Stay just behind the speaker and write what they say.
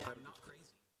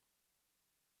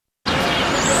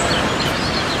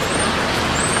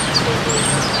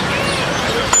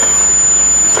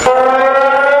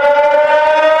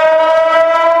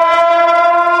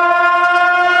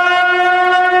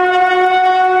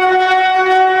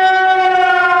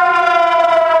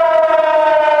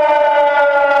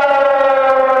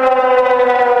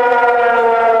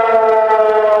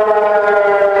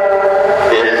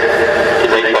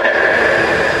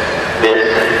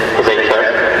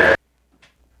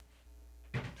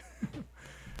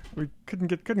We couldn't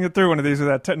get through one of these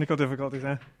without technical difficulties,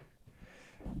 huh?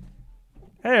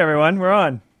 Hey everyone, we're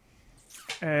on.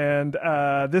 And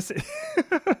this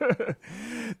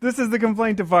this is the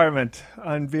complaint department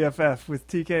on BFF with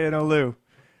TK and Olu.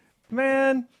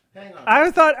 Man, Hang on.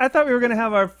 I thought we were gonna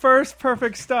have our first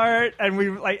perfect start, and we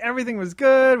everything was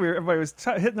good. Everybody was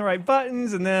hitting the right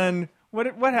buttons, and then what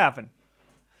happened?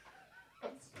 I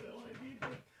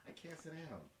can't sit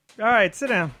down. All right, sit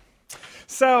down.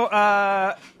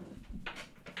 So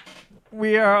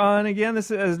we are on again.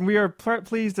 We are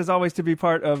pleased as always to be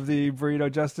part of the Burrito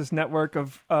Justice Network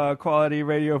of quality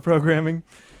radio programming.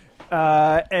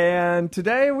 And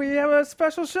today we have a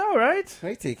special show, right?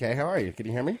 Hey TK, how are you? Can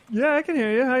you hear me? Yeah, I can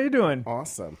hear you. How you doing?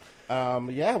 Awesome.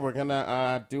 Yeah, we're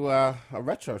gonna do a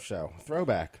retro show,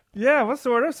 throwback. Yeah, well,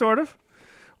 sort of.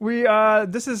 We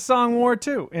this is Song War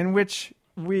 2, in which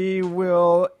we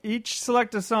will each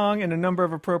select a song in a number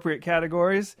of appropriate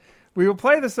categories. We will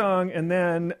play the song, and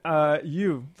then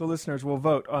you, the listeners, will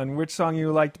vote on which song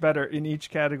you liked better in each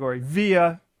category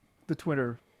via the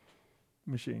Twitter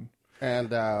machine.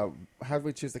 And how did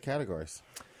we choose the categories?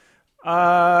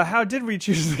 How did we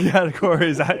choose the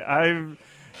categories?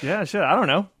 Yeah, shit, I don't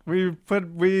know.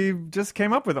 We just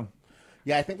came up with them.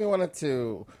 Yeah, I think we wanted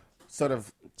to sort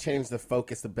of change the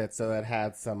focus a bit so that it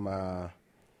had some,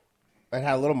 it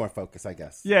had a little more focus, I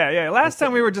guess. Yeah. Last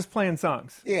time we were just playing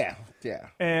songs. Yeah.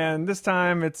 And this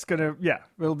time it's gonna,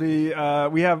 it'll be,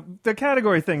 we have, the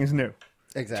category thing is new.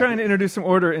 Exactly. Trying to introduce some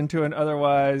order into an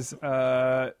otherwise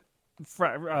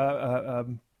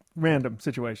random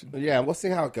situation. Yeah, we'll see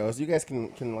how it goes. You guys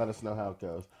can let us know how it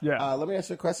goes. Yeah. Let me ask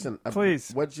you a question.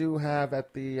 Please. What'd you have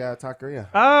at the taqueria?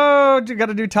 Oh, you got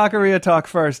to do taqueria talk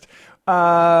first.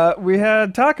 We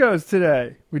had tacos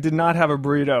today. We did not have a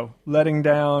burrito, letting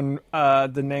down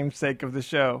the namesake of the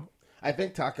show. I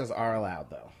think tacos are allowed,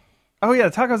 though. Oh, yeah,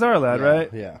 tacos are allowed, right?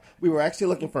 Yeah. We were actually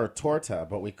looking for a torta,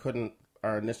 but we couldn't.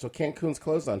 Our initial Cancun's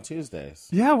closed on Tuesdays.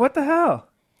 Yeah, what the hell?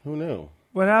 Who knew?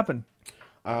 What happened?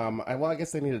 I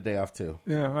guess they need a day off, too.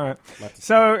 Yeah, all right.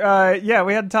 So,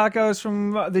 we had tacos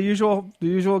from the usual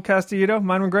Castillito.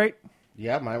 Mine were great.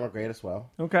 Yeah, mine were great as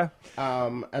well. Okay.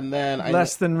 And then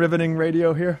Less than riveting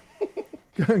radio here.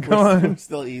 Go we're on.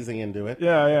 still easing into it.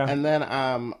 Yeah. And then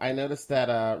I noticed that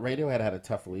Radiohead had a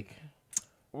tough week.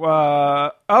 They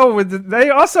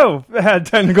also had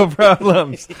technical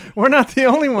problems. We're not the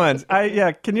only ones.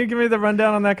 Can you give me the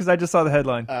rundown on that? Because I just saw the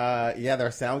headline. Yeah,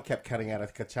 their sound kept cutting out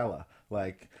at Coachella,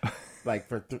 like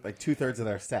for 2/3 of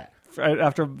their set. Right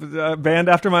after band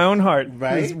after my own heart.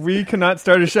 Right? We cannot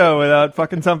start a show without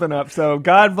fucking something up. So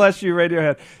God bless you,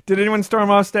 Radiohead. Did anyone storm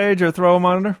off stage or throw a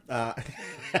monitor?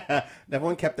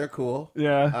 Everyone kept their cool.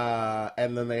 Yeah.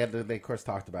 And then they of course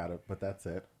talked about it, but that's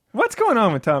it. What's going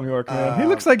on with Tom York, man? He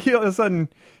looks like all of a sudden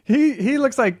he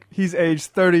looks like he's aged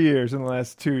 30 years in the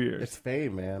last 2 years. It's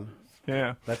fame, man.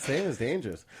 Yeah. That fame is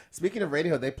dangerous. Speaking of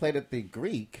Radiohead, they played at the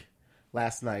Greek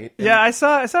last night. Yeah, I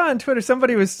saw on Twitter some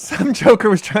joker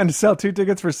was trying to sell 2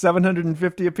 tickets for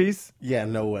 $750 a piece. Yeah,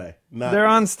 no way. They're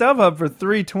on StubHub for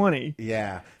 $320.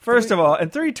 Yeah. First of all,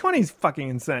 and $320 is fucking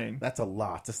insane. That's a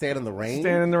lot. To stand in the rain?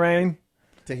 Stand in the rain.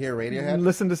 To hear Radiohead?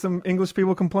 Listen to some English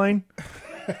people complain.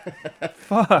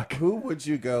 Fuck. Who would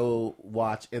you go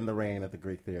watch in the rain at the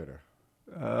Greek Theater?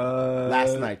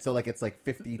 Last night. So it's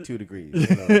 52 degrees.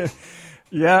 You know?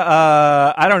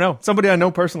 Yeah, I don't know. Somebody I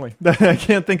know personally. I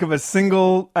can't think of a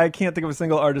single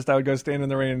artist I would go stand in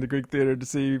the rain in the Greek Theater to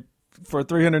see for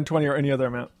 $320 or any other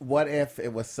amount. What if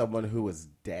it was someone who was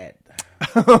dead?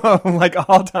 Like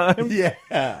all time?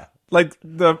 Yeah. Like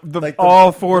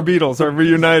all 4 Beatles are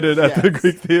reunited at the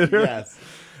Greek Theater? Yes.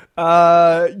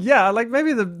 Like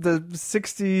maybe the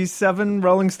 67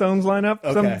 Rolling Stones lineup,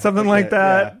 something like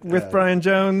that, with Brian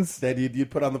Jones. Then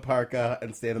you'd put on the parka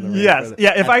and stand in the rain.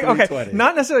 Yes,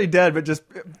 not necessarily dead, but just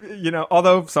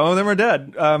although some of them are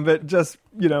dead, but just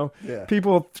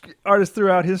people, artists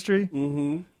throughout history.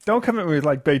 Mm-hmm. Don't come at me with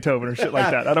like Beethoven or shit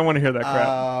like that. I don't want to hear that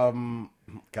crap.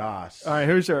 Gosh. All right,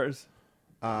 who's yours?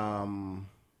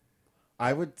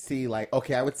 I would see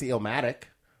Illmatic.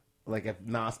 Like if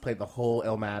Nas played the whole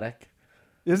Illmatic.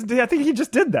 I think he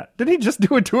just did that. Didn't he just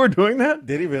do a tour doing that?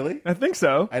 Did he really? I think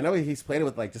so. I know he's played it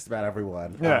with just about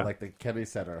everyone. Yeah. Like the Kennedy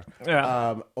Center.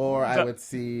 Yeah. Or I would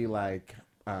see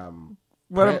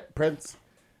Prince.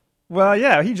 Well,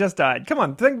 yeah, he just died. Come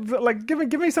on,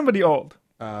 give me somebody old.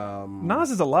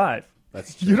 Nas is alive.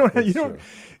 That's true. You don't.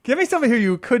 Give me somebody who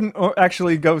you couldn't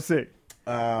actually go see.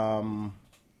 All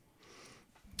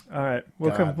right,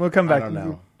 we'll come back. I don't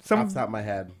know. Off the top of my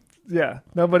head. Yeah,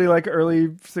 nobody like early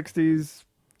 60s.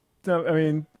 No, I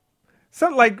mean, So,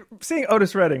 like, seeing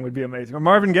Otis Redding would be amazing, or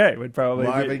Marvin Gaye would probably.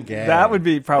 Marvin Gaye. That would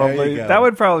be probably. go. That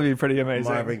would probably be pretty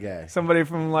amazing. Marvin Gaye. Somebody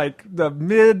from like the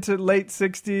mid to late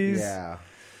 '60s. Yeah.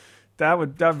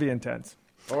 That'd be intense.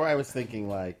 Or I was thinking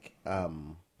like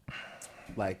Bill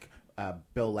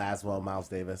Laswell, Miles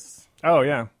Davis. Oh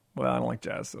yeah. Well, I don't like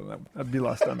jazz, so that'd be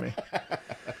lost on me.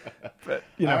 But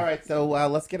you know. All right, so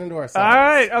let's get into our songs. All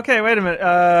right. Okay. Wait a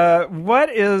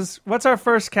minute. What's our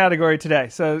first category today?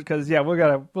 So, because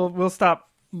we'll stop,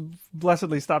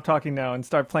 blessedly stop talking now and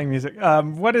start playing music.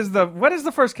 What is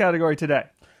the first category today?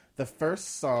 The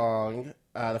first song,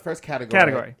 the first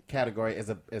category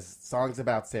is songs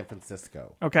about San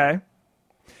Francisco. Okay.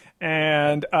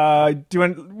 And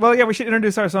we should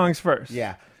introduce our songs first.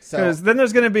 Yeah. Because then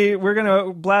we're going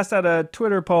to blast out a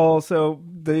Twitter poll so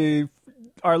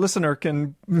our listener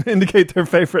can indicate their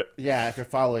favorite. Yeah, if you're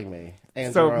following me.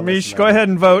 So, Mish, go ahead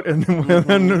and vote, and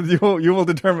then you will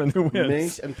determine who wins.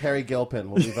 Mish and Perry Gilpin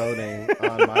will be voting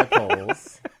on my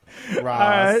polls. Ross. All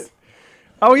right.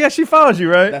 Oh, yeah, she follows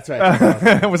you, right? That's right.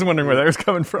 I was wondering where that was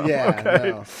coming from. Yeah, okay.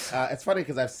 no. It's funny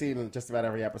because I've seen just about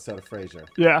every episode of Frasier.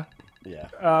 Yeah. Yeah.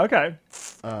 Okay.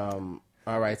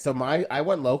 All right, so I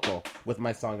went local with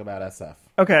my song about SF.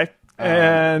 Okay.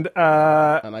 And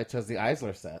I chose the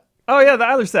Eisler set. Oh, yeah, the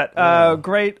Eisler set.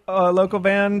 Great local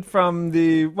band from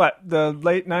the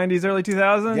late 90s, early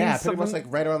 2000s? Yeah, pretty much like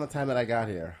right around the time that I got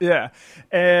here. Yeah.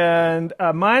 And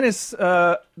mine is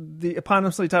the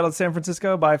eponymously titled San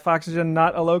Francisco by Foxygen,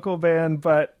 not a local band,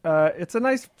 but it's a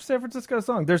nice San Francisco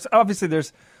song. There's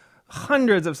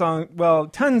hundreds of songs,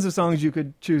 tons of songs you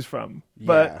could choose from.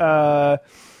 But,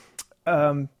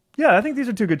 yeah, I think these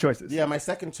are two good choices. Yeah, my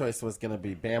second choice was going to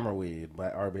be Bammerweed by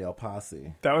RBL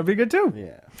Posse. That would be good, too.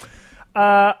 Yeah.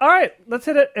 All right, let's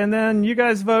hit it, and then you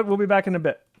guys vote. We'll be back in a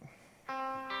bit.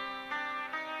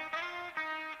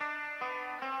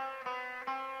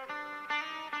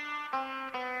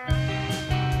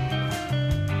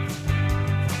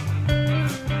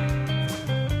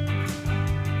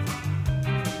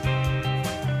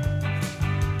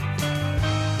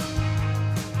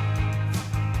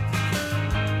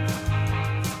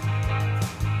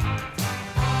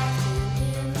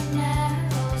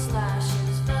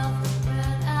 Slashes, velvet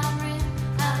red and red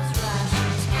as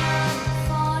rashes.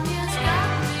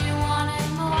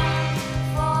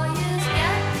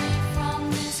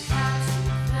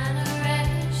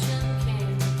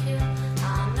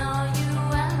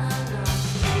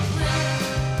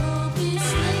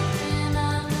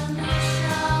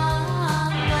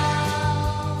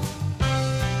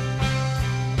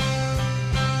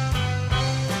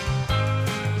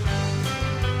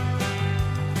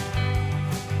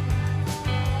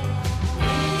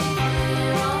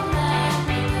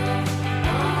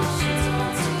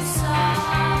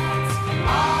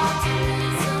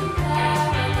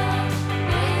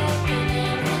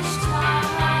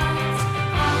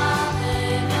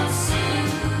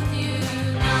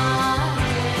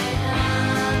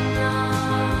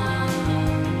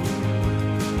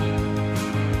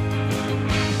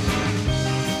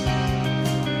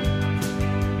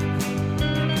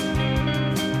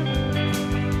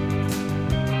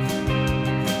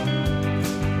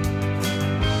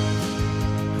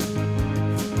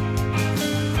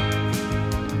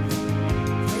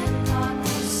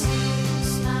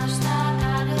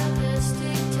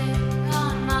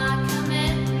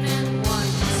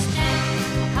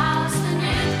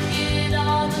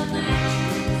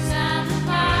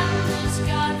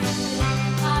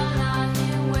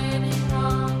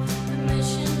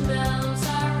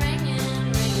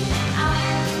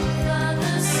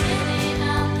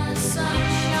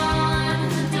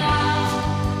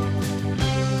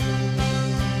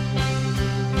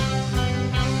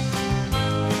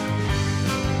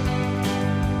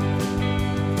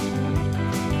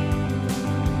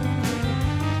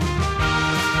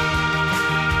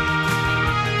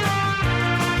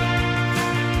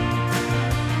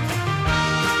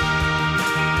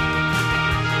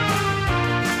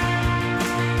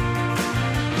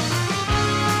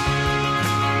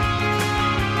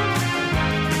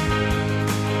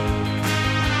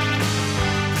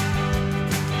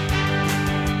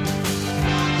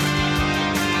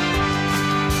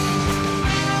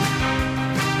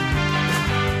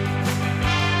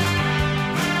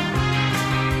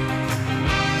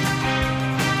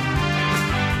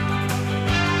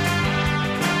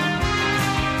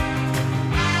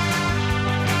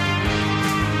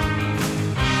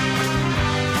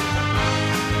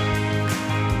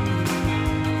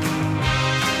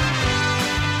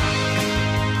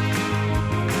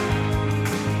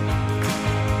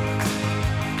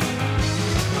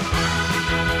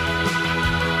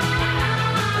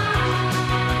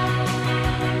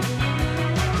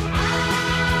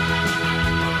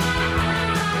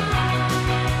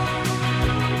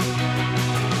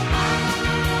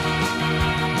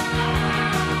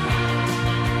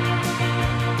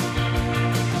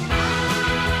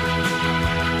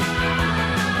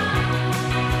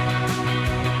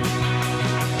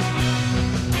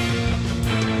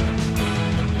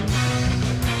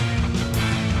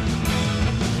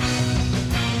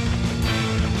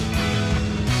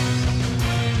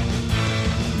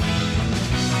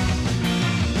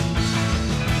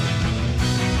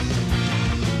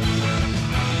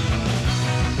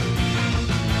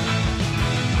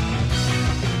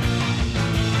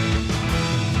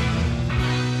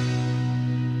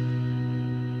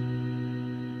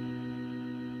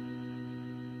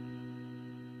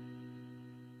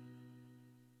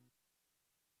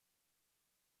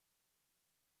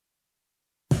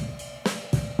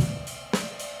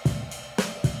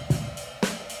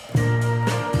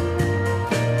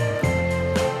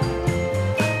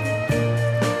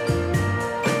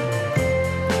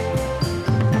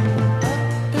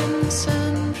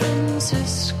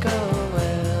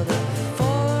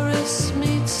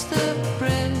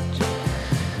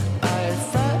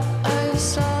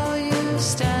 saw you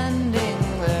standing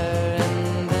there,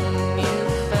 and then you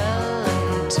fell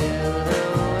into the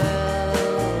well.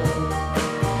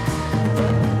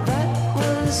 But that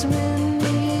was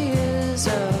many years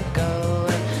ago,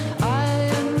 and I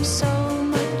am so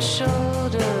much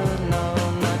older now.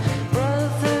 My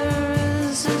brother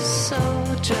is a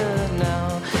soldier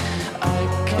now. I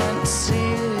can't see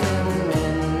him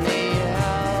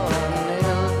anyhow on the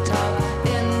hilltop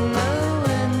in the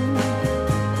wind.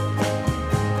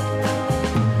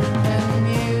 And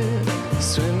you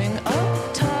swimming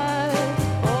up tide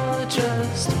or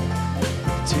just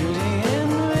tuning in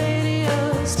radio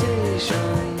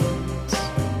stations.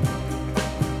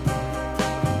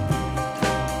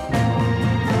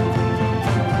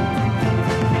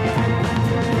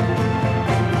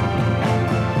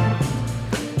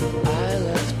 I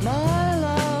left my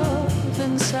love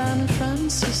in San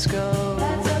Francisco.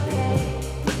 That's okay.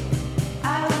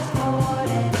 I was born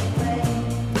anyway.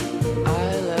 I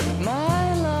left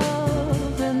my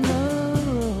love in the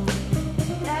room.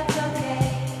 That's okay.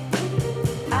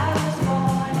 I was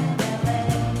born in LA.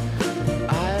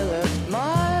 I left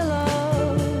my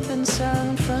love in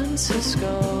San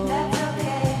Francisco. That's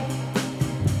okay.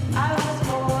 I was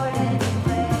born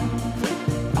anyway.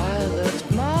 I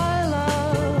left my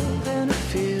love in a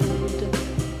field.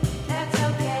 That's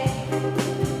okay.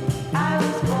 I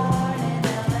was born in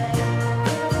LA.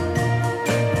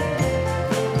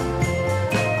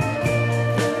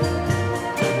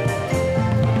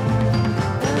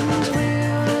 And we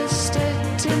were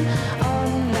stating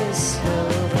on this hill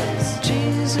that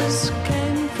Jesus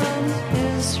came from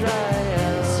Israel.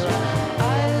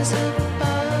 Eyes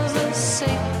above a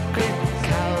sacred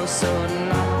cow, so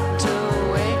not to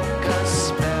wake a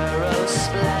sparrow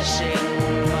splashing.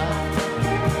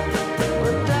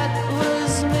 But that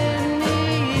was many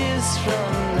years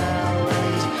from now,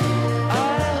 and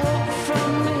I hope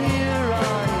from here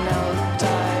on out I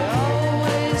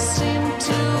always seem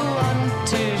to want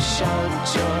to shout.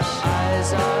 Your eyes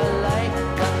are like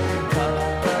a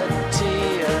cup of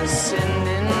tea,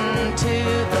 ascending to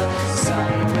the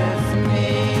sun with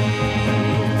me.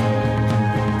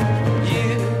 You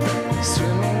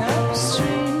swimming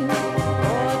upstream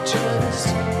or just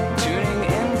tuning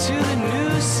into the new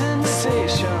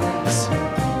sensations.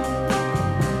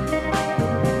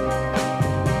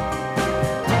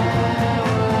 I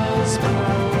was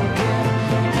broken,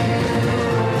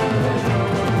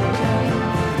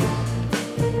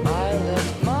 I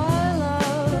left my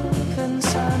love in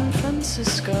San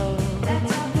Francisco.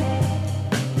 That's okay.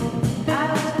 I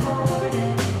was born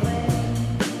anyway.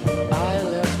 I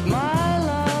left my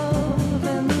love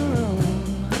in the room.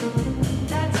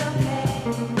 That's okay.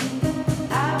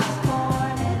 I was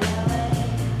born in LA.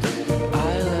 I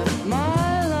left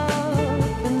my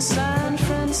love in San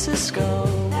Francisco.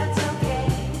 That's okay.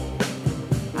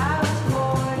 I was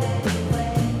born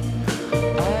anyway.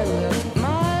 I left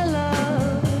my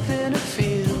love in a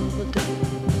field.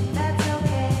 That's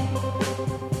okay.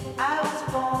 I was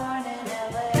born in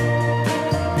LA.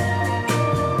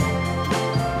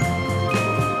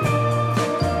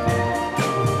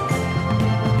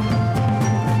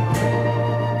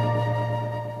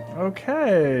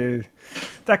 Okay.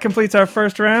 That completes our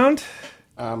first round.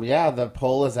 Yeah, the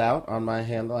poll is out on my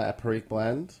handle at Perique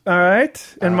Blend. All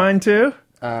right. And mine too.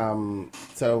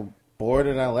 So, Bored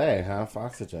in LA, huh?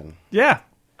 Foxygen. Yeah.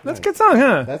 That's a good song,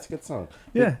 huh? That's a good song.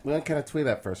 Yeah. We went kind of twee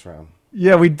that first round.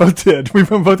 Yeah, we both did. We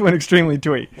both went extremely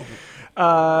twee.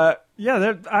 I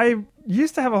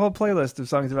used to have a whole playlist of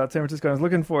songs about San Francisco. I was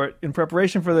looking for it in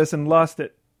preparation for this and lost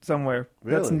it somewhere.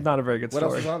 That's Really? not a very good What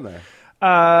story. else is on there?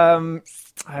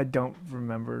 I don't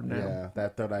remember now. Yeah,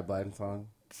 that Third Eye Blind song.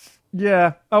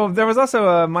 Yeah. Oh, there was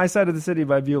also My Side of the City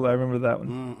by Beulah. I remember that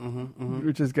one,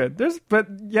 which is good. There's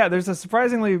a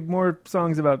surprisingly more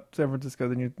songs about San Francisco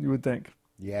than you would think.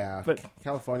 Yeah, But-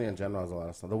 California in general has a lot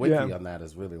of stuff. The wiki Yeah. on that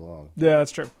is really long. Yeah,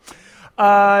 that's true.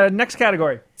 Next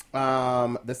category.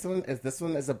 This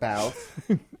one is about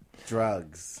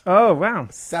drugs, Oh, wow.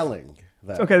 selling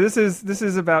them. Okay, this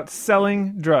is about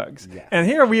selling drugs. Yes. And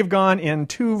here we have gone in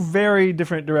two very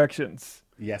different directions.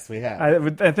 Yes, we have.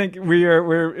 I think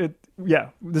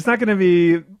it's not going to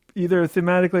be either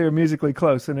thematically or musically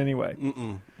close in any way.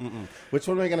 Which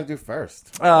one are we gonna do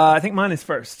first? I think mine is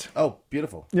first. Oh,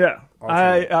 beautiful. Yeah,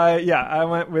 Alternate. I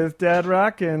went with Dad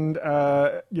Rock, and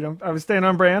I was staying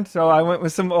on brand, so I went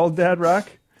with some old Dad Rock.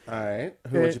 All right,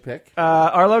 who would you pick?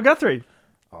 Arlo Guthrie.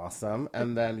 Awesome.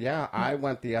 And then I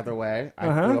went the other way. I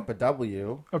Uh-huh. threw up a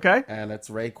W. Okay, And it's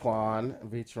Raekwon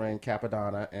featuring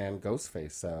Capadonna and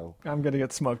Ghostface. So I'm gonna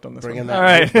get smoked on this bringing one. that, All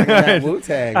right, bringing All that right.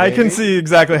 Wu-Tang. I can baby. see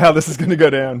exactly how this is going to go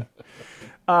down.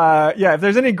 Yeah, if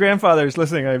there's any grandfathers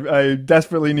listening, I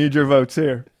desperately need your votes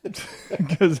here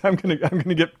because I'm gonna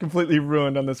get completely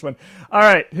ruined on this one. All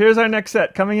right, here's our next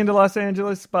set. Coming into Los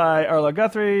Angeles by Arlo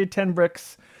Guthrie, 10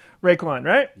 Bricks, Raekwon,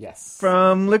 right? Yes.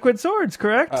 From Liquid Swords,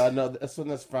 correct? No, this one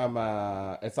is from.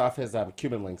 It's off his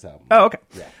Cuban Links album. Oh, okay.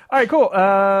 Yeah. All right, cool.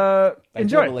 I do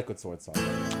Enjoy. have a Liquid Sword song.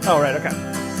 Oh, right, okay.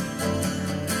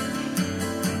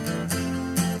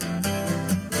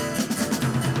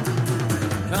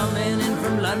 Coming in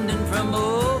from London from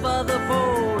over the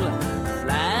pole,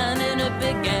 flying in a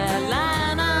big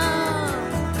airliner,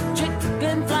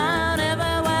 chicken flying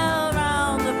everywhere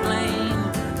around the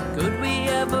plane. Could we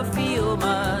ever feel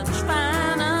much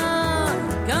finer?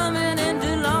 Coming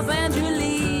into Los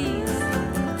Angeles,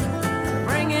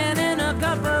 bringing in a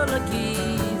couple of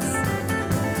keys.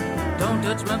 Don't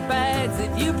touch my bags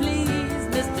if you please,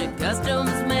 Mr.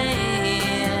 Customs Man.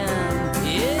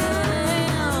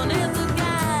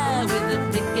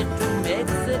 To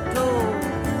Mexico,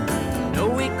 no,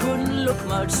 he couldn't look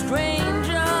much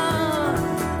stranger.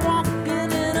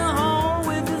 Walking in a hall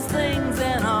with his things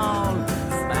and all,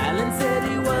 smiling said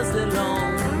he was the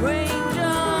Lone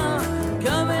Ranger.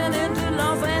 Coming into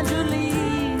Los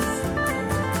Angeles,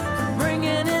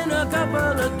 bringing in a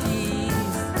couple of keys.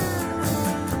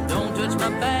 Don't touch my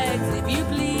bags if you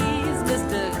please,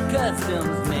 Mr.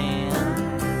 Customs Man.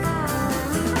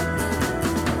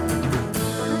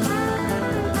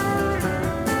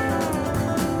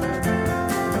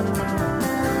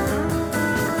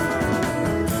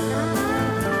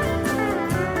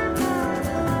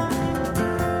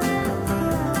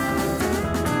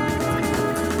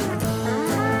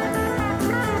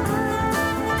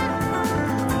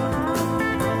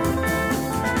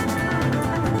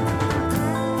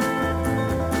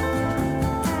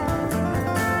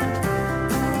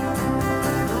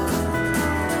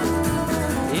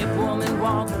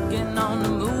 Walking on the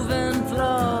moving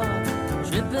floor,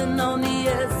 tripping on the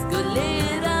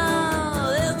escalator.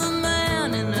 There's a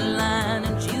man in the line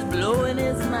and she's blowing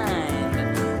his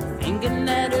mind, thinking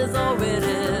that it's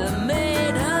already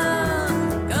made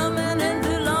her. Coming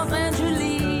into Los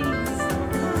Angeles,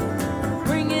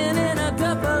 bringing in a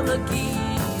couple of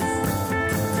keys.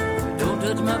 Don't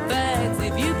touch my bags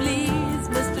if you please,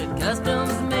 Mr.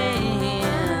 Customs Man.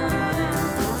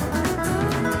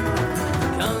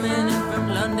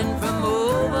 London from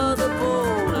over the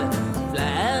pole,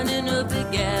 flying in a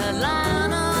big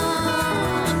airliner,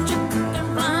 chicken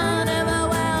flying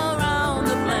everywhere around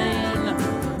the plane.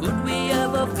 Could we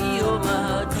ever feel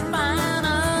much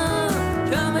finer?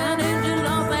 Coming into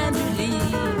Los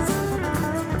Angeles,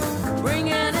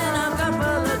 bringing in a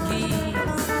couple of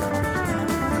keys.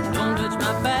 Don't touch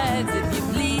my bags if you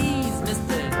please,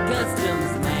 Mr.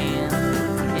 Customs Man.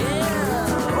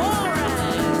 Yeah, all right.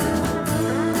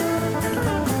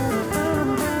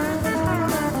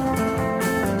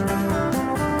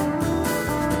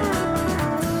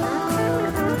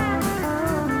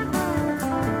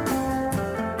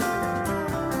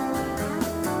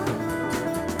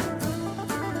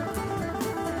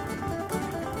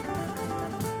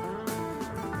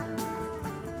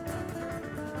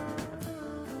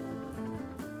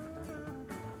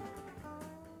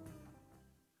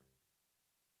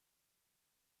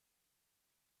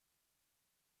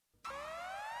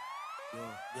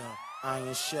 Yo,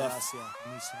 Iron Chef.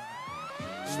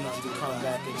 Just need you to come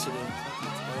back into the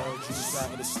back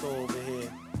of the store over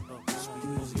here.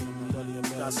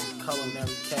 Got some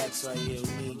culinary cats right here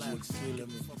who need you.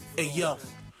 Hey yo,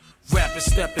 rappers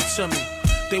stepping to me.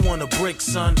 They want a brick,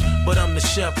 son, but I'm the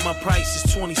chef. My price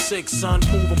is 26, son.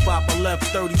 Moving pop left,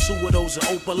 32 of those are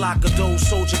Opalaka. Those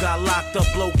soldier got locked up,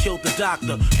 blow killed the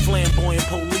doctor. Flamboyant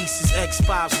police is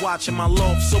X5s watching my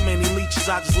loft. So many leeches,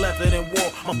 I just left it in war.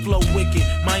 My flow wicked,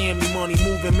 Miami money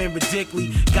moving men ridiculously.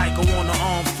 Geico on the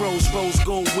arm, froze, rose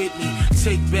gold with me.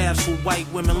 Take baths with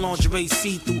white women, lingerie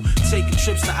see-through. Taking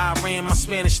trips to Iran, my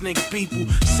Spanish nigga people.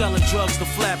 Selling drugs to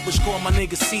Flatbush, call my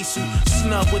nigga Sisu.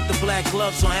 Snub with the black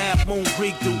gloves on Half Moon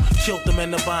Creek. Killed them in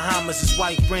the Bahamas, his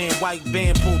white brand, white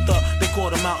band pulled up. They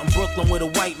caught him out in Brooklyn with a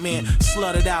white man.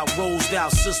 Slutted out, rosed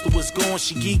out, sister was gone,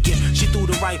 she geeking. She threw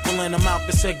the rifle in her mouth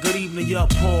and said, good evening, yup,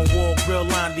 Paul Wall, real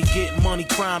line, they getting money,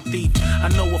 crime thief. I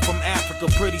know her from Africa,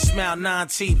 pretty smile, 9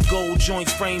 teeth. Gold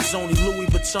joints, frames only, Louis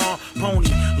Vuitton, pony.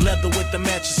 Leather with the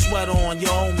matching sweater on, yo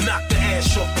homie. Knock the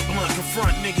ash off the blunt,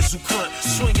 confront niggas who cut.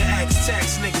 Swinger axe,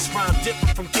 tax niggas, rhyme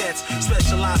different from cats.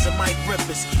 Specialize in mic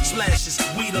rippers, splashes,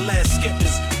 we the last skippers.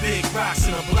 Big rocks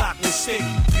in a block with stick.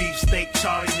 Beef steak,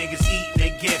 Charlie niggas eat, they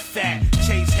get fat.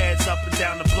 Chase heads up and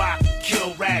down the block,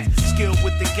 kill rats. Skill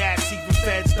with the gas, even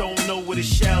feds don't know where the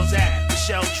shell's at. The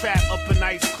shell trap up a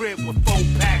nice crib with 4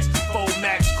 packs, 4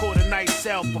 max, caught a nice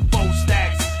cell for 4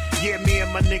 stacks. Yeah, me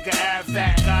and my nigga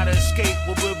Avac gotta escape,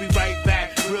 but we'll be right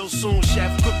back real soon.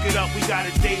 Chef, cook it up, we got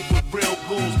a date with real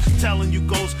goons. Telling you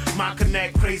ghosts, my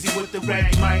connect crazy with the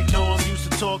red. You might know him,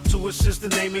 used to talk to his sister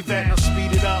named Yvette. Now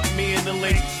speed it up, me and the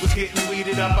ladies was getting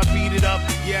weeded up. I beat it up,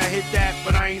 yeah, I hit that,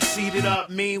 but I ain't seated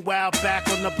up. Meanwhile, back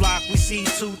on the block, we see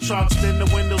 2 trucks, then the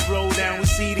windows roll down. We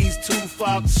see these 2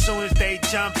 fucks, as soon as they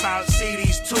jump out, see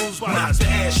these 2s. Knock the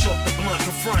ass off the blunt,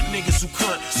 confront niggas who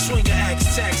cunt. Swing your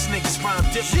axe, tax niggas, rhyme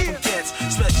different from cats.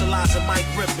 Specialize in mic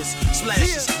rippers,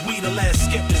 splashes, we the last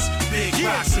skippers. Big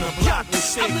rocks in the block, we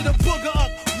sick. I lit a booger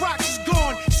up, rocks is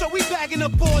gone, so we bagging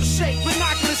up all shake.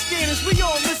 Binocular scanners, we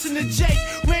all listen to Jake.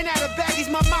 Ran out of baggies,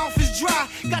 my mouth is dry.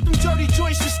 Got them dirty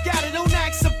joints for scattered, don't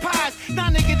act surprised. Nah,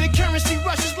 nigga, the currency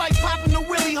rushes like popping a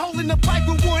willy. Holding the pipe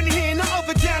with one hand, the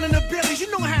other down in the billies.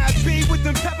 You know how it be with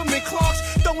them peppermint clocks.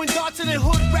 Throwing darts in the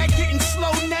hood rack, getting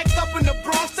slow necked up in the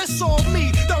Bronx. That's all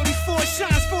me. 34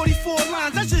 shines, 44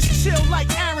 lines. I just chill like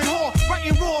Aaron Hall,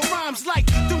 writing raw rhymes like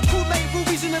them Kool-Aid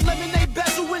rubies in the lemonade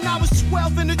bezel. When I was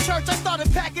 12 in the church, I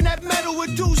started packing that metal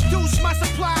with deuce. My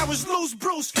supply was loose,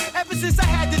 Bruce. Ever since I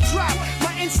had to drop,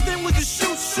 my instinct was to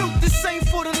shoot. This ain't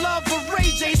for the love of Ray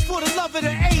J, it's for the love of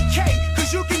the AK.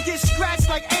 Cause you can get scratched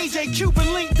like AJ.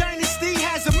 Cuban Link Dynasty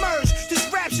has emerged.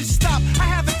 This rap should stop. I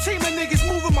have a team of niggas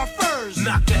moving my furs.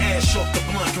 Knock the ass off the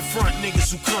blunt, confront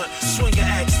niggas who cunt. Swing your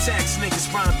axe, tax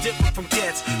niggas, rhyme different from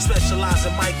cats. Specialize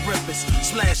in mic rippers,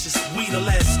 splashes, we the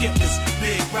last skippers.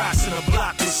 Big rocks in the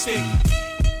block and stick.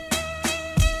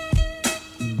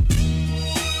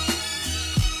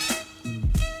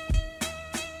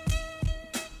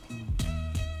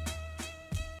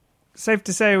 Safe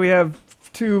to say we have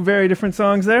 2 very different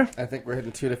songs there. I think we're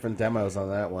hitting 2 different demos on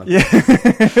that one. Yeah.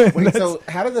 Wait, so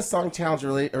how did the song challenge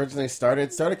originally start?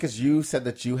 It started because you said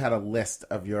that you had a list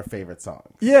of your favorite songs.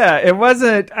 Yeah, it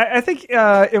wasn't. I think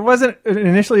it wasn't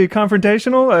initially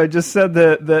confrontational. I just said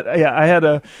that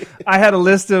I had a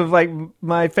list of like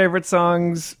my favorite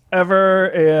songs ever,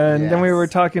 and then we were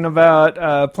talking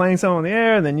about playing some on the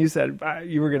air, and then you said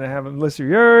you were going to have a list of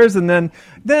yours, and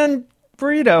then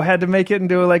Burrito had to make it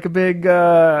into like a big.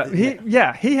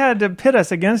 He had to pit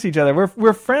us against each other.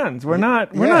 We're friends. We're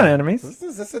not enemies. This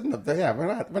isn't.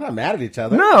 We're not mad at each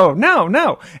other.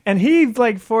 No. And he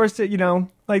like forced it.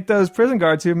 Like those prison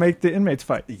guards who make the inmates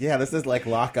fight. Yeah, this is like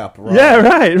lockup. Right? Yeah,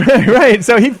 right.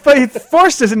 So he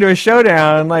forced us into a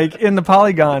showdown, like in the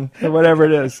Polygon or whatever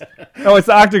it is. Oh, it's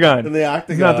the Octagon. In the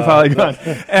Octagon, not the Polygon.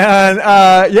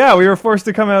 And we were forced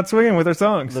to come out swinging with our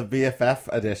songs. The BFF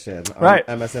edition, on right?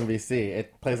 MSNBC.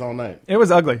 It plays all night. It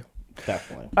was ugly.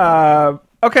 Definitely.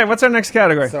 Okay, what's our next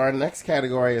category? So our next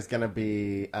category is going to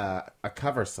be a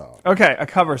cover song. Okay, a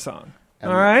cover song. All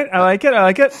right, I like it.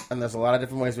 And there's a lot of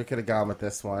different ways we could have gone with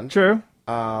this one. True.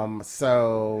 I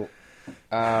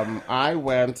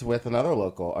went with another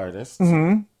local artist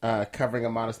covering a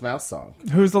Modest Mouse song.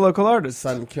 Who's the local artist?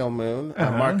 Sun Kill Moon,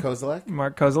 Mark Kozilek.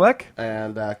 Mark Kozilek.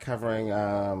 And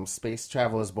covering Space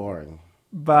Travel is Boring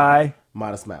by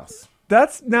Modest Mouse.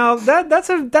 That's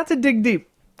a dig deep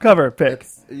cover pick.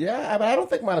 But I don't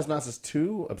think Modest Mouse is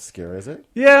too obscure, is it?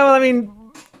 Yeah, well, I mean,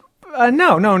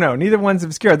 no. Neither one's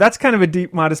obscure. That's kind of a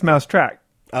deep Modest Mouse track.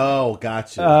 Oh,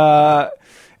 gotcha.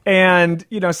 And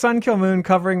Sun Kill Moon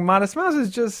covering Modest Mouse is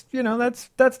just that's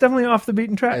definitely off the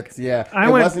beaten track. It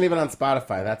wasn't even on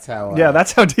Spotify. That's how.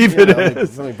 That's how deep it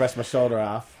is. Let me brush my shoulder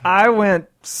off. I went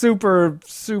super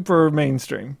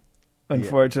mainstream.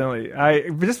 Unfortunately,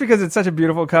 just because it's such a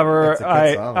beautiful cover,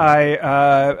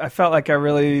 I felt like I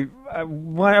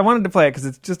wanted to play it because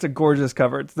it's just a gorgeous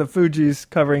cover. It's the Fugees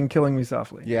covering "Killing Me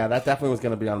Softly." Yeah, that definitely was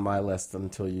going to be on my list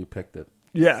until you picked it.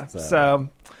 Yeah. So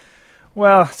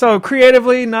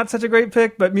creatively, not such a great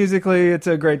pick, but musically, it's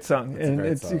a great song,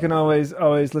 you can always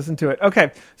listen to it.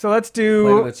 Okay, so let's do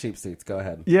Play to the cheap seats. Go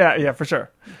ahead. Yeah, for sure.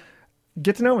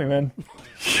 Get to know me, man.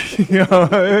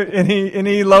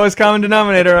 Any lowest common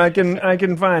denominator I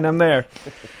can find, I'm there.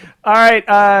 All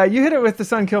right, you hit it with the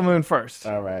Sun Kill Moon first.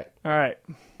 All right.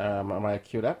 Am I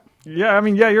queued up? Yeah,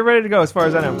 you're ready to go as far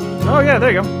as I know. Oh yeah,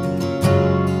 there you go.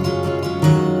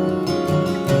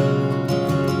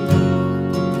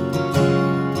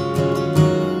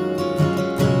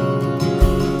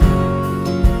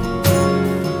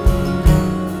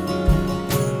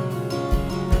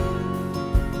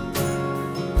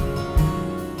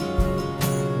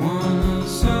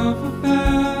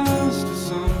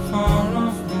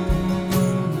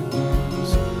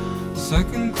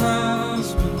 Second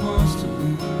class, but was to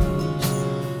lose.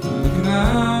 Looking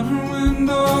out her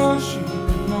window, she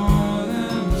did more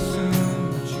than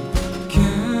assume that you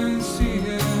can't see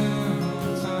it all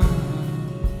the time.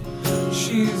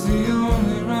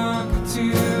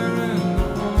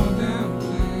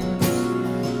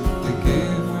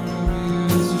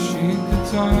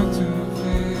 talk to her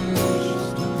face. She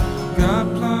still got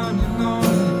plenty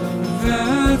lonely. If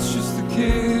that's just the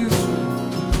case,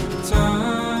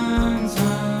 time,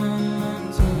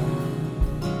 time, time.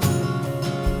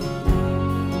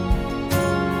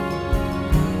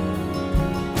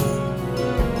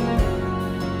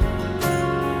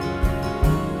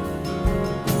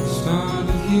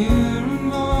 Started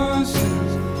hearing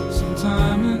voices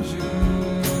sometime in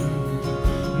June.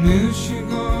 Knew she'd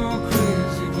go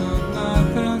crazy, but not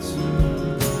that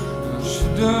soon. Now she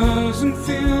doesn't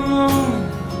feel lonely,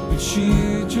 but she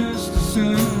just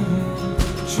assumed.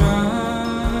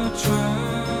 Try,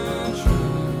 try,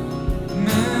 try.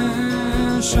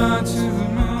 Man, shot to the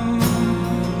moon.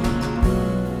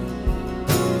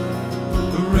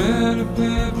 I read a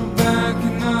paperback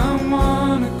and I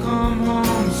wanna come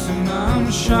home soon.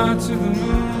 I'm shot to the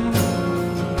moon.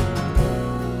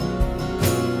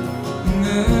 And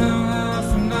there half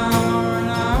an hour and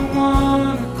I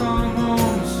wanna come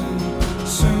home soon.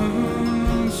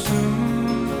 Soon,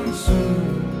 soon,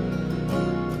 soon.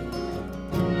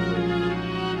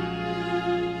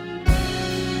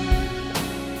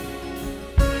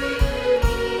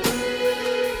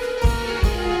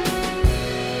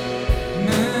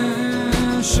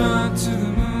 Man, shot to the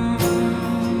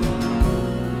moon.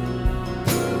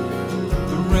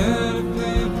 I read a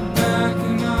paperback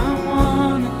and I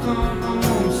wanna come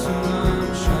home soon.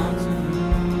 I'm shot to the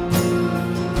moon.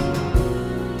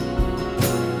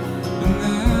 And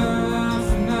there half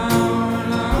an hour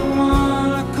and I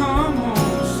wanna come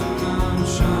home soon. I'm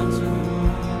shot to the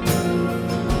moon.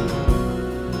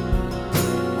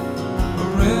 I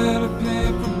read a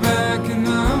paperback and I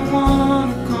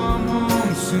wanna come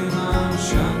home soon. I'm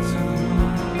shot to the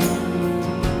moon.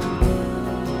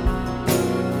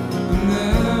 And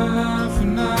there half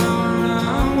an hour and I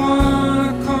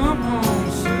wanna come home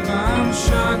soon. I'm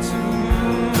shot to the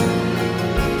moon.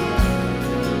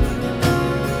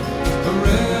 I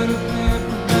read a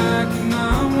paperback and I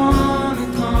wanna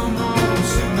come home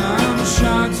soon. I'm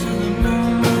shot to the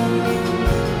moon.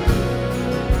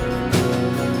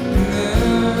 And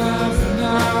there half an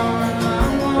hour and I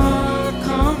wanna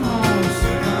come home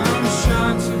soon. I'm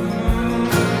shot to the moon.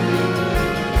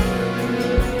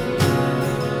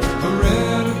 I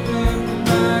read a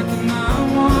paperback and I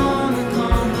wanna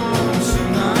come home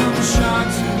soon. I'm shot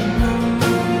to the moon.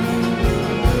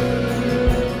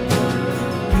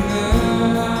 And there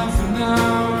half an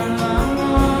hour and I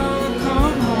wanna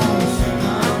come home soon.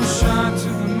 I'm shot to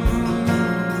the moon.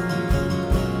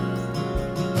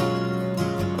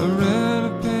 I read a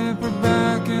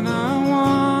paperback and I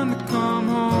wanna come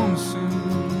home soon.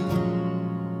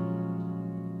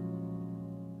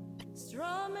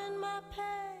 Strumming my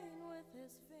pain with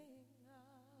his fingers,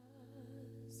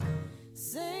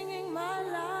 singing my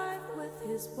life with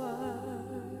his words,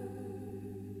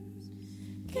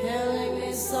 killing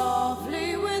me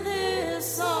softly with his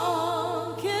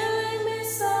song, killing me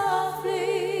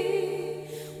softly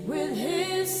with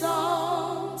his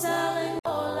song, telling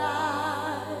more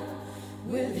life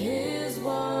with his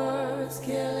words,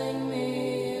 killing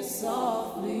me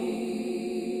softly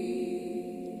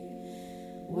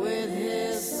with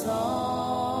his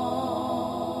song.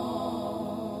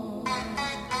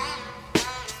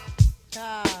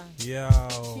 Yo, Yeah,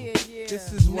 yeah.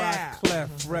 this is why Now. Clef,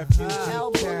 Refugee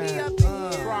L Cat, Boogie up in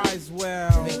here.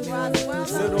 Risewell, Risewell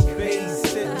Little up Bass here.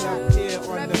 sitting up here on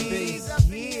the Refugees bass. up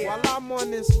in here. While I'm on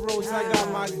this road, I got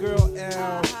my girl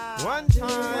L. One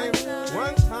time.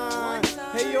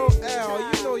 Hey yo, L,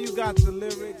 you know you got the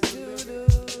lyrics.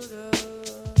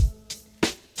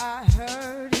 I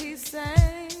heard he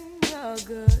sang a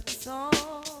good song.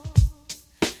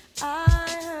 I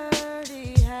heard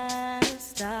he had a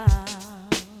style.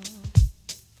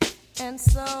 And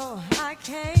so I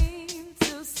came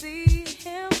to see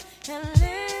him and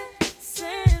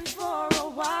listen for a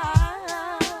while.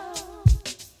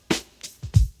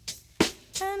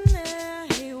 And there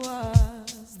he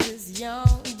was, this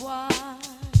young boy,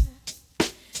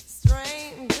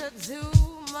 stranger to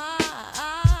my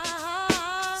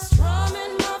eyes,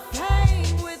 strumming my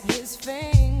pain with his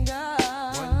fingers,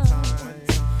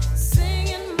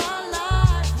 singing my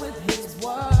life with his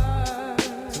words,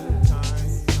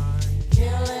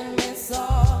 killing me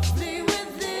softly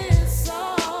with this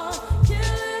song,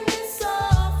 killing me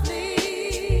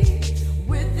softly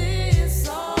with this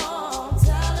song,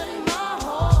 telling my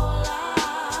whole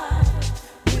life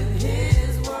with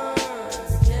his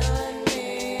words, killing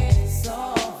me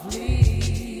softly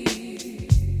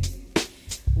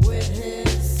with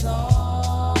his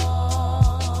song.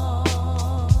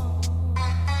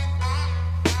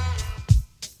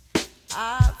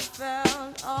 I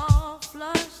felt all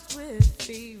flushed with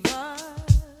fever.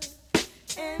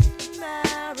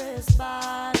 embarrassed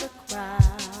by the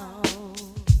crowd.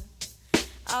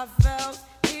 I felt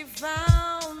he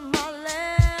found my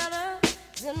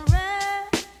letters and read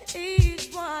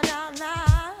each one out loud.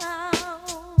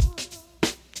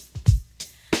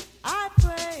 I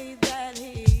prayed that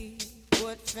he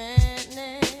would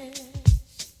finish,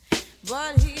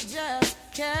 but he just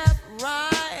kept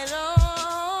right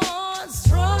on,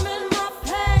 strumming my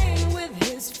pain with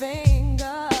his fingers,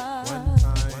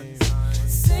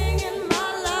 singing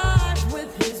my life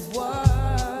with his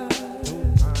words,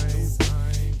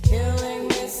 killing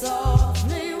me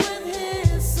softly with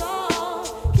his song,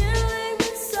 killing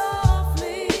me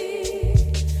softly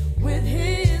with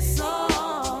his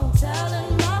song,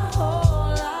 telling my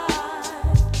whole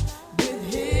life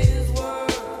with his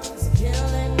words,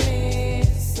 killing me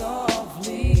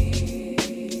softly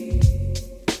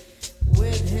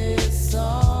with his song.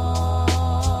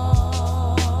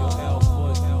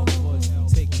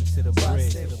 Take me to the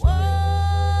bridge. Whoa,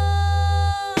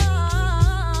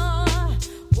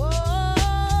 whoa,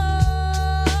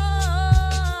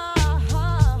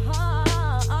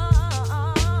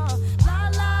 la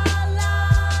la la la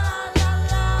la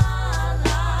la,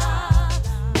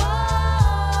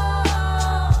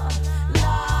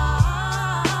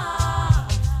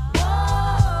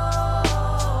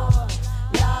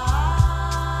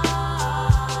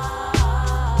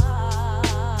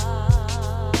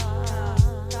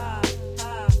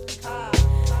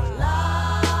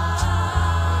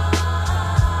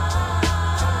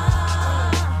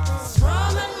 whoa,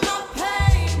 strumming my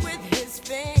pain with his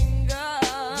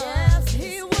fingers. Yes,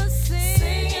 he was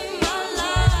singing my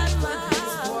life with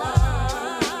his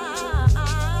words,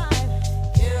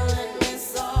 killing me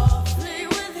softly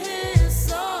with his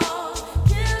song,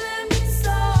 killing me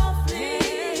softly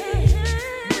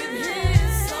with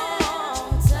his song,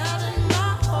 telling my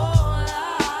whole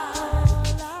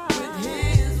life with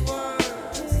his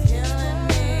words, killing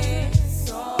me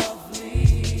softly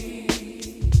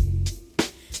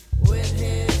with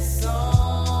his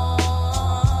song.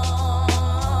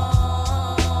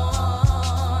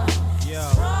 Yo,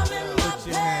 Strumming my put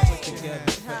your hands pain.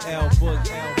 together for L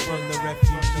Boogie from the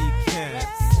refugee camp.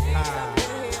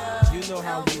 You know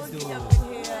how we do.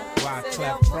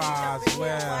 Wyclef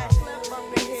Croswell,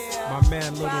 my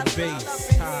man Little Bass,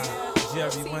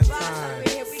 Jerry one time.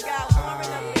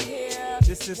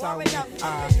 This is how we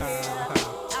Outsiders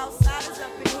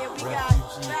up in here, we got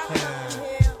Refugee Malcolm camp. up in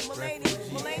here, Refugee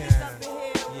Mulaney's camp. up in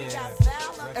here, we Yeah. got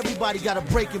Val up in Everybody got a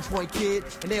breaking point, kid,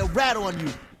 and they'll rat on you.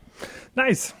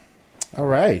 Nice. All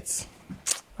right.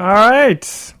 All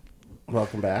right.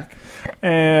 Welcome back.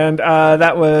 And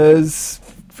that was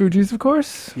Fugees, of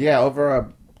course. Yeah, over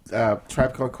a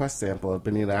Tribe Called Quest sample of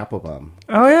Benita Applebum.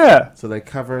 Oh, yeah. So they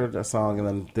covered a song and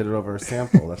then did it over a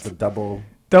sample. That's a double.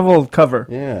 Double cover.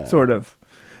 Yeah. Sort of.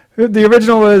 The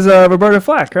original was Roberta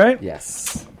Flack, right?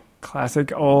 Yes.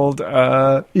 Classic old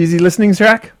easy listening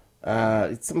track.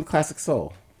 It's some classic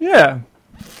soul. Yeah.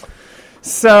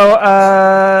 So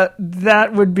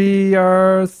that would be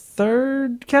our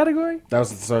third category? That was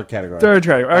the third category. Third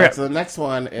category. All right, Okay. so the next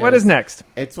one is... What is next?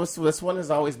 This one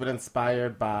has always been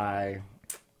inspired by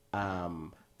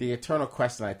the eternal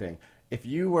question, I think. If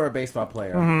you were a baseball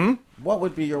player, what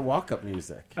would be your walk-up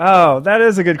music? Oh, that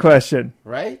is a good question.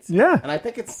 Right? Yeah. And I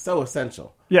think it's so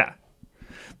essential. Yeah.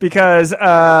 Because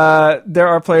there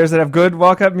are players that have good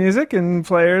walk-up music and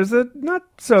players that not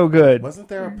so good. Wasn't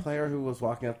there a player who was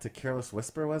walking up to Careless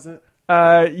Whisper, was it?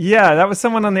 Yeah, that was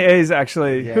someone on the A's,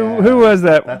 actually. Yeah. Who was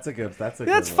that? That's good That's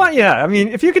one. fun, yeah. I mean,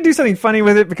 if you could do something funny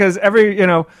with it, because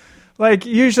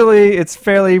usually it's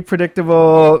fairly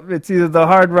predictable. It's either the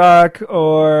hard rock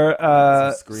or It's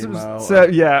a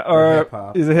screamo or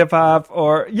hip-hop. is a hip hop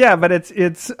but it's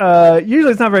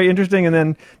usually it's not very interesting. And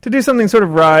then to do something sort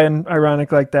of wry and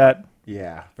ironic like that.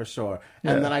 Yeah, for sure.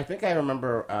 Yeah. And then I think I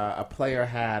remember a player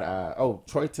had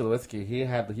Troy Tulowitzki.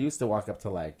 He used to walk up to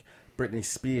like Britney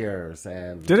Spears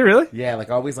and Did it really? Yeah, like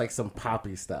always like some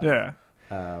poppy stuff. Yeah.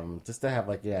 Just to have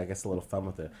I guess a little fun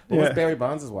with it. What was Yeah. Barry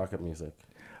Bonds' walk-up music?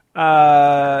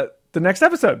 The next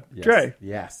episode, Yes. Dre.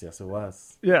 Yes, it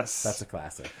was. Yes. That's a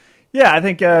classic. Yeah, I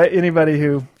think anybody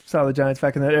who saw the Giants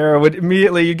back in that era would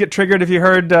immediately you'd get triggered if you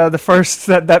heard the first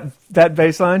that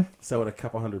bass line. So would a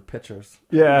couple hundred pitchers.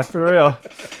 Yeah, for real.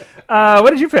 What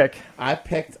did you pick? I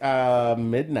picked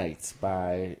Midnight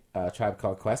by Tribe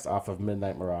Called Quest off of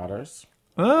Midnight Marauders.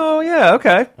 Oh, yeah,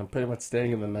 okay. I'm pretty much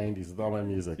staying in the 90s with all my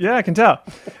music. Yeah, I can tell.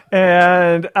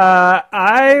 And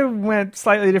I went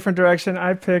slightly different direction.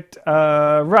 I picked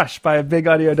Rush by Big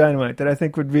Audio Dynamite that I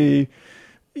think would be,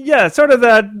 sort of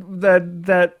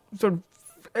that sort of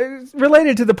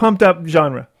related to the pumped up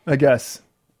genre, I guess.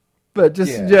 but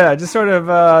just Yeah. just sort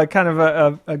of kind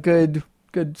of a good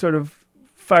sort of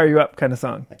fire you up kind of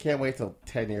song. I can't wait till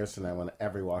 10 years from now when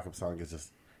every walk-up song is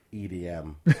just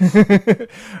EDM.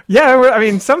 Yeah, I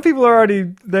mean, some people are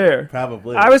already there.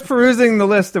 Probably. I was perusing the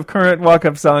list of current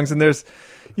walk-up songs, and there's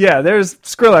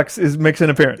Skrillex makes an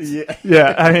appearance.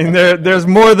 Yeah. I mean, there's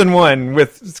more than one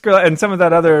with Skrillex, and some of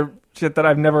that other shit that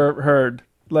I've never heard,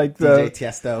 like the DJ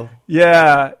Tiesto.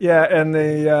 Yeah, and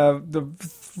I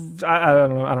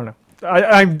don't know.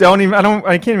 I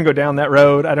can't even go down that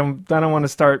road. I don't want to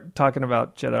start talking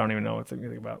about shit I don't even know what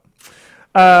anything about.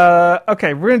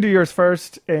 Okay, we're gonna do yours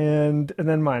first, and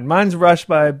then mine. Mine's "Rush"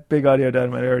 by Big Audio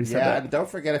Dynamite. I already said Yeah, that. and don't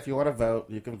forget, if you want to vote,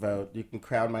 you can vote. You can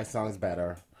crown my songs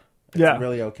better. It's Yeah.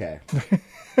 really okay.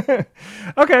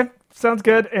 Okay, sounds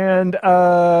good. And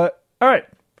all right,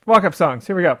 walk-up songs.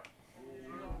 Here we go.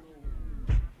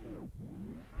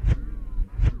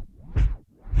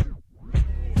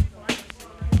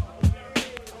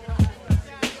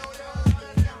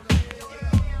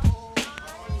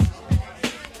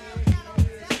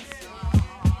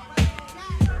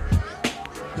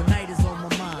 The night is on my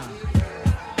mind.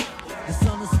 The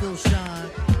sun will still shine,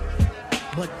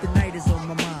 but the night is on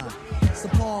my mind. So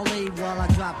parlay while I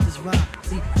drop this rhyme.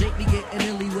 See, Jake be getting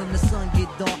illy when the sun get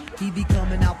dark. He be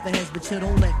coming out the heads, but you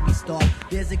don't let me start.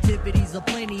 There's activities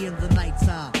aplenty in the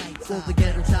nighttime. For the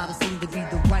ghetto child, it seems to be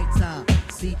the right time.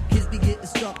 See, kids be getting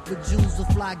stuck with jewels or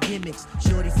fly gimmicks.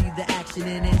 Shorty see the action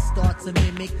and then start to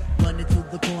mimic. Running to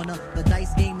the corner, the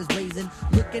dice game is raising.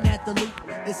 Looking at the loot,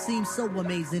 it seems so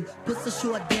amazing. Puts the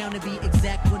short down to be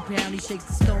exact. 1 pound, he shakes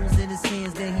the stones in his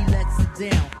hands, then he lets it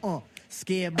down.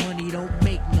 Scared money don't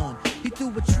make none. He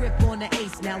threw a trip on the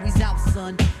ace, now he's out,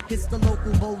 son. Hits the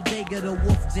local bodega, the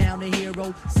wolf down the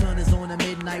hero. Sun is on a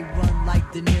midnight run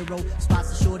like De Niro.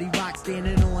 Spots a shorty rock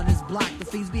standing on his block. The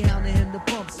fiends be hounding him to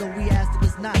pump, so we asked him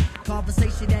it's not.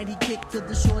 Conversation that he kicked to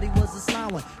the shorty was a sly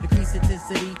one. Increased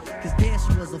intensity, cause there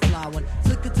she was a fly one.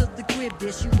 Took her to the crib,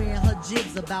 there she ran her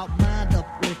jibs about mind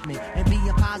upliftment and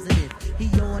being positive. He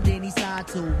yawned and he sighed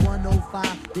to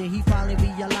 105. Then he finally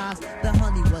realized the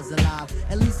honey was alive.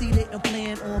 At least he didn't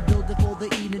plan on building for the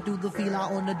evening. Threw the feel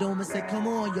out on the dome and said, come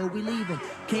on, yo, we leave him.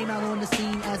 Came out on the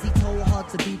scene as he told her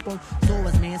to beep him. Saw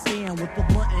his man stand with the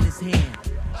blunt in his hand.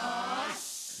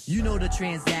 You know the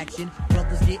transaction.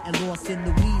 Brothers getting lost in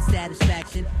the weed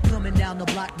satisfaction. Coming down the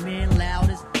block, man,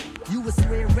 loudest. You would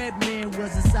swear Red Man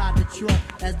was inside the truck.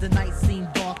 As the night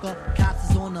seemed darker, cops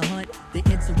is on the hunt. They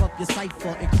interrupt your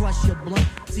cipher and crush your blunt.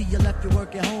 See, you left your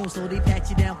work at home, so they pat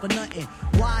you down for nothing.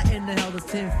 Why in the hell does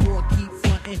 10-4 keep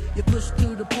fronting? You push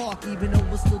through the park, even though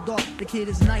it's still dark. The kid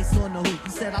is nice on the hoop.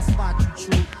 He said, I spot you,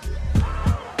 true.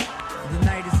 The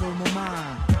night is on my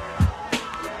mind.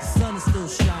 The sun is still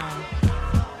shining,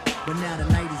 but now the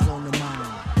night is on the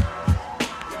mind.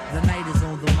 The night is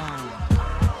on the mind.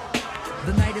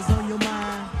 The night is on your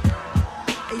mind.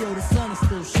 Hey yo, the sun is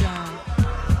still shining,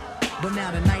 but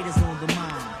now the night is on the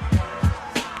mind.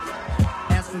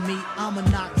 As for me, I'm a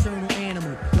nocturnal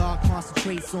animal. God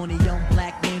concentrates on a young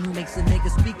black man who makes a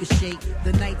nigga speaker shake.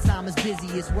 The nighttime is busy.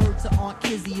 It's word to Aunt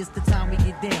Kizzy. It's the time we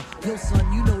get down. Yo,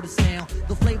 son, you know the sound.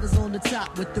 The flavor's on the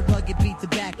top with the rugged beat to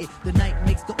back it. The night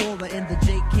makes the aura and the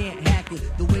J can't hack it.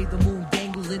 The way the moon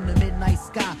dangles in the midnight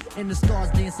sky and the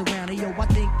stars dance around. Hey yo, I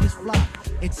think it's fly.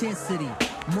 Intensity,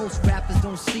 most rappers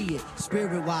don't see it.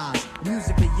 Spirit-wise,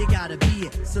 musically, you gotta be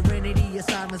it. Serenity, a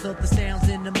silence of the sounds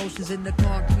and emotions in the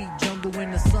concrete jungle when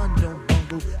the sun don't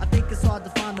bungle. I think it's hard to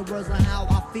find the words on how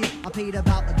I feel. I paid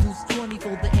about a deuce 20 for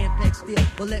the Ampex steel,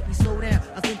 but let me slow down.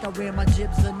 I think I ran my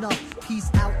jibs enough.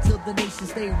 Peace out till the nation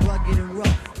stay rugged and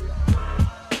rough.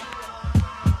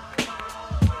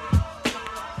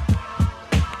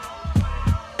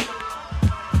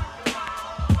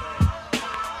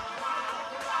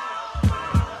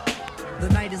 The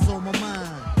night is on my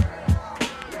mind.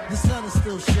 The sun is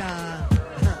still shine.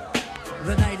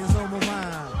 The night is on my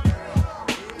mind.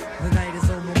 The night is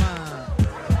on my mind.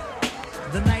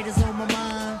 The night is on my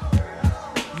mind.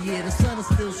 Yeah, the sun is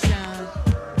still shine,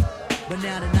 but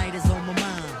now the night is on my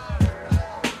mind.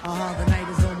 The night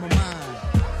is on my mind.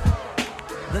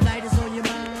 The night is on your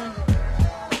mind.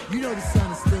 You know the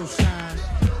sun is still shine,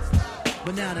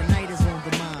 but now the night is on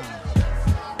the mind.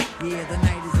 Yeah, the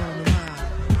night is on the mind.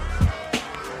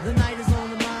 The night is on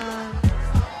the mind.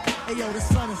 Hey yo, the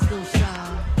sun is still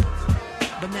shine,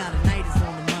 but now the night is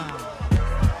on the mind.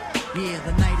 Yeah,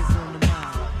 the night is on the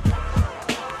mind.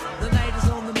 The night is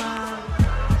on the mind.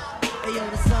 Hey yo,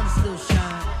 the sun is still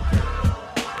shine.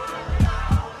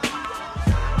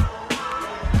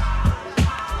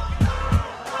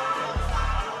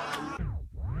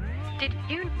 Did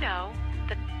you know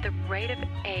that the rate of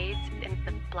AIDS in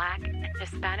the Black and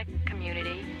Hispanic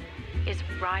community is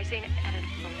rising at an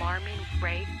alarming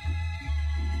rate?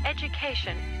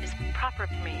 Education is proper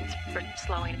means for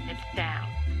slowing it down.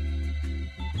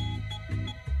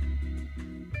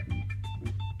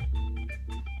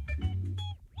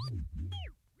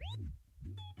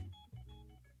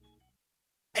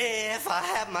 If I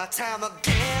had my time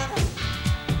again,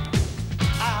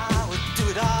 I would do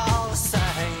it all the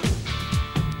same,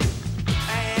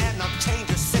 and not change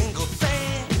a single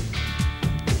thing,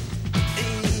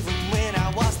 even when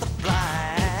I was the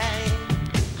blind,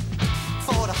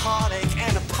 for the heartache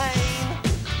and the pain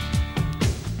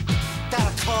that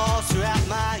I caused throughout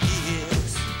my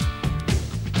years.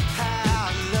 How I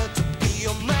learned to be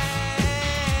a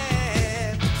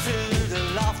man through the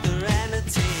laughter and the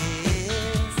tears.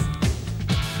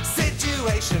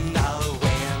 Situation now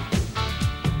when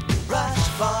rush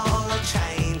for a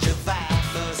change of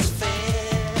atmosphere.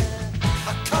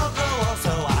 I can't go on,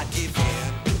 so I give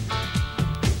in.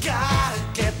 Gotta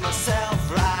get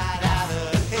myself right out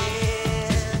of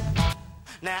here.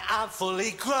 Now I'm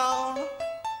fully grown,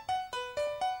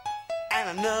 and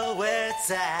I know where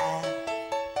it's at.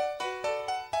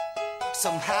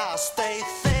 Somehow I stay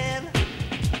thin,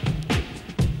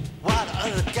 while the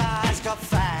other guys got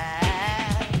fat.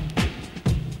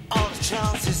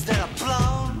 Chances that I've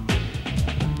blown,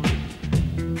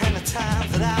 and the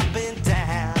times that I've been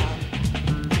down,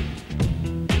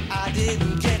 I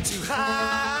didn't get too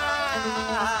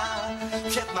high,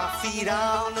 kept my feet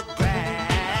on the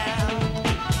ground.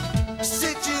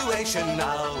 Situation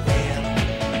now when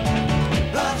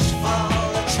rush for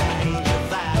a change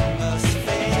of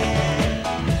atmosphere.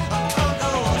 I can't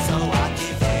go on, so I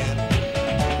give in.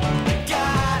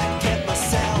 Gotta get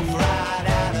myself right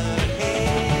out of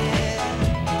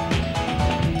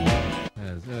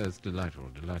It's delightful,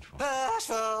 delightful. Rush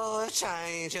for a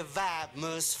change of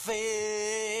atmosphere.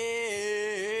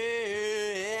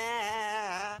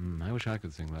 I wish I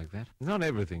could sing like that. It's not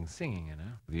everything singing, you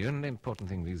know. The only important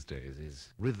thing these days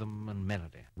is rhythm and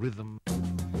melody. Rhythm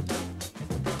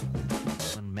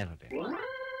and melody.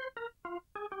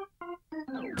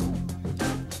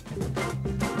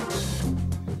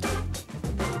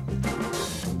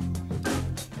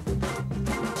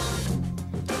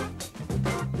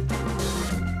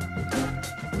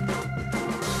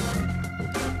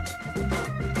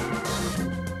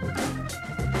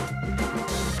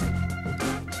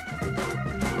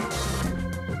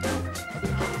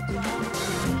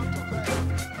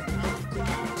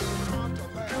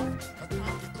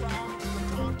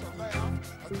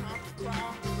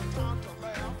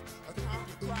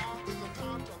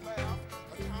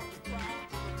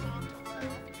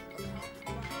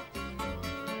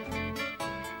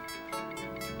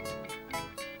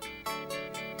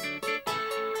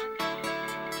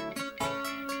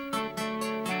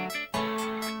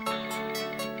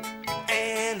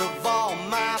 And of all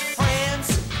my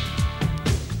friends,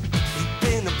 you've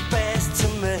been the best to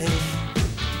me.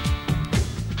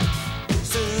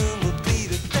 Soon will be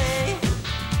the day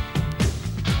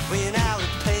when I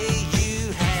repay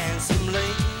you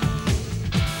handsomely.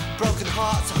 Broken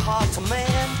hearts are hard to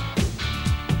mend.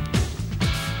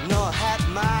 No, I had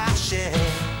my share,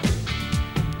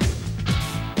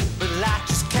 but life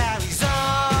just carries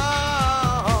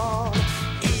on,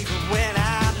 even when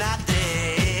I'm not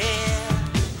there.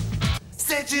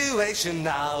 Situation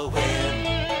now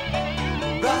when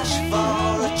rush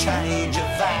for a change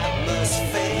of atmosphere.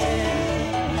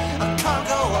 I can't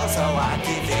go on, so I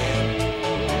give in.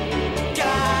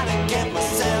 Gotta get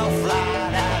myself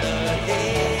right out of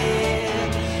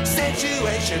here.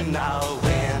 Situation now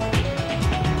when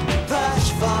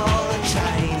rush for a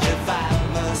change of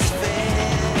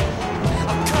atmosphere.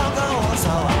 I can't go on,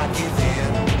 so I give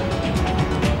in.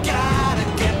 Gotta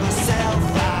get myself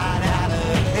right out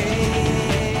of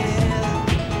here.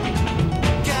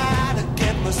 Gotta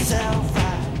get myself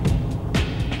right.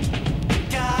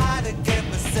 Gotta get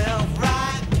myself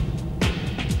right.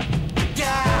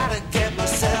 Gotta get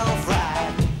myself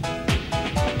right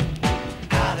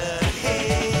out of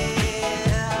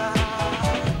here.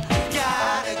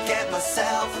 Gotta get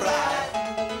myself right.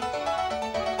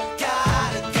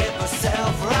 Gotta get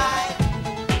myself right.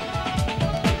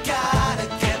 Gotta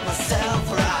get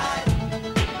myself right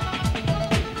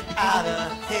out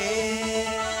of here.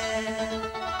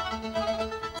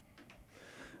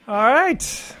 All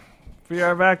right, we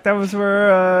are back. That was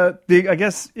where I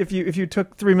guess if you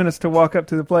took 3 minutes to walk up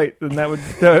to the plate, then that would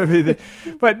be the.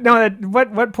 But no,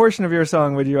 what portion of your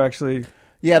song would you actually?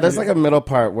 Yeah, there's like a middle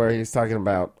part where he's talking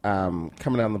about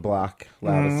coming down the block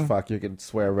loud as fuck. You could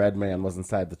swear Redman was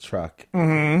inside the truck.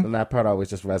 Mm-hmm. And that part always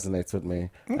just resonates with me.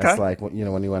 Okay. It's like, when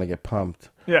you want to get pumped.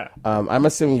 Yeah. I'm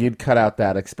assuming you'd cut out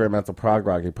that experimental prog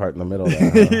rocky part in the middle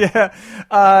there.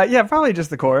 Huh? Yeah, probably just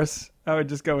the chorus. I would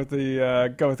just go with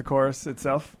the chorus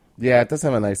itself. Yeah, it does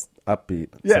have a nice upbeat.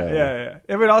 Yeah, so. yeah.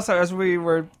 It would also, as we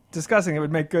were discussing, it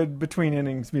would make good between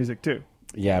innings music too.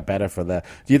 Yeah, better for that.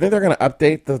 Do you think they're going to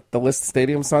update the list of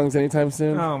stadium songs anytime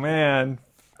soon? Oh man,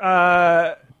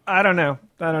 I don't know.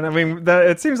 I mean,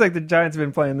 it seems like the Giants have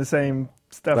been playing the same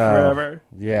stuff forever.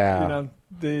 Yeah, you know,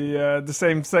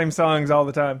 the same songs all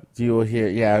the time. You will hear.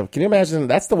 Yeah, can you imagine?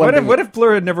 That's the one. What if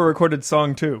Blur had never recorded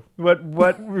song 2? What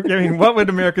I mean, what would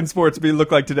American sports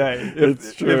look like today?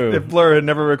 It's true. If Blur had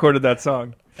never recorded that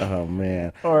song. Oh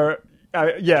man. Or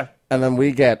yeah. And then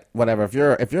we get whatever. If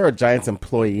you're a Giants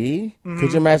employee,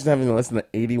 could you imagine having to listen to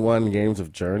 81 games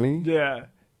of Journey? Yeah.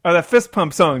 Oh, that fist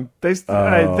pump song.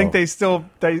 I think they still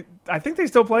play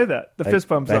that. The fist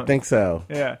pump song. I think so.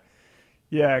 Yeah.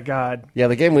 Yeah. God. Yeah,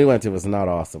 the game we went to was not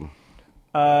awesome.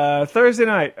 Thursday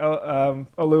night,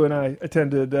 Olu and I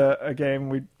attended a game.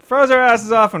 We froze our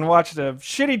asses off and watched a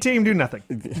shitty team do nothing.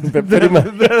 Pretty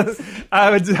much.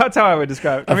 That's how I would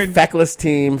describe it. I mean, feckless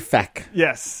team, feck.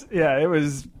 Yes. Yeah.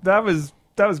 That was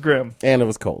grim. And it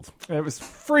was cold. It was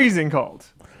freezing cold.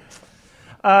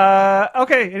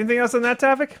 Okay. Anything else on that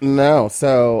topic? No.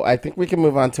 So I think we can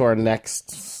move on to our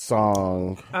next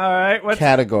song. All right.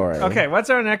 Category. Okay. What's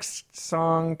our next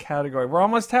song category? We're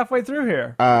almost halfway through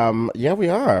here. Yeah, we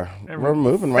are. We're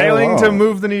moving right Failing along. to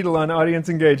move the needle on audience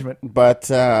engagement. But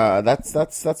that's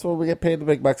what we get paid the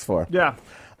big bucks for. Yeah.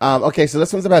 Okay, so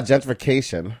this one's about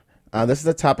gentrification. This is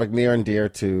a topic near and dear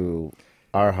to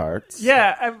our hearts.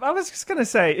 Yeah, I was just going to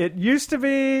say, it used to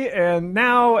be, and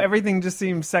now everything just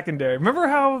seems secondary. Remember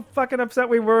how fucking upset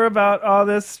we were about all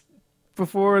this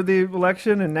before the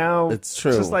election, and now it's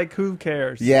true. It's just like, who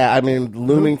cares? Yeah, I mean,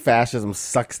 looming fascism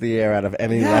sucks the air out of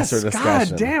any lesser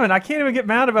discussion. God damn it, I can't even get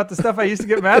mad about the stuff I used to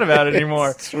get mad about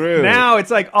anymore. It's true. Now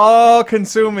it's like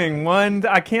all-consuming.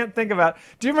 I can't think about...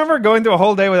 Do you remember going through a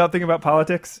whole day without thinking about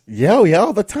politics? Yeah,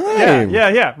 all the time.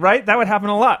 Yeah, right? That would happen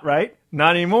a lot, right?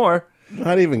 Not anymore.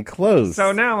 Not even close.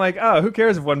 So now I'm like, oh, who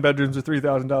cares if one bedrooms are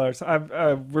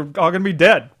 $3,000? We're all going to be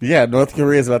dead. Yeah, North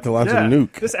Korea is about to launch a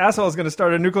nuke. This asshole is going to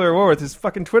start a nuclear war with his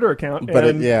fucking Twitter account.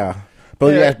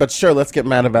 But sure, let's get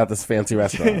mad about this fancy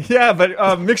restaurant. Yeah,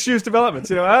 but mixed-use developments,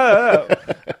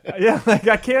 yeah, like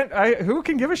I can't, who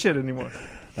can give a shit anymore?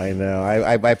 I know.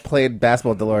 I played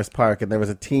basketball at Dolores Park, and there was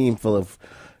a team full of,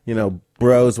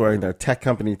 bros wearing their tech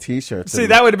company T-shirts. See,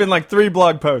 that would have been like 3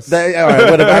 blog posts.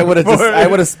 I would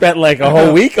have spent like a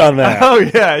whole week on that. Oh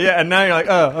yeah, and now you're like,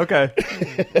 oh, okay.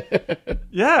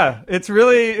 Yeah, it's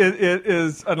really it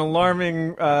is an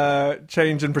alarming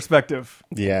change in perspective.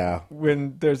 Yeah,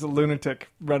 when there's a lunatic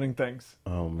running things.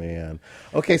 Oh man.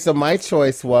 Okay, so my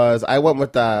choice was I went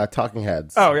with Talking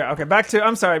Heads. Oh yeah. Okay, back to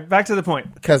the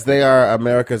point. Because they are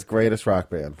America's greatest rock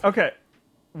band. Okay.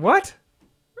 What?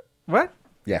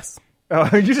 Yes. Oh,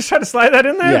 you just tried to slide that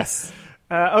in there? Yes.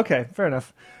 Okay, fair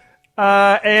enough.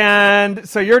 And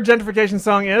so your gentrification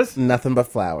song is? Nothing But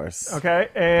Flowers. Okay,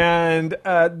 and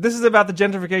this is about the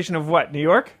gentrification of what? New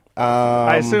York?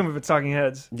 I assume if it's Talking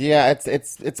Heads. Yeah,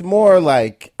 it's more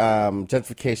like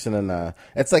gentrification and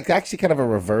it's like actually kind of a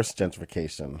reverse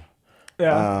gentrification.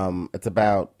 Yeah. It's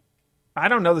about. I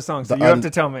don't know the song, so you have to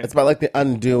tell me. It's about like the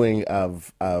undoing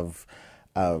of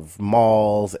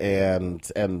malls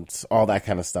and all that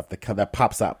kind of stuff that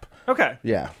pops up. Okay.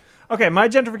 Yeah. Okay, my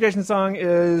gentrification song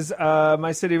is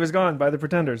My City Was Gone by the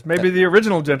Pretenders. Maybe the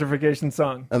original gentrification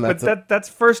song. And that's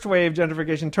first wave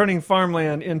gentrification, turning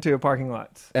farmland into parking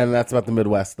lots. And that's about the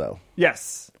Midwest, though.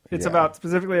 Yes. It's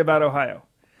specifically about Ohio.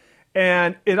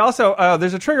 And it also,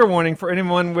 there's a trigger warning for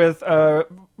anyone with a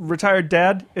retired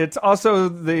dad. It's also,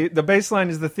 the bass line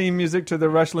is the theme music to the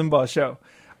Rush Limbaugh show.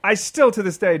 I still, to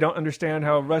this day, don't understand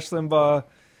how Rush Limbaugh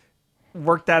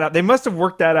worked that out. They must have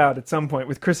worked that out at some point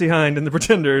with Chrissie Hynde and the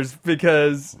Pretenders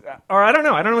because, or I don't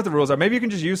know. I don't know what the rules are. Maybe you can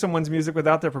just use someone's music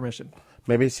without their permission.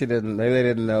 Maybe they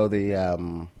didn't know or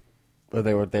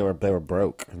they were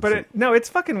broke. But it's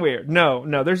fucking weird.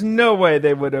 No, there's no way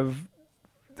they would have.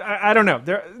 I don't know.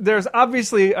 There's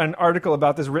obviously an article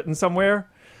about this written somewhere.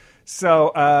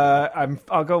 So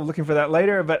I'll go looking for that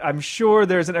later, but I'm sure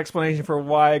there's an explanation for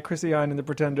why Chrissie Hynde and the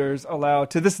Pretenders allow,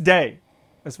 to this day,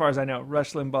 as far as I know,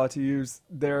 Rush Limbaugh to use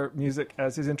their music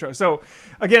as his intro. So,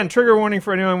 again, trigger warning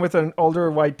for anyone with an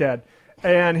older white dad.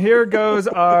 And here goes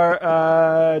our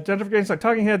gentrification song,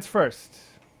 Talking Heads first.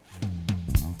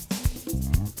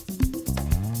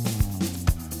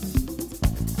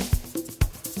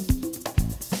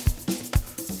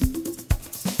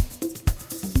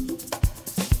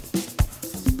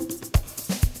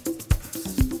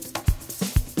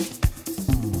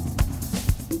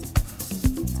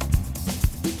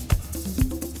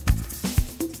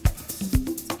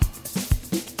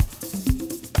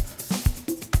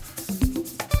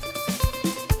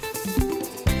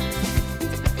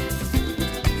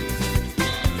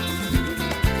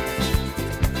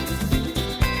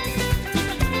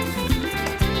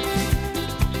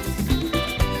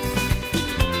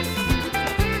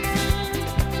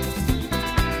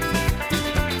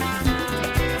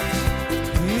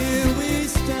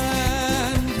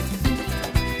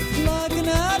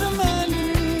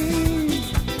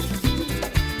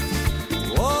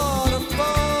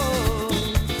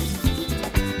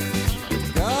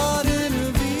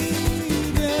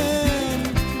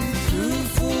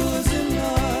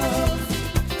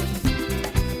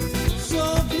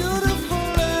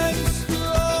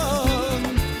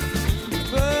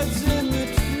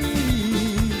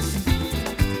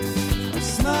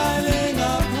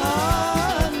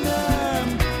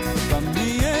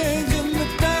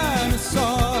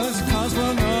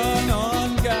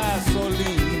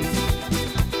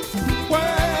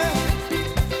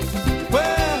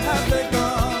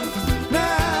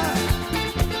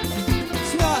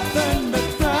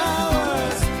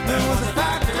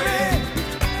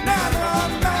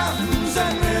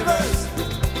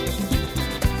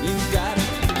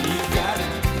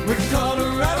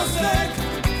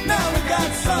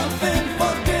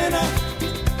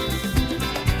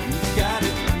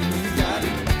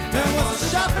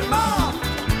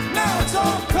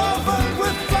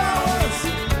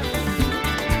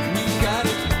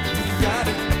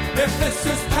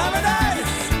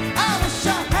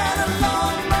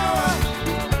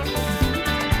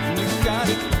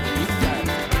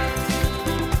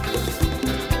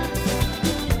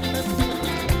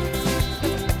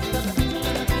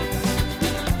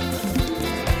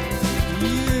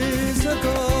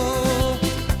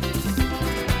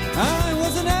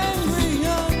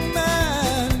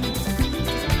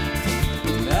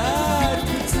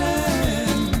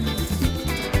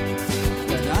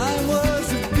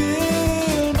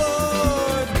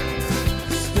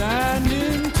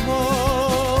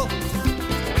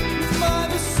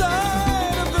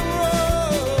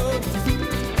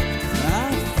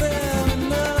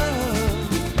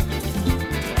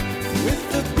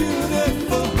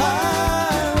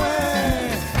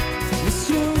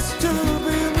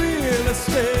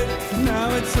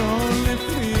 only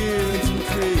fields and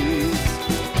trees.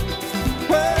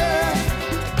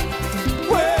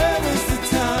 Where is the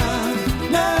time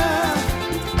now?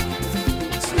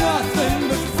 It's nothing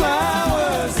but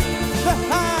flowers, the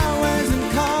highways and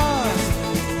cars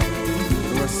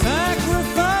were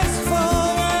sacrificed for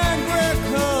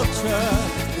agriculture.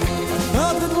 I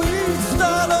thought that we'd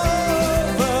start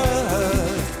over,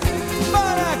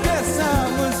 but I guess I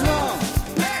was wrong.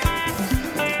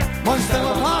 Once there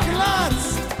were parking lots,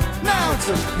 now it's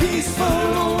a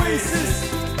peaceful oasis.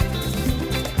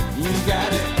 You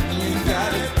got it, you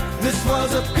got it. This was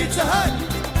a Pizza Hut,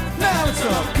 now it's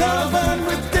all covered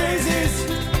with daisies.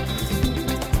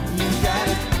 You got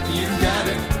it, you got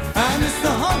it. I miss the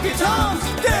honky tonks,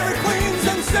 Dairy Queens,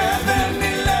 and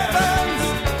 7-Elevens.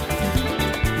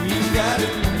 You got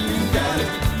it, you got it.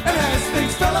 And as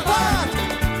things fell apart,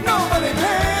 nobody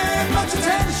paid much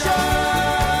attention.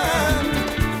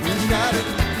 You got it,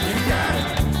 you got it.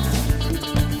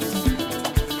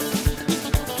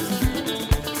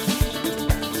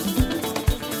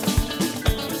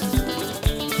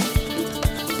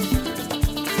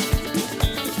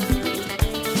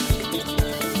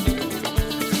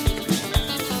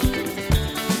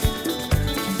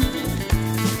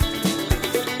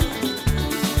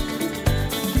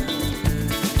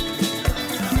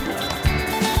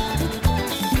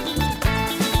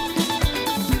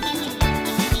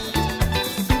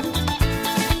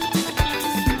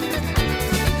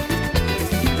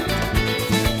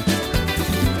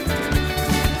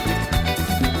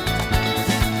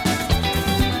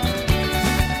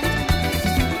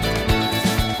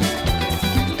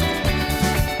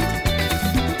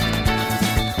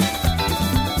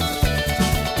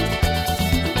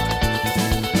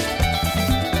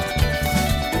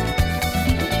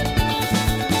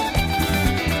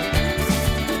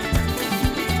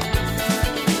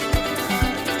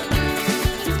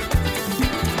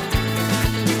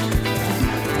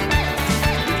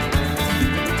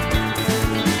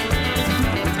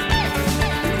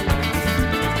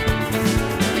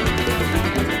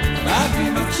 I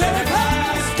dream of cherry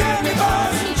pies, candy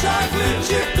bars, and chocolate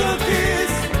chip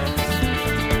cookies.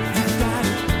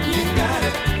 You got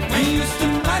it. We used to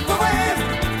microwave,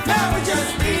 now we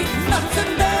just eat nuts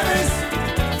and berries.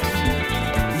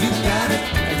 You got it,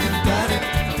 you got it.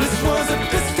 This was a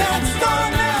discount store,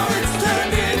 now it's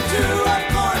turned into a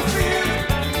cornfield.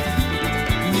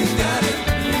 You got it,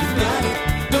 you got it.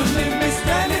 Don't leave me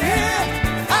standing here.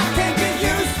 I can't get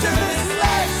used to this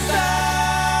lifestyle.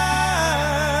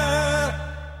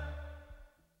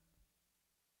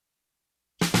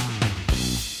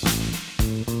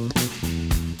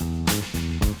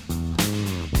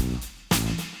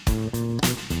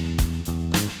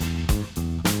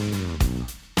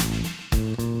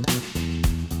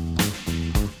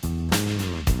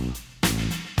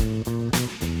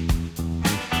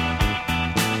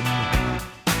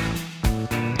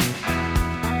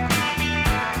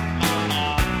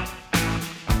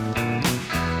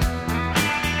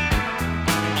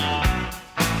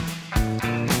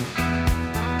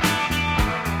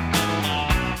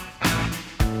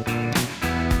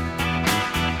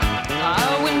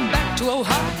 I went back to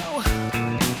Ohio,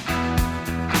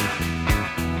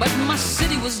 but my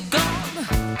city was gone.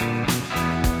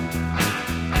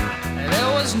 There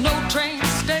was no train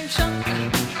station,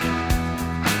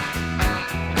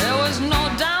 there was no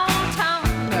downtown.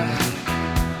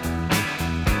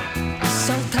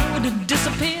 South Tower had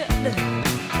disappeared.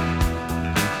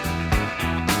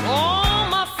 All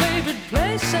my favorite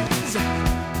places,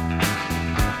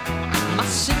 my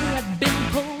city had been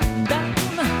pulled down,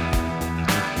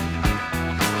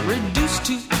 reduced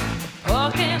to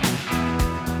parking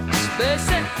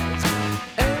spaces.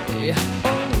 Hey,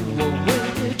 oh,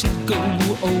 where to go,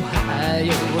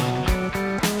 Ohio?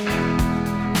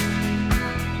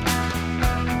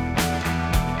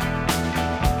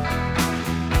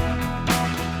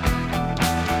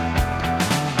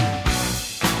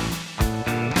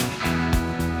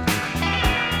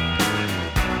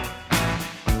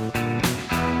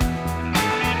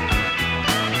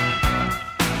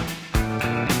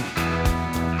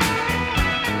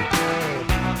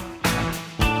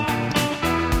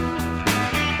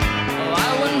 I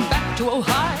went back to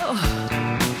Ohio,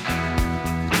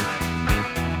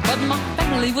 but my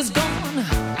family was gone.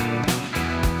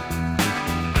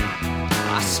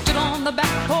 I stood on the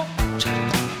back porch,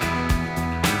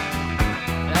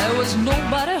 there was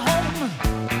nobody home.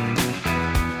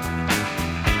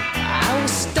 I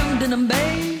was stunned and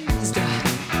amazed.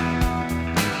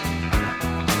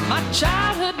 My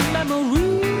childhood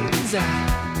memories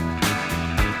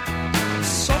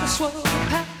sort of swirled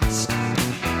past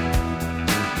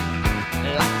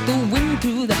like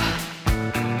to the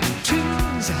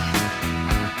tunes.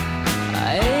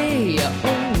 Hey,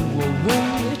 oh,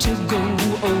 where to go,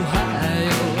 Ohio?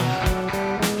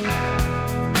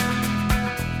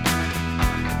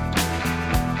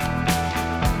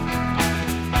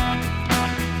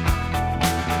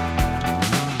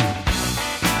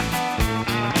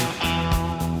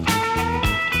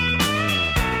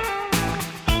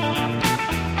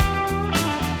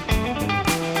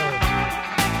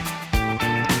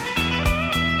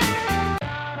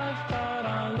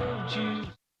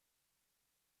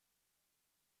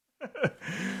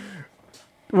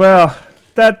 Well,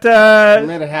 that We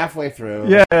made it halfway through.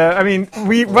 yeah. I mean,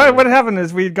 what happened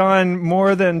is we'd gone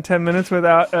more than 10 minutes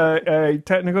without a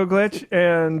technical glitch,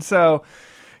 and so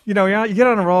you get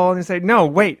on a roll and you say, "No,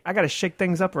 wait, I got to shake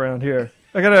things up around here.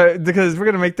 Because we're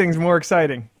gonna make things more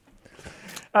exciting."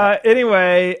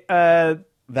 Anyway,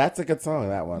 That's a good song,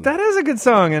 that one. that is a good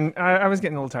song, and I was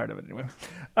getting a little tired of it anyway.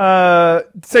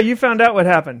 So you found out what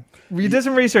happened. You did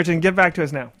some research and get back to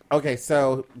us now. Okay,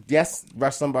 so yes,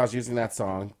 Rush Limbaugh's using that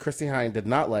song. Chrissy Hynde did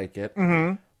not like it,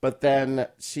 but then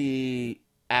she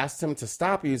asked him to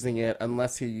stop using it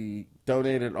unless he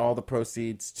donated all the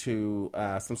proceeds to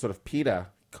some sort of PETA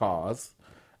cause.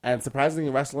 And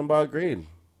surprisingly, Rush Limbaugh agreed.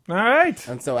 All right.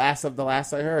 And so, as of the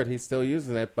last I heard, he's still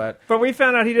using it, but we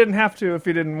found out he didn't have to if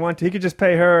he didn't want to. He could just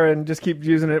pay her and just keep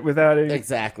using it without any...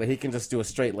 exactly, he can just do a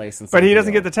straight lace. But he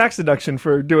doesn't get the tax deduction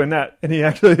for doing that. And he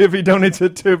actually, if he donates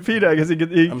it to PETA, I guess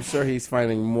I'm sure he's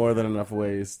finding more than enough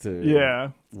ways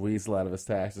to weasel out of his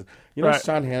taxes. You know, Right.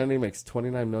 Sean Hannity makes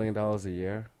 $29 million a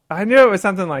year. I knew it was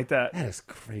something like that. That is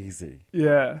crazy.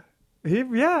 Yeah.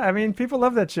 I mean, people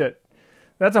love that shit.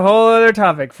 That's a whole other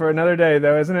topic for another day,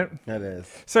 though, isn't it? That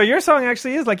is. So your song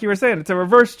actually is, like you were saying, it's a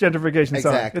reverse gentrification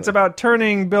song. Exactly. It's about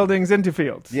turning buildings into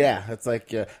fields. Yeah, it's like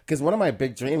because one of my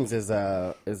big dreams is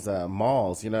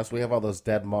malls. You know, so we have all those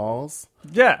dead malls.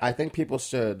 Yeah, I think people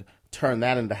should turn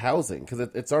that into housing because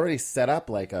it's already set up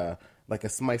like a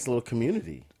nice little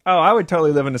community. Oh, I would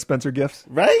totally live in a Spencer Gifts.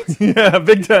 Right? Yeah,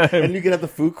 big time. And you can have the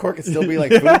food court can still be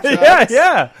like food trucks.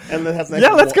 Yeah. And it has nice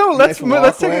let's go. Let's take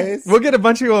walkways. we'll get a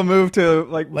bunch of people to move to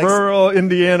like rural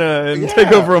Indiana and take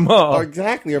over a mall. Or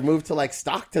exactly, or move to like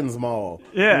Stockton's Mall.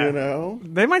 Yeah. You know?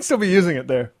 They might still be using it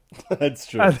there. That's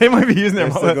true. They might be using their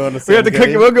They're mall. still going to We have to Sam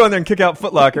Goody? we'll go in there and kick out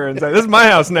Foot Locker and say, "This is my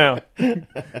house now.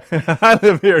 I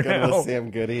live here Go to now."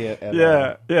 Sam Goody at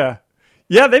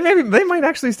Yeah, they might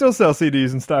actually still sell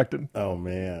CDs in Stockton. Oh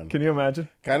man, can you imagine?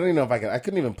 I don't even know if I could. I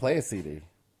couldn't even play a CD.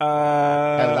 I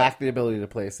I lack the ability to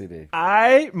play a CD.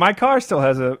 My car still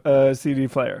has a CD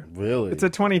player. Really? It's a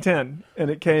 2010, and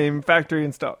it came factory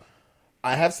installed.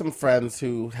 I have some friends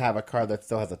who have a car that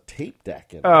still has a tape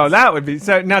deck in it. Oh, that would be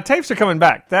so. Now tapes are coming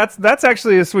back. That's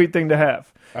actually a sweet thing to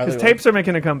have Are because they tapes are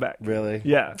making a comeback. Really?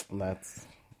 Yeah. That's.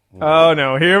 Oh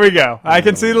no! Here we go. I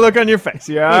can see the look on your face.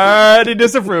 You're already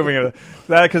disapproving of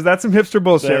that because that's some hipster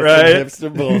bullshit, That's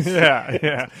some right? hipster bullshit.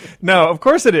 Yeah. No, of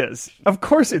course it is. Of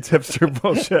course it's hipster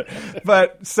bullshit.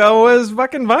 But so was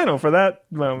fucking vinyl for that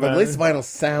moment. But at least vinyl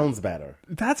sounds better.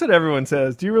 That's what everyone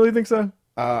says. Do you really think so?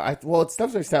 Well, it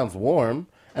definitely sounds warm,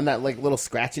 and that like little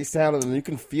scratchy sound, and then you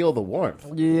can feel the warmth.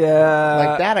 Yeah,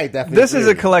 like that. I definitely. This is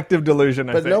a collective delusion.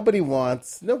 I But think. nobody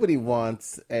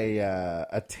wants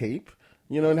a tape.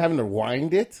 You know, and having to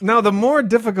wind it. No, the more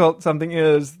difficult something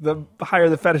is, the higher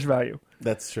the fetish value.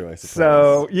 That's true, I suppose.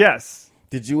 So, yes.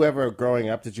 Did you ever, growing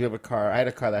up, have a car? I had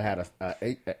a car that had a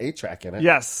 8-track in it.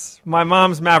 Yes. My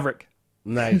mom's Maverick.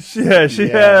 Nice. She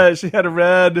had a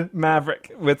red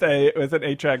Maverick with an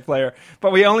 8-track player,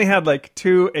 but we only had like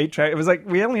 2 8-track. It was like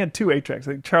we only had 2 8-tracks,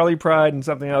 like Charlie Pride and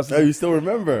something else. Oh, you still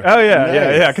remember? Oh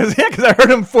yeah, Nice. because I heard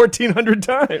him 1,400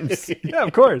 times. Yeah,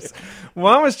 of course.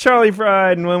 One was Charlie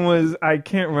Pride, and one was I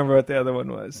can't remember what the other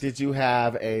one was. Did you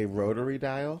have a rotary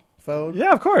dial phone?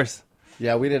 Yeah, of course.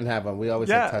 Yeah, we didn't have them. We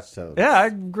always had touch tones. Yeah, I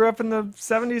grew up in the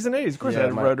 70s and 80s. Of course, I had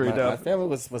a rotary dial. My family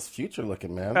was future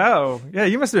looking, man. Oh, yeah,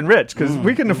 you must have been rich because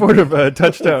we couldn't afford a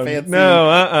touch tone. Fancy.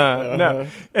 No, no.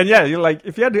 And yeah, you're like,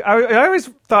 if you had to, I always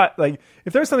thought, like,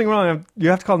 if there was something wrong, you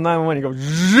have to call 911.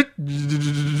 You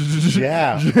go,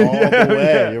 yeah, all the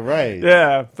way. Yeah. You're right.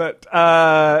 Yeah, but,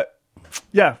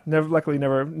 luckily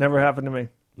never happened to me.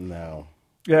 No.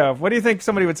 Yeah, what do you think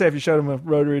somebody would say if you showed them a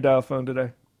rotary dial phone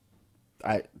today?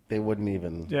 They wouldn't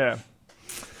even. Yeah.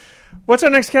 What's our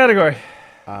next category?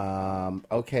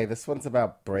 Okay, this one's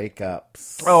about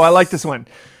breakups. Oh, I like this one.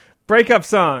 Breakup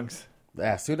songs.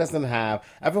 Yes, who doesn't have?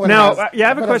 Everyone Now, has, I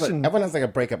have a question. Everyone has like a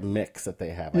breakup mix that they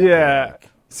have. I Yeah. feel like.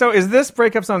 So is this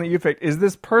breakup song that you picked, is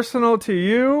this personal to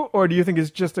you, or do you think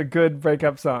it's just a good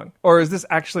breakup song? Or is this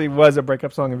actually was a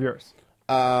breakup song of yours?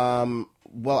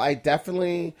 Well, I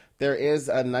definitely there is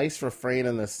a nice refrain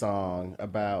in this song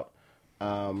about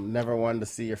never wanted to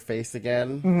see your face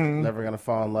again, never gonna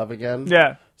fall in love again.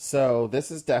 Yeah. So this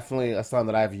is definitely a song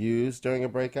that I've used during a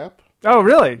breakup. Oh,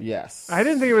 really? Yes. I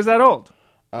didn't think it was that old.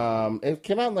 It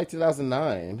came out in like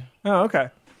 2009. Oh, okay.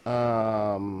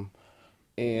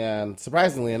 And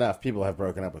surprisingly enough, people have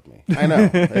broken up with me. I know.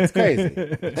 It's crazy.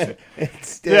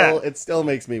 It still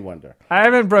makes me wonder. I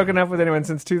haven't broken up with anyone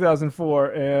since 2004,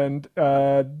 and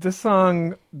this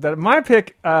song that my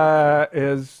pick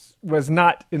was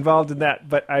not involved in that,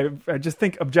 but I just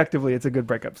think objectively it's a good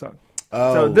breakup song.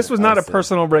 Oh, so this was not I a see.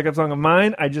 personal breakup song of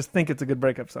mine. I just think it's a good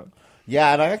breakup song.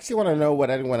 Yeah, and I actually want to know what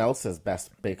anyone else's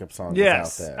best breakup song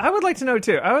Yes, is out there. I would like to know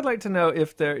too. I would like to know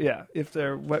if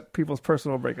they're what people's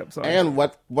personal breakup songs. And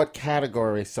what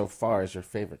category so far is your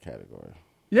favorite category?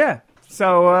 Yeah.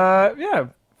 So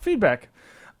feedback.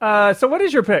 So what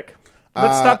is your pick?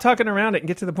 Let's stop talking around it and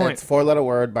get to the point. It's Four Letter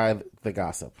Word by The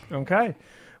Gossip. Okay.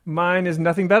 Mine is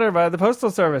Nothing Better by the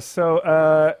Postal Service.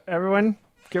 So everyone,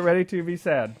 get ready to be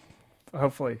sad.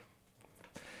 Hopefully.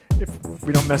 If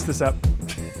we don't mess this up.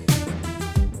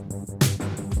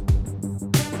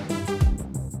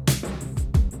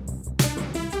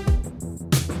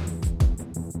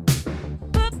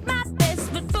 Put my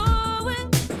best foot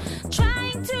forward,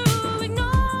 trying to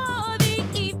ignore the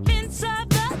events of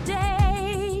the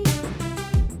day.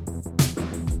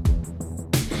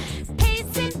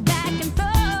 Pacing back and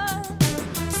forth,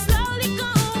 slowly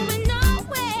going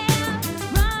nowhere,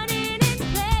 running in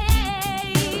place.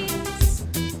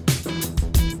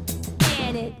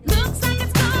 And it looks like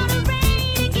it's gonna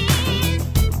rain again.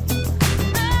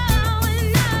 Oh,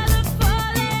 another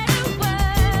four-letter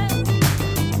word.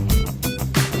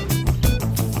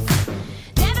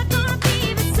 Never gonna be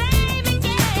the same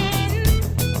again.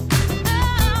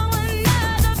 Oh,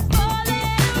 another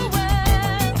four-letter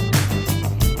word.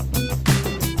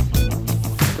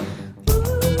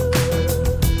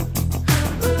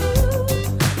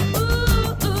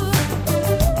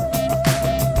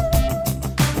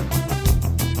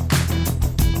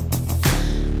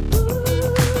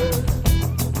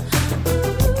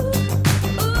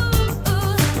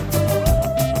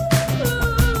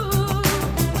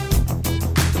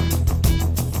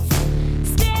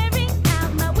 Staring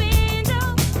out my window,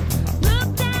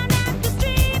 look down at the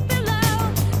street below.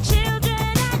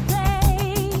 Children at play.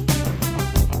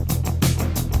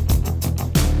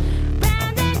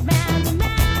 Round and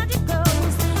round it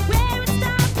goes. Where it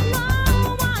stops, no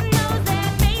one knows. Their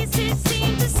faces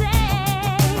seem to say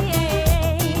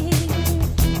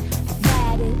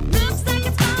that it looks like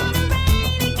it's gonna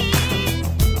rain again.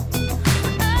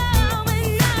 Oh,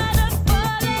 another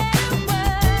four-letter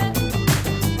word.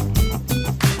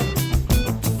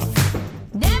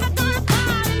 Never gonna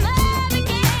fall in love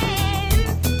again.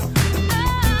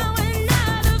 Oh,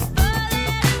 another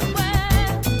four-letter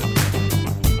word.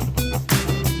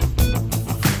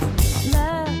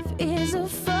 Love is a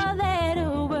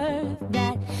four-letter word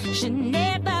that should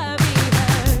never be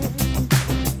heard.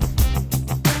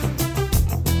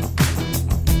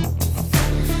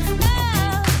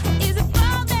 Love is a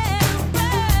four-letter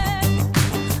word,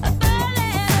 a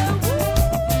four-letter word.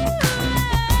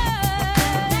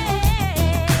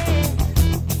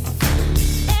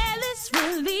 Alice,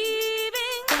 we're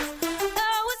leaving. O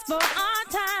is for our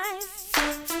time.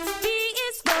 B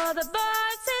is for the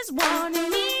voices warning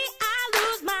me I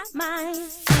lose my mind.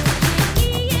 E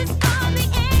is for the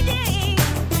ending,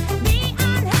 the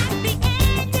unhappy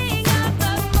ending of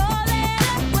the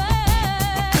four-letter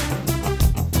word.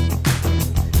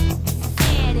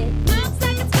 And it looks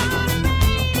like it's gonna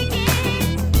rain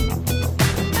again.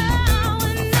 Oh,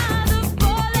 another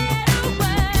four-letter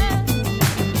word.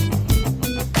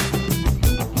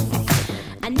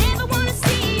 I never wanna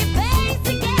see your face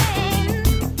again.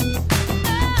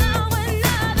 Oh,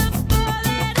 another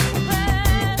four-letter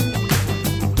word.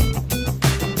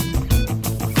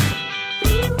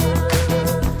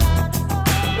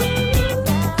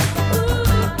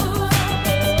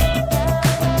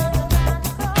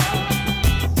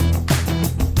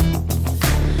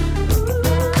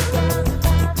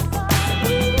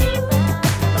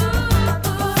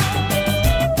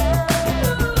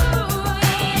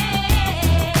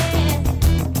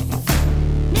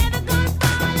 Never gonna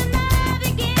fall in love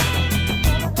again.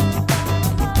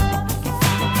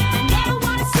 I never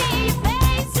wanna see your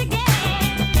face again.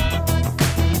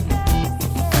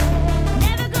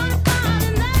 Never gonna fall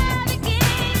in love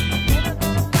again.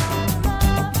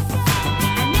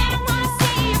 I never wanna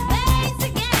see your face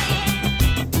again.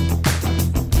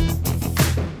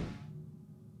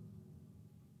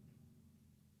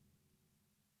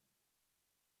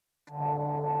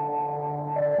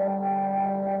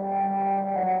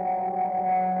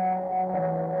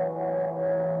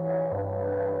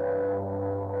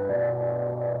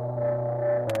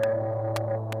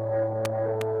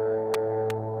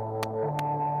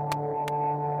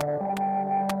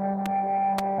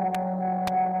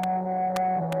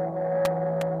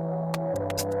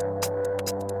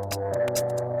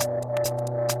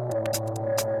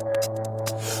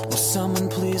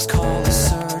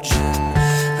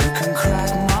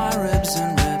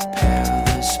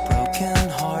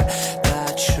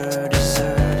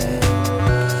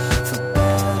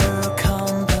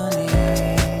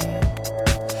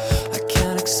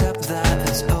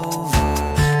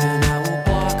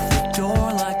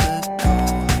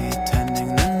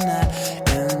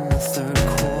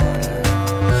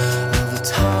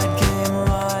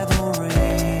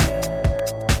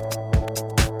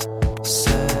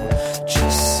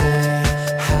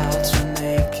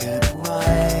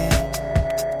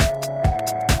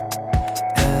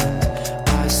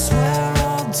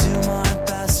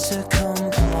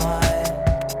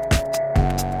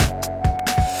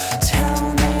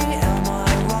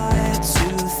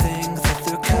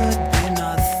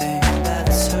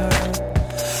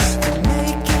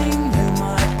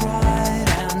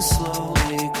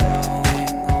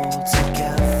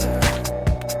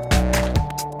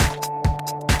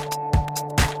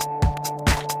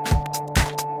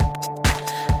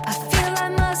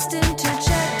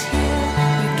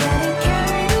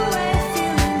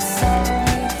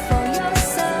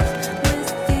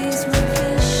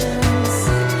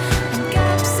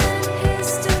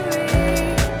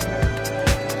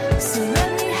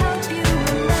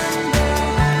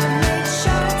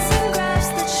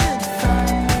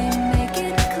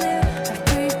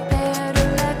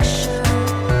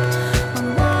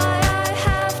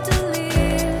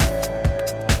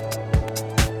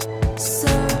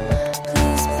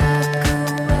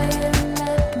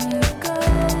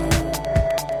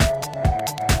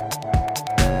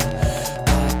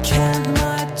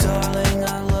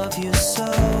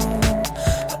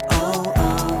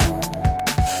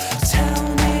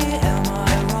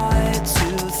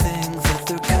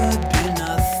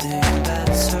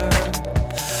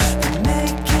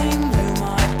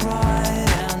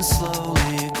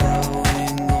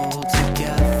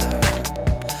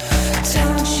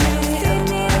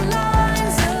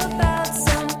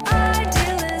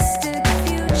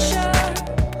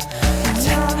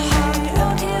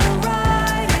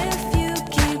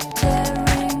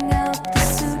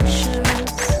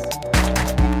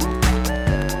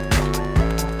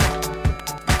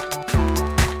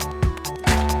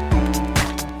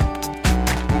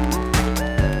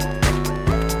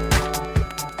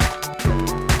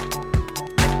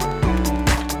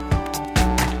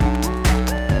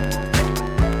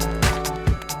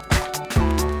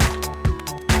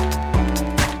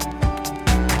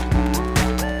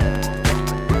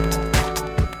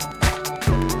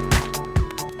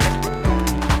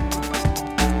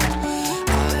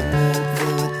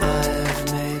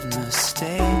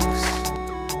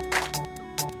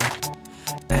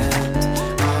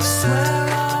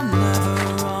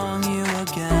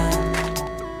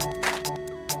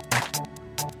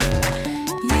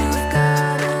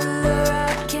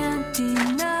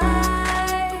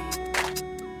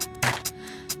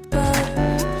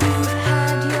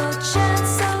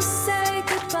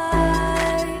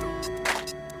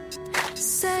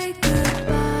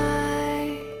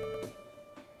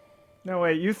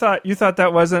 you thought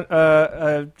that wasn't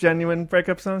a genuine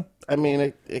breakup song? I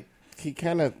mean, he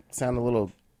kind of sounded a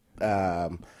little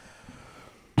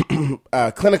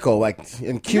clinical, like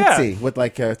and cutesy with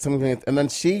like something. And then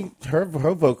her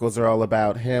vocals are all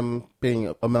about him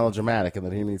being a melodramatic, and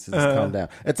that he needs to just calm down.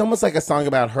 It's almost like a song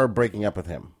about her breaking up with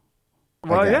him.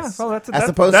 Well, yeah. guess. Well, that's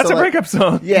to, a breakup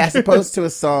song. Yeah, as opposed to a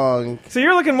song. So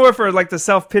you're looking more for like the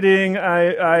self-pitying,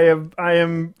 I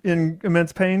am in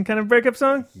immense pain kind of breakup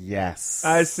song? Yes.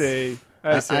 I see.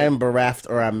 I am bereft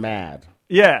or I'm mad.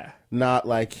 Yeah. Not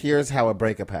like, here's how a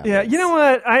breakup happens. Yeah, you know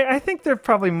what? I think there are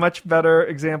probably much better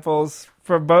examples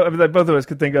for both that both of us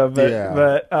could think of.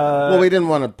 But well, we didn't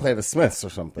want to play the Smiths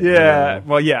or something. Yeah. You know?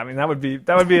 Well, yeah. I mean, that would be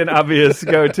an obvious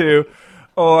go-to.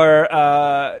 Or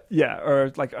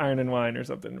or like Iron and Wine or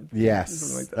something. Yes.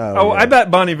 Something like that. I bet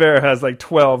Bon Iver has like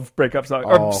 12 breakup songs.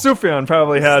 Or Sufjan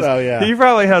probably has. He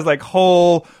probably has like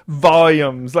whole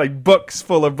volumes, like books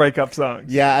full of breakup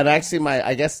songs. Yeah, and actually,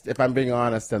 I guess if I'm being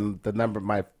honest, then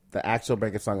the actual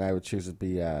breakup song I would choose would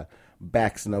be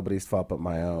Beck's "Nobody's Fault But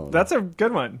My Own." That's a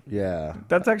good one. Yeah,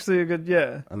 that's actually a good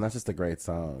and that's just a great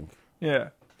song.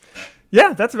 Yeah,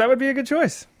 that would be a good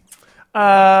choice.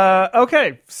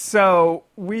 Okay, so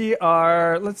we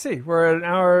are. Let's see, we're at an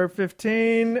hour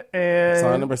 15, and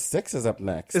song number 6 is up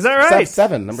next. Is that right?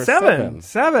 Number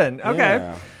seven.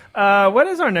 Okay. Yeah. What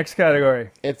is our next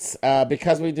category? It's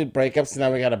because we did breakups,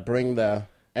 now we got to bring the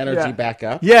energy back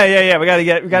up. Yeah. We got to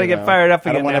get fired up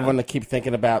again. I don't want everyone to keep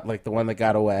thinking about like the one that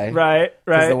got away. Right.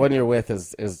 Because the one you're with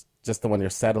is just the one you're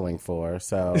settling for.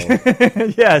 So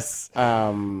yes.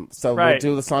 We'll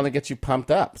do the song that gets you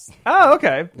pumped up. Oh,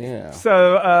 okay. Yeah.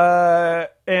 So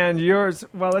and yours.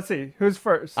 Well, let's see. Who's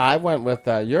first? I went with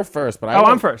you're first, but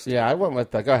I'm first. Yeah, I went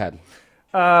with. Go ahead.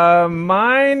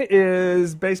 Mine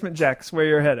is Basement Jaxx, Where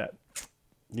Your Head At.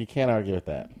 You can't argue with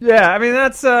that. Yeah, I mean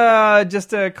that's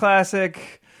just a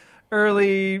classic.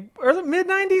 Early mid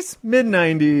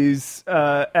 90s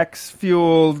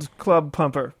X-fueled club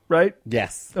pumper, right?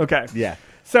 Yes. Okay. Yeah.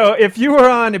 So if you were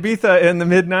on Ibiza in the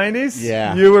mid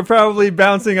 90s, you were probably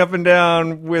bouncing up and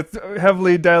down with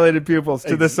heavily dilated pupils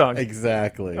to this song.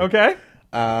 Exactly. Okay.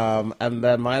 And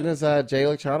then mine is Jay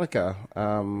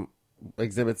Electronica,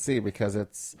 Exhibit C, because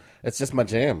it's just my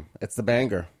jam. It's the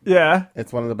banger. Yeah.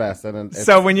 It's one of the best. And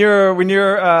so when you're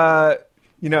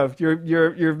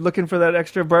you're looking for that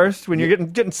extra burst when you're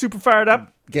getting super fired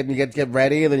up. Get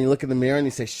ready, and then you look in the mirror and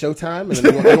you say "Showtime," and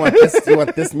then you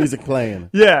want this music playing.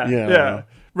 Yeah.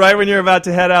 Right when you're about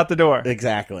to head out the door.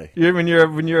 Exactly. When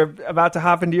you're about to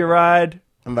hop into your ride.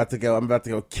 I'm about to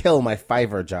go kill my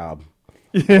Fiverr job.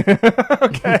 Yeah.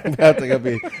 Okay. I'm about to go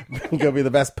be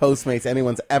the best Postmates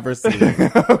anyone's ever seen.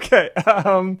 Okay.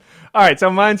 All right. So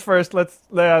mine's first. Let's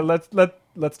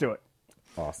do it.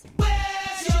 Awesome.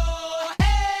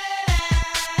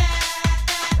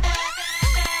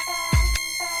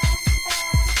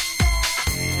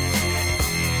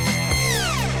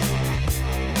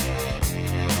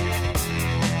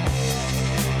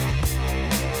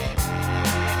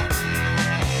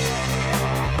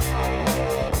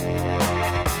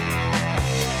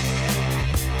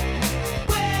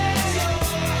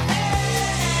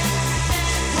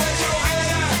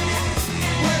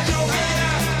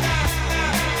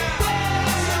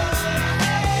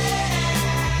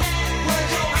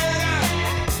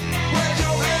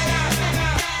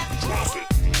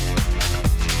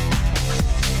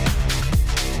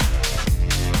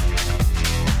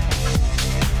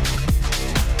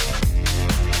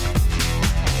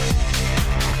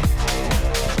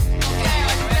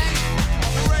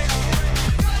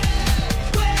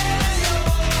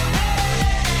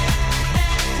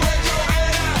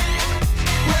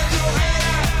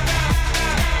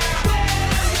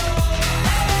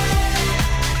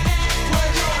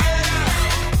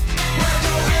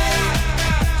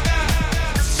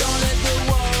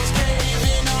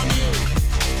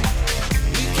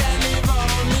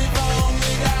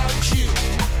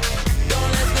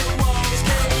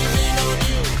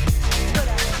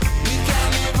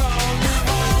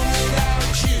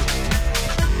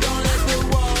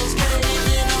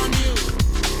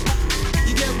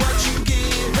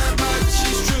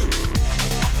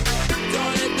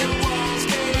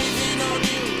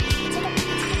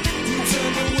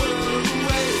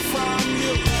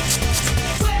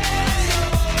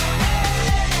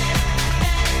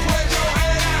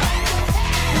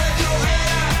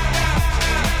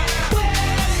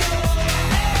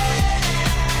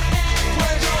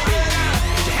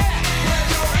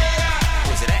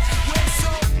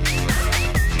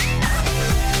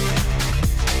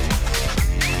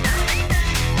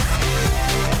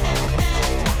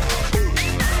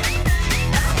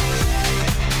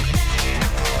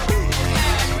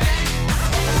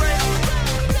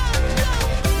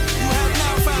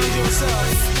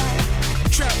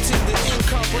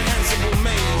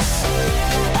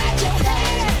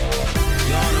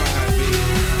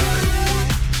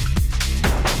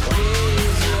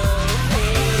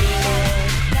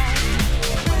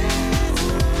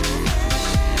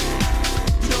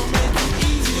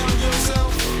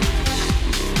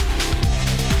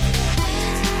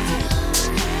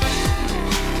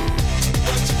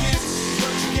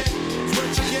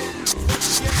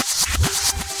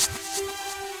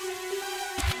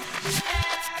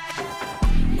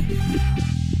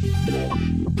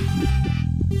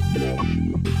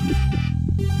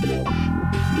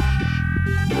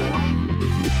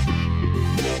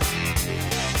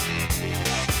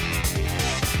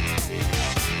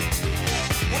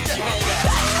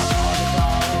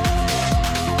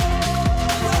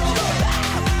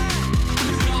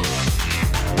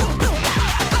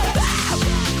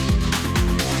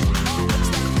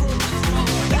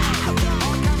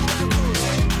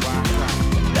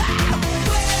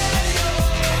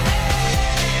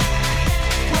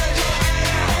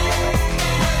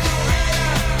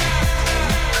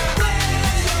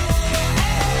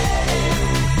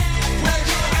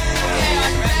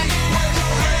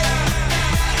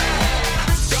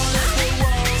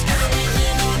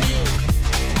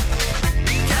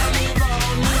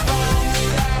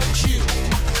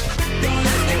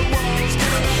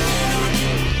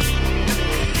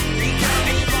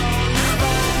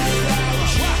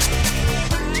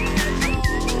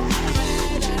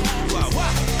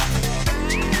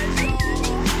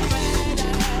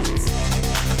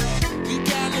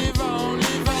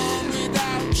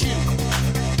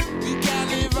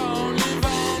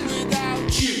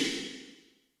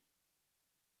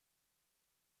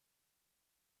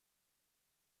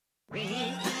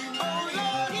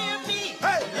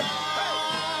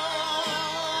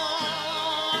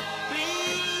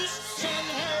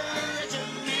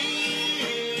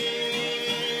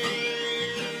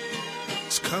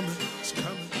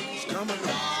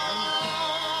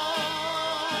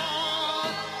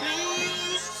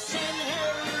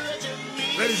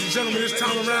 Ladies and gentlemen, this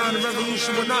time around, the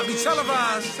revolution will not be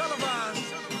televised.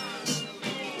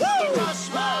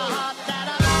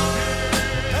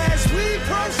 As we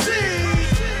proceed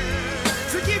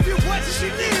to give you what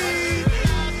you need.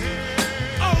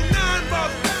 Oh, 9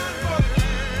 brother.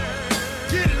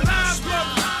 Get it live,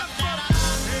 brother.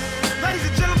 Ladies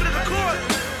and gentlemen of the court.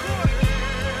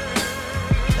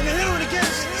 And the hearing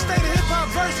against State of Hip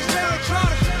Hop versus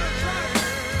Electronica.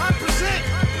 I present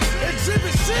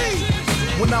Exhibit C.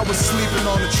 When I was sleeping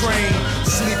on the train,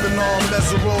 sleeping on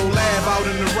Mesereau Lab out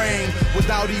in the rain,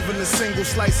 without even a single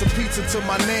slice of pizza to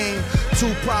my name.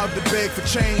 Too proud to beg for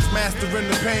change, mastering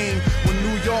the pain. When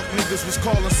New York niggas was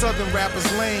calling Southern rappers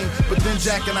lame, but then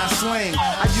Jack and I slang.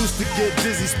 I used to get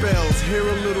dizzy spells, hear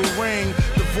a little ring,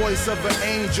 the voice of an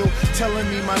angel telling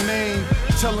me my name,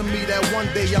 telling me that one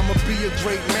day I'ma be a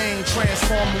great man,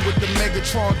 transforming with the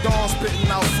Megatron dawn,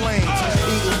 spitting out flames,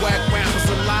 eating whack rappers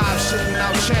alive, shitting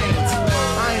out chains.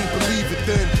 I ain't believe it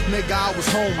then, nigga, I was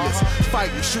homeless.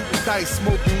 Fighting, shooting dice,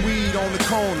 smoking weed on the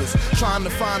corners. Trying to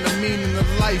find the meaning of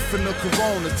life in the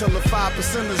corona. Till the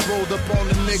 5%ers rolled up on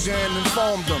the nigga and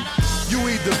informed them. You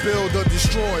either build or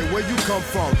destroy, where you come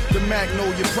from. The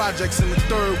Magnolia Projects in the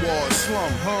third ward,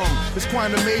 slum, It's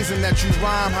quite amazing that you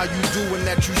rhyme how you do and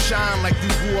that you shine like you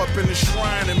grew up in a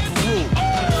shrine in Peru.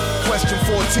 Question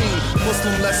 14,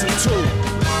 Muslim lesson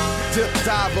 2. Dip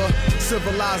diver,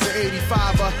 civilizer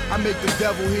 85er. I make the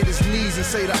devil hit his knees and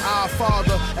say to our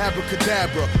Father,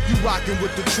 abracadabra. You rockin'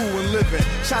 with the true and living.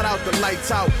 Shout out the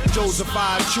Lights Out, Joseph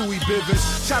I, Chewy Bivens.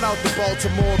 Shout out to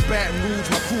Baltimore, Baton Rouge,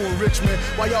 my crew in Richmond.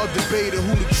 While y'all debated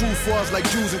who the truth was, like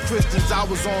Jews and Christians, I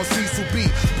was on Cecil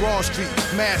B, Broad Street,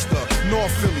 Master,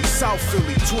 North Philly, South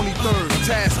Philly, 23rd,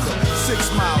 Tasker,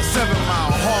 6 Mile, 7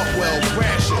 Mile, Hartwell,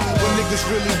 Gratiot. When niggas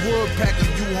really would pack a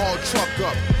U-Haul truck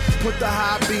up. Put the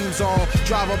high beams on,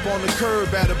 drive up on the curb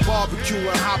at a barbecue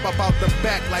and hop up out the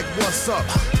back like what's up?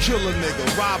 Kill a nigga,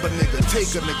 rob a nigga,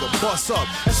 take a nigga, bust up.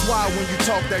 That's why when you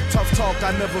talk that tough talk,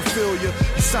 I never feel you.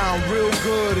 You sound real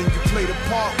good and you play the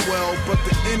part well, but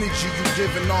the energy you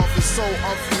giving off is so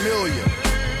unfamiliar.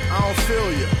 I don't feel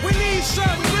you. We need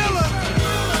something realer.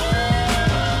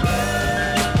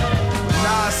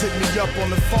 Nas hit me up on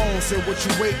the phone, said what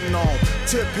you waiting on.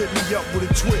 Tip hit me up with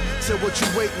a twit, said what you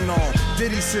waiting on.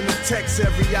 Diddy send a text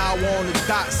every hour on the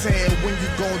dot saying when you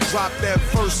gon' drop that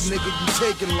first nigga you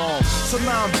taking long. So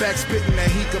now I'm back spitting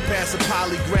that he could pass a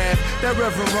polygraph. That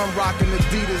Reverend Run rockin'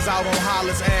 Adidas out on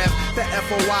Hollis Ave. That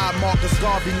FOI Marcus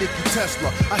Garvey, Nicky Tesla.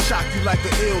 I shock you like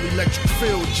an ill electric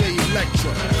field, J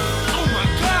Electra. Oh my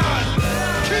God!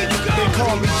 Keep going! They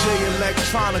call me J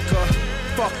Electronica.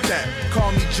 Fuck that.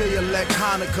 Call me J-Elect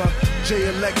Hanukkah,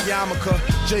 J-Elect Yarmulke,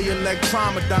 J-Elect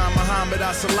Tramadan, Muhammad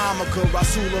Assalamaka,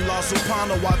 Rasulullah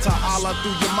Subhanahu wa ta'ala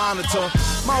through your monitor.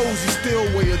 My Uzi still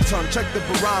weigh a ton, check the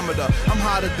barometer. I'm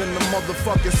hotter than the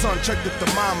motherfucking sun, check the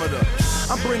thermometer.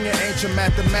 I'm bringing ancient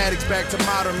mathematics back to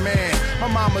modern man. My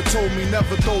mama told me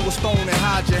never throw a stone and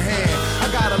hide your hand.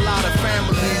 I got a lot of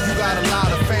family, you got a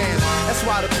lot of fans. That's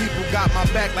why the people got my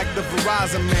back like the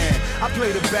Verizon man. I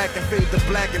play the back and fade the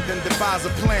black and then devise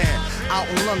a plan. Out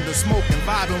in London, smoking,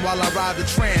 vibing while I ride the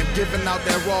tram. Giving out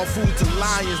that raw food to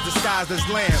lions disguised as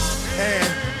lambs. And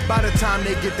by the time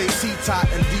they get their seat top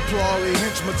and deploy all their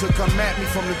henchmen to come at me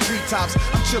from the treetops,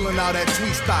 I'm chilling out at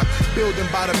Tweet Stock, building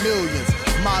by the millions.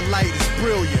 My light is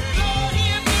brilliant.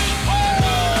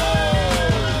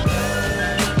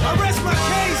 I rest my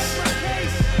case.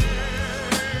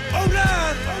 09,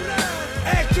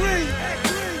 Act 3,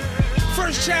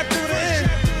 first chapter of the end.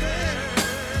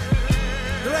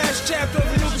 The last chapter of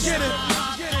the new beginning.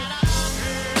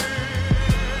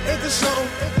 Ain't this something?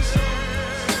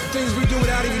 The things we do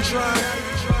without even trying.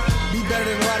 Be better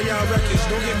than a lot of y'all records.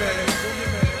 Don't get mad.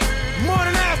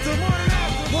 Morning after,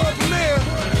 world premiere.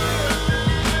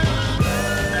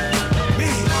 Me.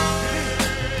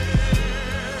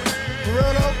 For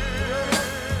real though?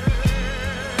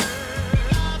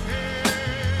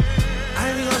 I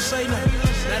ain't even gonna say nothing.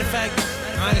 Matter of fact,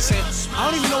 I ain't saying. I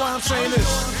don't even know why I'm saying this.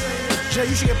 Jay,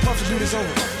 you should get Puff to do this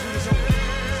over.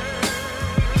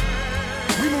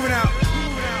 We moving out.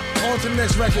 On to the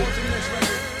next record.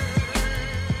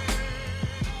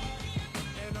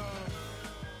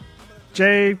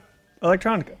 J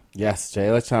Electronica. Yes, J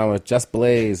Electronica. Just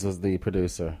Blaze was the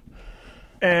producer.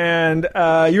 And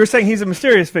you were saying he's a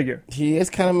mysterious figure. He's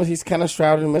kind of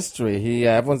shrouded in mystery.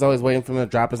 Everyone's always waiting for him to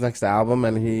drop his next album,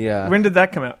 and he. When did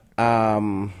that come out?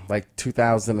 Like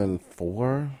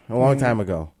 2004, a long time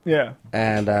ago. Yeah.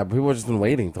 And people have just been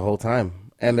waiting the whole time.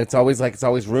 And it's always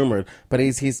rumored, but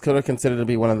he's kind of considered to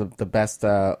be one of the best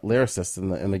lyricists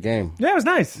in the game. Yeah, it was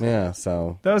nice. Yeah,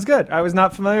 so that was good. I was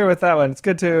not familiar with that one. It's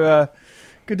good to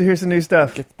Good to hear some new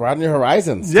stuff. Broaden your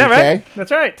horizons. Yeah, okay? right.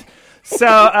 That's right.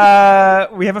 So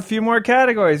we have a few more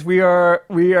categories. We are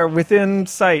within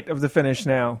sight of the finish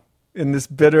now in this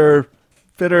bitter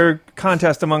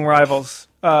contest among rivals.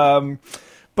 Both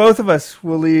of us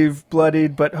will leave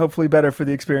bloodied, but hopefully better for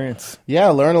the experience. Yeah,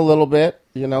 learn a little bit.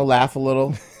 Laugh a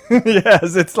little.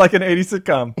 Yes, it's like an 80s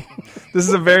sitcom. This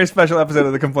is a very special episode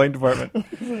of the Complaint Department.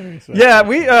 Yeah,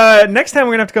 we next time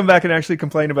we're gonna have to come back and actually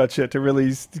complain about shit to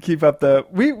really keep up the.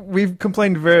 We've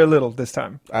complained very little this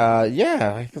time.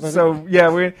 Yeah. So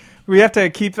yeah, we have to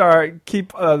keep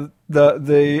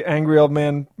the angry old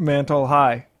man mantle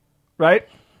high, right?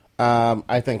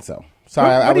 I think so.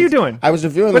 Sorry, What are you doing? I was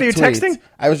reviewing. What are you tweets. texting?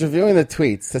 I was reviewing the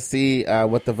tweets to see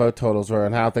what the vote totals were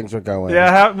and how things were going.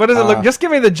 Yeah, what does it look? Just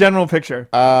give me the general picture.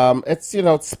 It's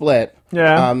it's split.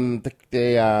 Yeah.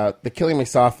 The Killing Me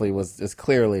Softly is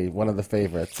clearly one of the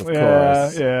favorites, of Yeah,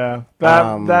 course. yeah.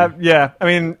 Yeah. I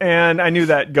mean, and I knew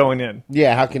that going in.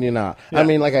 Yeah, how can you not? Yeah. I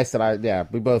mean, like I said,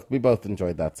 we both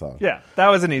enjoyed that song. Yeah, that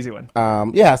was an easy one.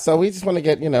 Yeah, so we just want to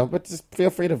get, but just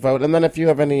feel free to vote. And then if you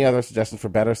have any other suggestions for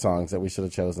better songs that we should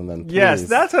have chosen, then please. Yes,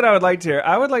 that's what I would like to hear.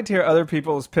 I would like to hear other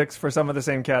people's picks for some of the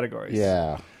same categories.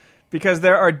 Yeah. Because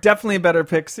there are definitely better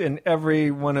picks in every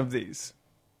one of these,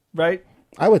 right?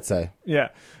 I would say. Yeah.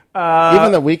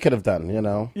 Even that we could have done,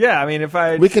 Yeah, I mean, if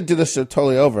I... We could do this show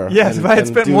totally over. Yes, if I had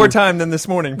spent more time than this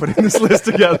morning putting this list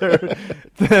together,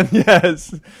 then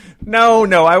yes. No,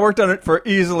 I worked on it for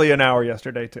easily an hour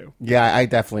yesterday, too. Yeah, I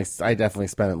definitely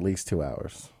spent at least 2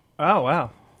 hours. Oh,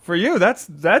 wow. For you, that's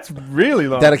really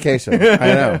long. Dedication.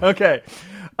 I know. Okay.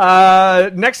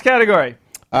 Next category.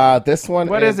 This one.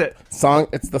 What is it? Song.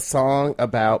 It's the song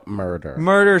about murder.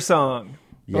 Murder song.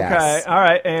 Yes. Okay. All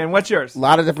right. And what's yours? A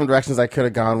lot of different directions I could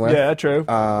have gone with. Yeah, true.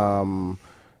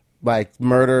 Like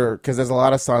murder, because there's a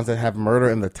lot of songs that have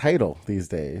murder in the title these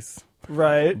days.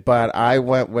 Right. But I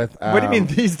went with. What do you mean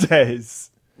these days?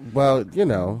 Well,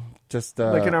 just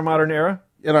like in our modern era.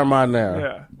 In our modern era.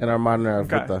 Yeah. In our modern era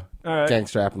Okay. with the All right. gang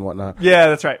strap and whatnot. Yeah,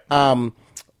 that's right.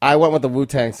 I went with the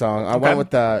Wu-Tang song. I Okay. went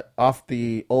with off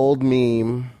the old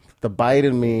meme, the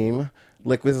Biden meme.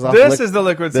 This is the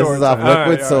Liquid Swords. This is off All right,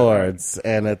 Liquid all right. Swords,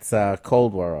 and it's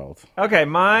Cold World. Okay,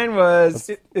 mine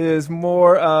is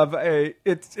more of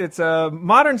it's a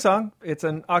modern song. It's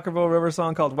an Ockerville River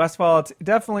song called Westfall. It's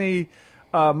definitely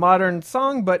a modern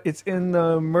song, but it's in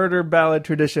the murder ballad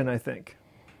tradition, I think.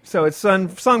 So it's sung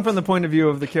from the point of view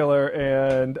of the killer,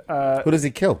 and who does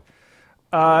he kill?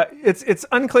 It's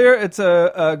unclear. It's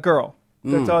a girl.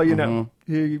 That's all you know. Mm-hmm.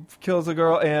 He kills a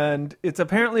girl, and it's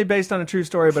apparently based on a true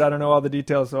story, but I don't know all the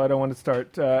details, so I don't want to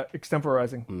start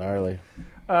extemporizing. Gnarly.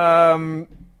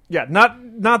 Yeah,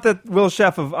 not that Will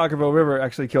Sheff of Ockerville River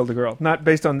actually killed a girl. Not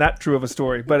based on that true of a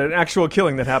story, but an actual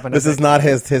killing that happened. This is not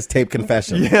his tape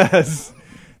confession. Yes,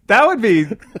 that's a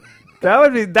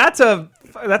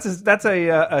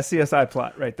CSI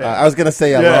plot right there. I was going to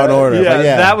say Law and Order. Yeah, but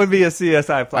yeah, that would be a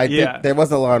CSI plot. I think there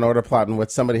was a Law and Order plot in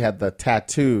which somebody had the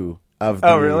tattoo of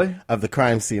the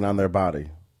crime scene on their body.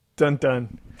 Dun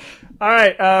dun. All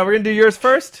right, we're gonna do yours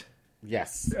first.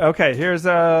 Yes. Okay. Here's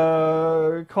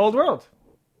Cold World.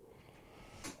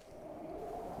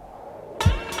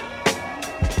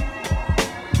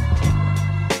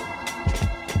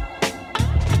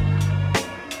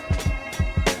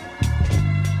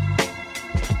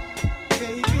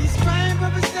 Baby's crying,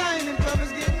 Bubba's shining,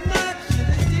 Bubba's getting knocked. Shit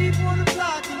is deep on the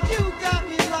block, and you got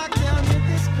me locked down in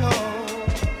this cold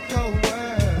world.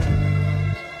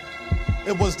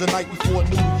 It was the night before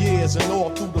New Year's and all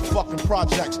through the fucking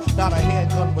projects. Not a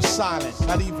handgun was silent,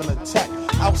 not even a tech.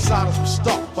 Outsiders were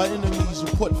stuck by enemies who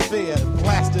put fear and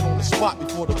blasted on the spot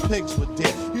before the pigs were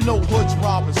dead. You know hoods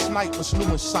robbing, snipers new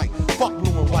in sight. Fuck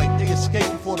blue and white, they escaped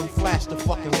before them flashed the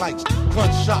fucking lights.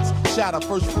 Gunshots shatter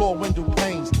first floor window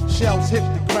panes. Shells hit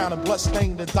the ground and blood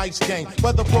stained the dice game.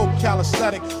 Weather broke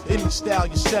calisthenic, any style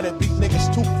you said it. Beat niggas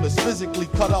toothless, physically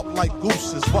cut up like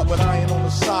gooses. But with iron on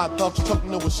the side, thugs took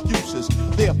no excuses.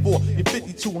 Therefore, your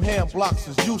 52 hand blocks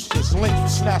is useless. Links were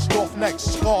snatched off necks,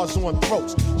 scars on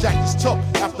throats. Jackets took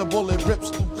after bullet rips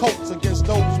through coats against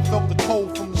those who felt the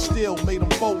cold from the steel. Made them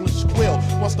fold and squill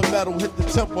once the metal hit the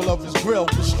temple of his grill.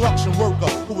 Construction worker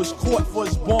who was caught for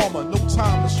his bomber. No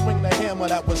time to swing the hammer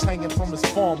that was hanging from his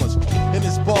farmers. In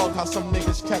his bug, how some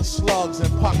niggas catch slugs and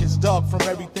pockets dug from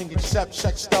everything except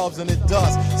check stubs. And it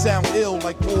does sound ill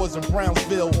like wars in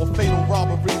Brownsville or fatal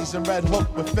robberies in Red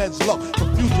Hook with feds look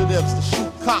for fugitives to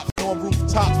shoot cops. on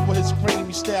rooftops for his cream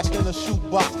he stashed in a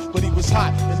shoebox. But he was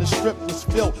hot and the strip was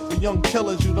filled with young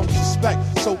killers you don't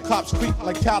suspect. So cops creep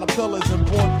like caterpillars and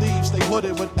born thieves. They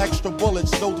hooded with extra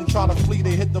bullets. Those who try to flee,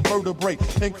 they hit the vertebrae.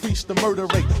 Increase the murder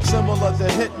rate. Similar to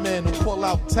hitmen who pull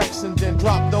out texts and then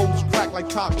drop those crack like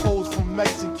tacos from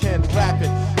Mexican. Rapid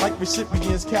like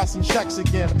recipients casting checks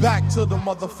again. Back to the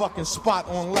motherfucking spot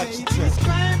on Lexington.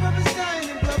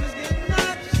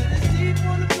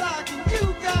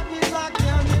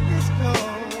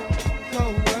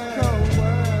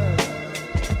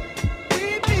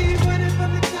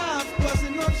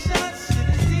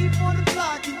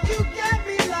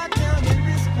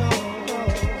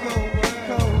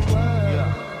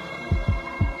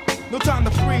 No time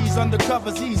to freeze,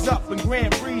 undercovers ease up and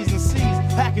grand freeze and seize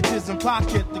packages and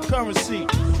pocket the currency.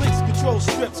 Clicks, control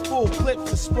strips, full clips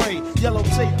to spray. Yellow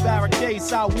tape barricades,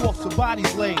 sidewalks with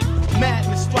bodies laid.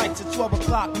 Madness strikes at 12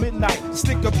 o'clock midnight.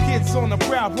 Stick up kids on the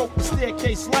brow, broke the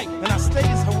staircase light, and I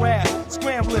stays harassed,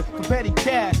 scrambling for petty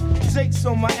cash. Jakes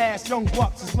on my ass, young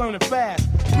bucks is learning fast.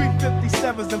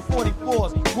 357s and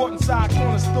 44s, brought inside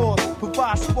corner stores,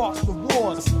 provide sparks for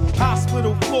wars.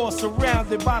 Hospital floors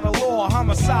surrounded by the law,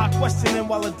 homicide questioning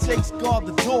while the Jakes guard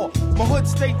the door. My hood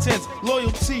stay tense,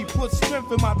 loyalty puts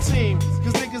strength in my team,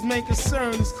 cause niggas main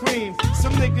concern is cream.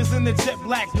 Some niggas in the jet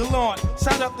black gallant,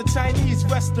 shot up the Chinese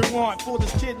restaurant for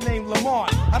this kid named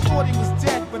Lamont. I thought he was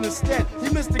dead, but instead he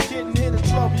missed the kid and hit a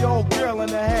 12-year-old girl in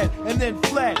the head and then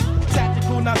fled.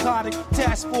 Tactical narcotic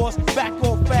task force, back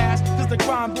off fast, cause the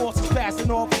crime boss is passing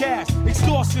off cash.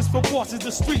 Extortions for bosses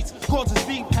the streets, causes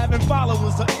beef, having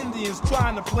followers of Indians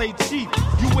trying to play cheap.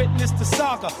 You witness the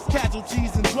saga,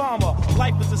 casualties and drama.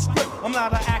 Life is a script, I'm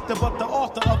not an actor but the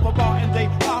author of a modern day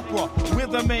opera. We're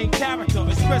the main character,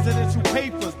 it's presidential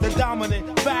papers, the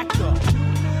dominant factor.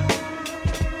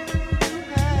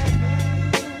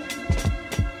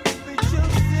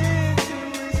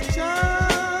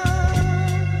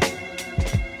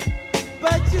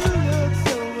 But you look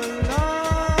so alone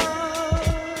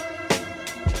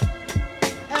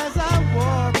as I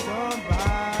walk on by.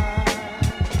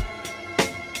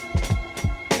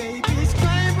 Baby's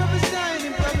crying, brothers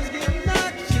dying, brothers getting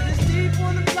knocked. Shit is deep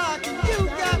on the block, and you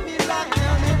got me locked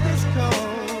down in this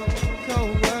cold,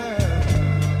 cold world.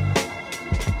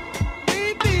 We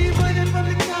be waiting for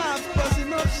the cops,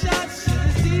 busting off shots. Shit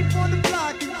is deep on the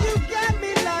block, and you got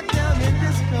me locked down in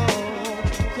this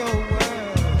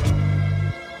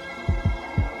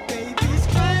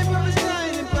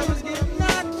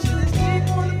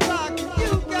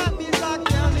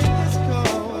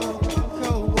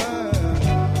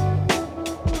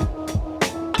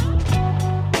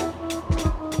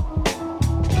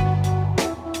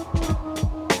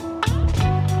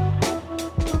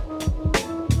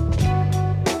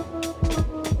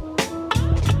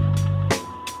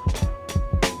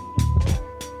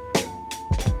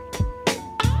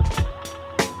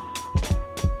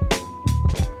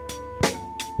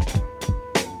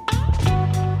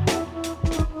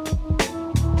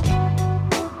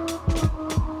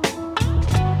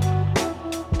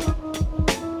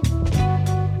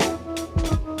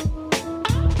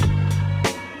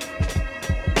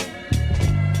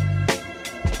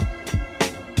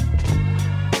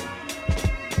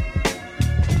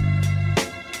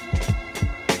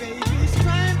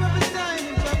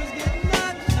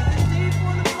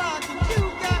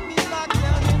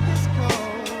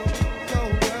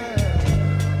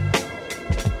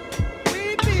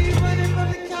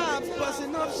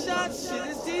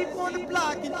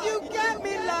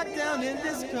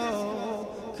cold,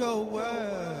 cold world.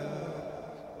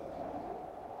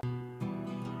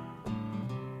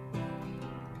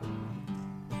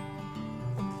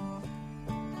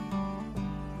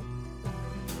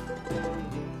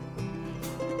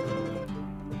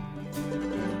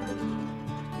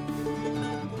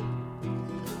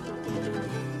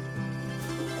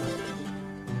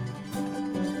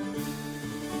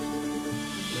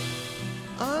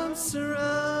 I'm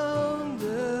surrounded,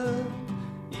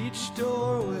 each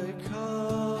doorway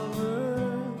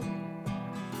covered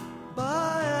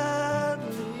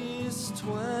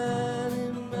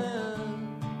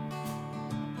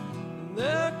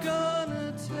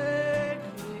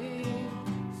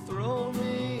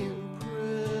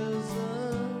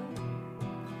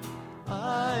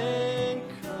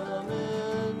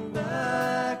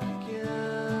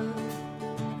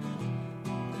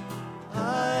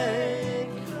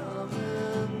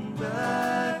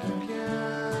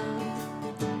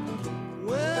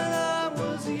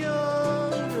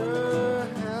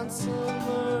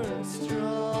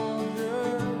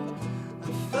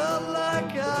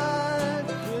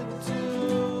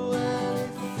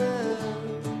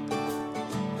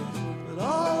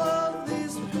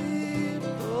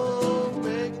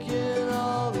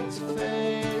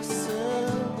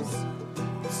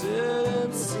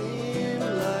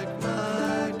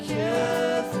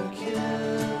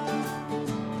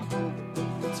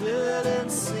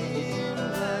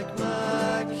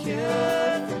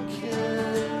kid for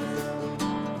kids.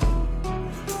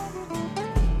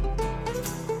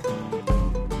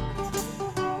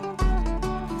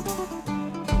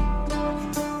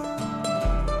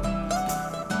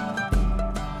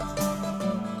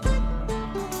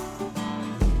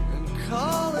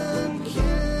 Colin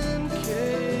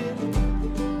Kincaid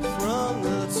from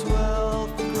the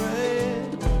 12th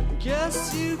grade.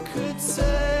 Guess you could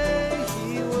say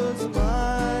he was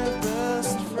my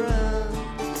best friend.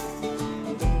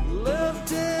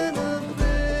 Lived in a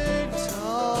big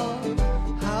tall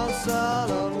house out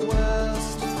on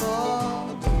West Fall,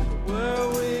 where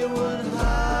we would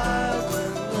hide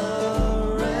when the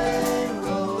rain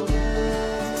rolled in.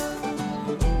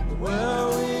 Where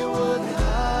we would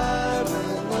hide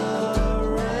when the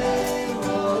rain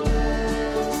rolled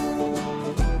in.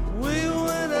 We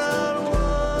went out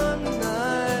one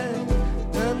night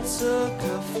and took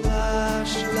a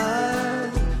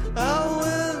flashlight out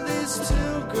with these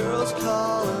two girls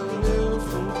calling new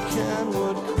from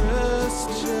Kenwood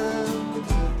Christian.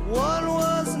 One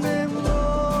was named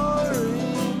Lori,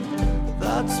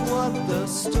 that's what the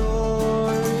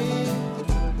story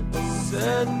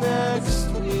said. Next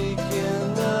week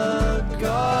in the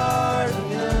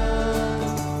Guardian,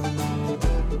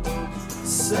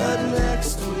 said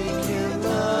next week in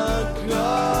the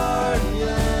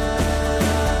Guardian.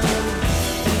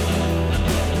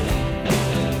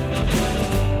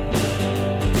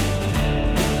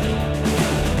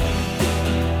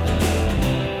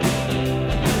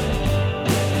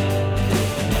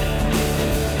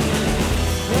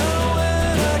 And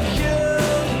when I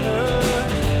killed her,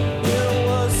 it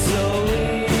was so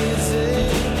easy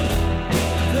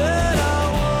that I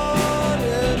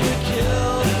wanted to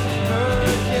kill her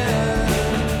again.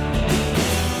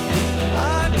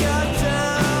 I got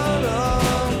down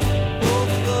on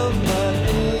both of my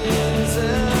knees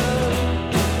and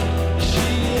she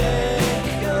ain't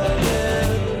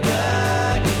coming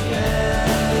back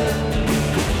again.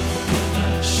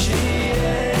 She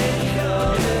ain't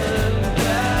coming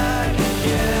back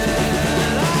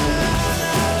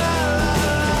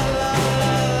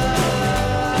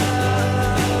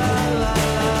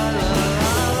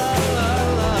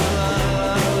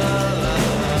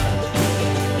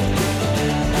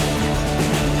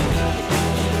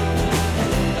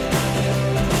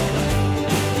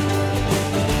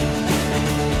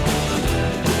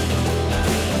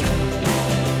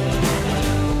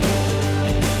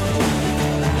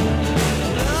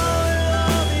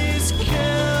these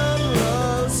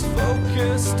cameras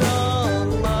focused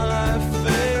on my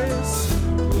face,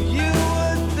 you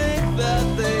would think that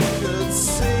they could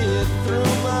see it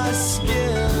through my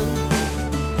skin.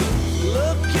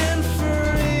 Looking for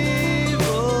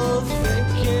evil,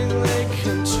 thinking they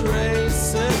can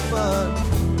trace it, but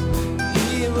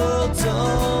evil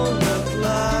don't look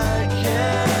like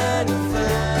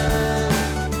anything.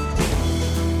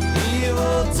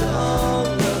 Evil don't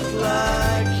look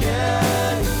like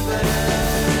anything.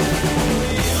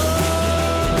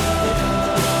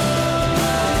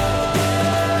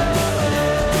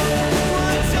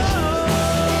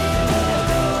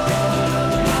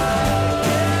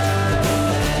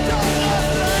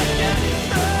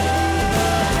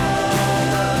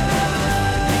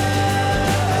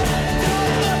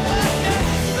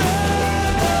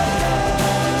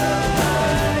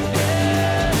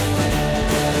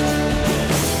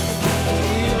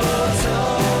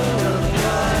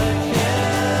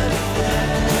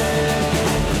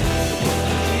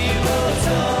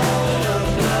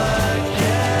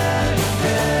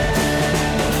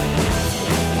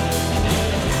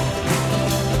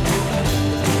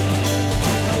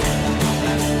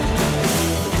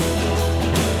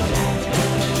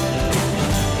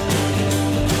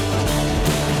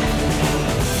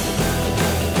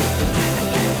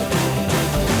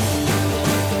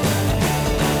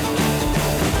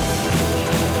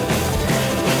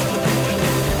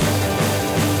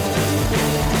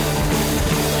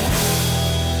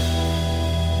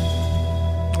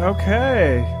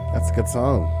 Okay. That's a good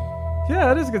song.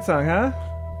 Yeah, it is a good song, huh?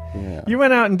 Yeah. You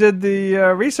went out and did the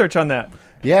research on that.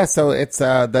 Yeah, so it's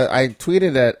I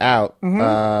tweeted it out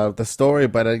the story,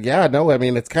 but yeah, no, I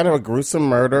mean it's kind of a gruesome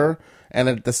murder,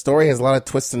 and the story has a lot of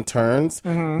twists and turns.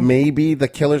 Maybe the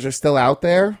killers are still out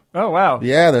there. Oh wow!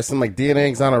 Yeah, there's some like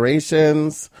DNA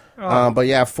exonerations. But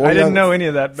yeah, I didn't know any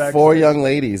of that back Four then. young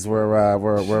ladies were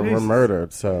Jesus.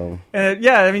 murdered. So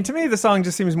Yeah, I mean, to me, the song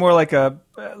just seems more like a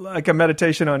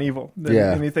meditation on evil than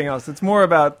anything else. It's more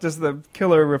about just the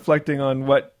killer reflecting on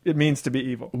what it means to be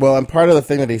evil. well, and part of the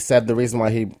thing that he said, the reason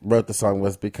why he wrote the song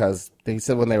was because he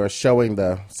said when they were showing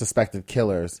the suspected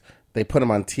killers, they put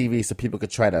them on TV so people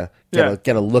could try to Yeah.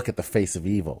 get a look at the face of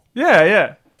evil.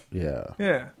 Yeah.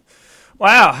 Yeah.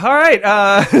 Wow. All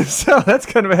right. So that's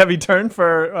kind of a heavy turn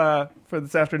for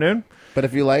this afternoon. But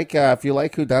if you like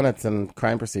whodunits and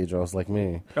crime procedurals like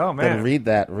me, Oh, man. then read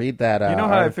that. You know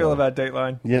how I feel about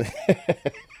Dateline. Yeah.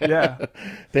 Yeah.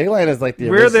 Dateline is like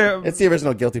it's the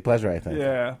original guilty pleasure, I think.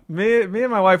 Yeah. Me and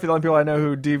my wife are the only people I know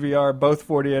who DVR both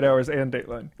 48 Hours and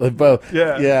Dateline. Like both.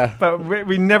 Yeah. Yeah. But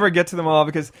we never get to them all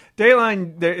because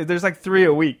Dateline, there's like 3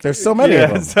 a week. There's so many of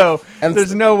them. So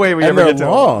there's no way we and ever they're get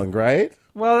to long, right?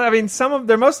 Well, I mean,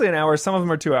 they're mostly an hour. Some of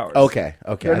them are 2 hours. Okay.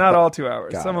 They're not all 2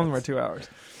 hours. Got Some of it. them are 2 hours.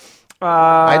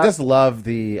 I just love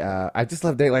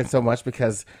Dateline so much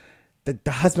because the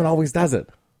husband always does it.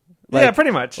 Yeah,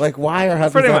 pretty much. Like, why are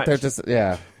husbands Pretty out there much. just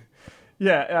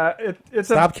Yeah, it's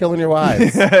stop killing your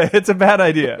wives? It's a bad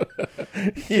idea.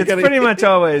 You're It's gonna- pretty much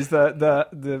always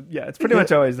it's pretty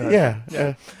much always the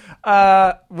husband.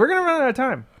 Yeah. We're gonna run out of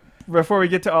time before we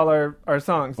get to all our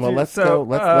songs. Well, let's So,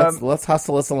 go. Let's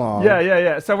hustle this along.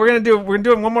 Yeah. So we're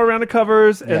doing one more round of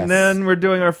covers, Yes. and then we're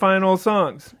doing our final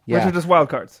songs, which Yeah. are just wild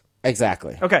cards.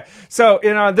 Exactly. Okay. So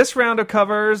in this round of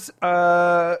covers,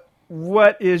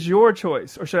 what is your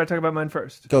choice, or should I talk about mine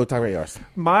first? Go talk about yours.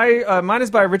 Mine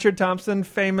is by Richard Thompson,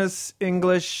 famous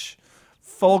English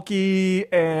folky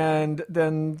and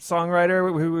then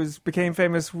songwriter who became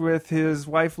famous with his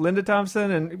wife Linda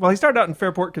Thompson. And he started out in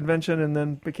Fairport Convention and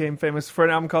then became famous for an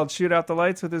album called Shoot Out the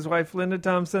Lights with his wife Linda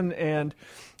Thompson. And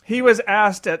he was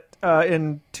asked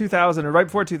in 2000 or right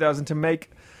before 2000 to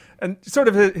make, and sort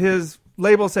of his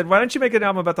label said, "Why don't you make an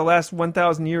album about the last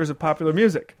 1,000 years of popular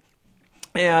music?"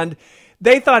 And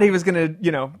they thought he was going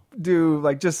to, do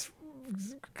like just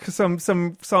some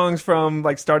songs from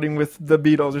like starting with the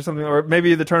Beatles or something, or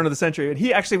maybe the turn of the century. And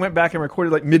he actually went back and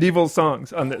recorded like medieval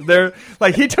songs on this. They're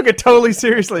like, he took it totally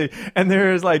seriously. And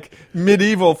there's like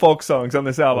medieval folk songs on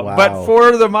this album. Wow. But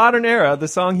for the modern era, the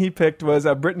song he picked was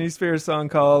a Britney Spears song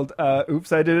called Oops,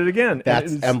 I Did It Again.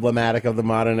 That's emblematic of the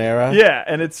modern era. Yeah.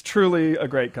 And it's truly a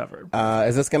great cover.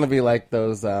 Is this going to be like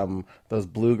those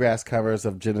bluegrass covers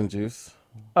of Gin and Juice?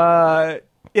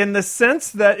 In the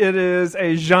sense that it is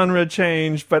a genre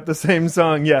change, but the same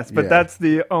song, yes. But Yeah. that's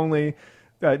the only.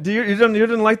 You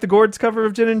didn't like the Gourds cover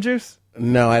of Gin and Juice?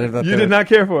 No, I did not. You did not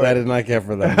care for it. I did not care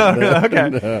for them.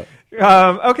 Okay.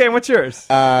 No. Okay. What's yours?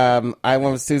 I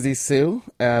went with Susie Sue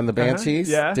and the Banshees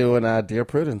yeah. doing Dear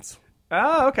Prudence.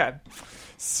 Oh, okay.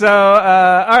 So,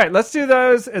 all right, let's do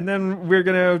those, and then we're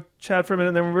gonna chat for a minute,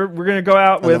 and then we're gonna go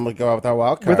out And then we'll go out with our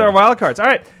wild card. with our wild cards. All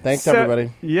right. Thanks, So,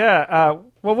 everybody. Yeah.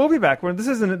 Well, we'll be back. This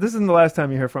isn't the last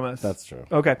time you hear from us. That's true.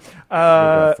 Okay.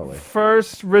 Regretfully.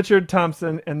 First Richard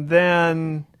Thompson, and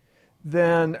then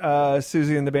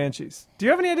Susie and the Banshees. Do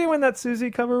you have any idea when that Susie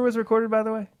cover was recorded? By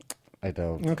the way. I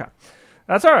don't. Okay.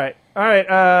 That's all right. All right.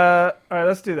 All right.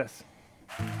 Let's do this.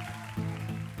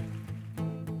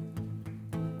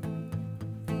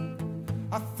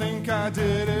 I think I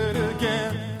did it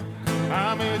again.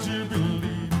 I made you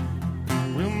believe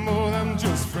we're more than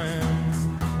just friends.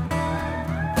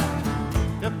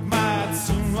 It might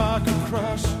seem like a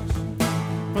crush,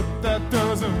 but that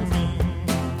doesn't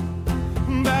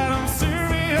mean that I'm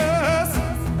serious.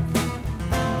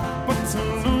 But to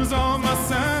lose all my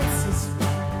senses,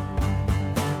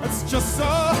 it's just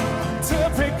so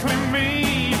typically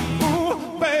me.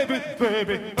 Ooh, baby,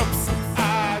 baby, oops,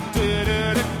 I did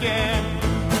it again.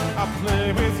 I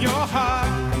play with your heart,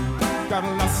 got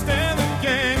lost in the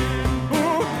game.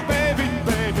 Ooh, baby,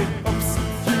 baby, oops,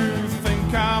 you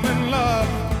think I'm in love,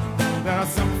 that I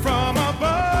sent from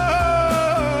above.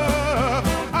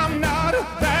 I'm not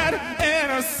that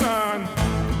innocent.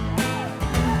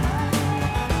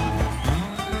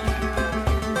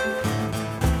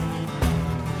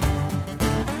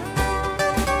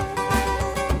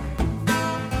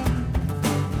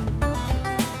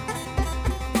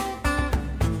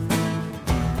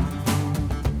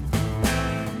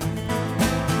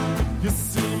 You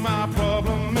see, my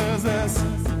problem is this: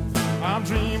 I'm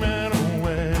dreaming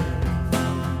away,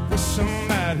 wishing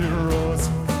that heroes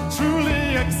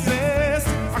truly exist.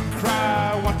 I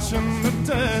cry watching the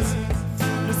days.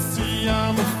 You see,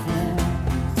 I'm a fool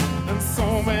in so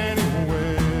many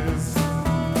ways,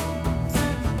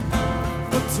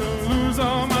 but to lose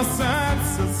all my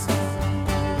senses,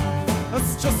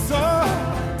 that's just so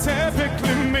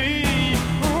typically me.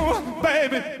 Ooh,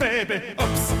 baby, baby,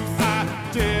 oops, I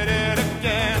did it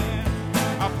again.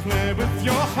 I play with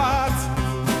your heart,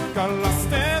 got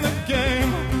lost in the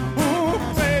game. Ooh,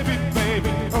 baby,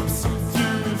 baby, oops,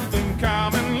 you think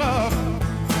I'm in love,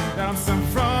 that I'm sent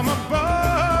from above.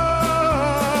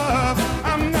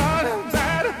 I'm not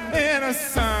that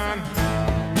innocent.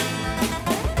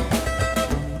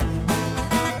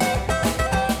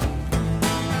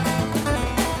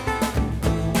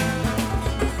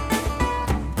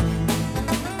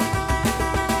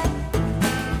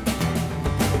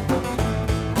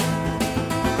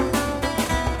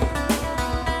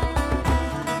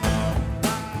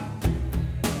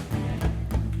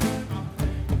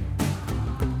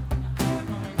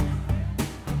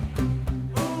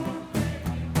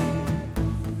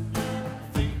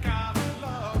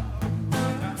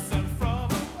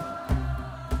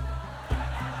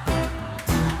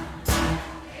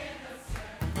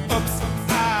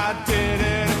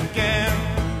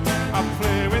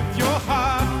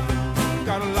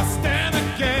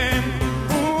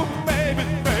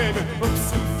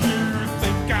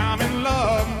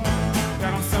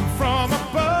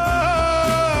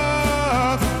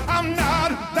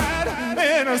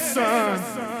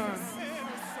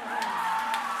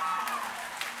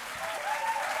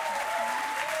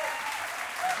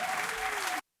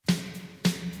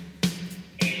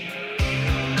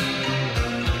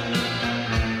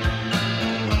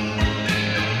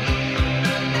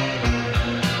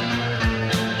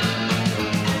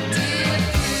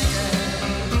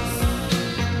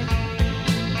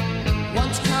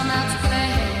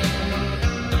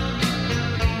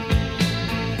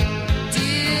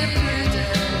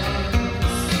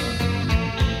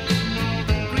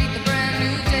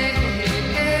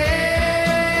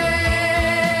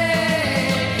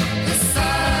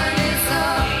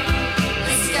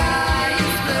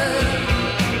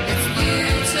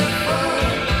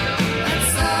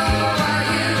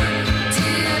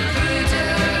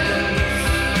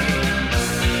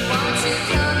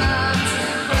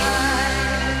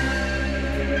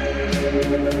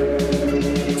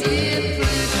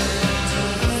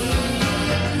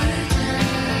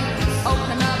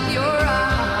 Open up your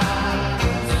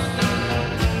eyes,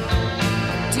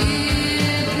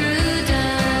 dear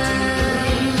Prudence.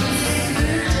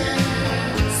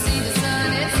 See the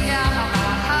sunny skies.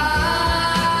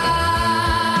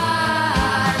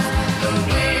 The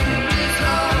wind is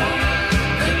low,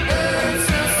 the birds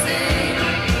will sing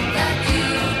that you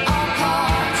are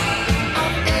part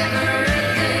of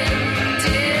everything,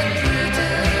 dear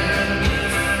Prudence.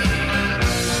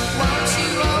 Won't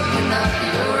you open up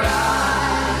your eyes?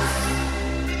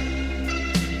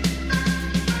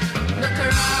 Look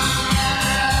around,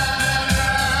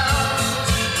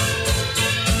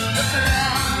 look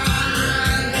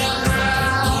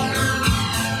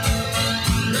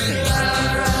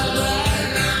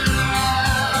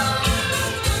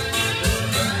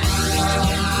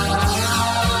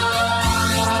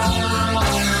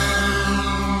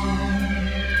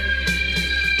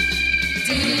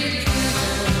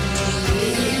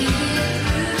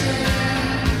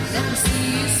let me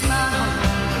see you smile.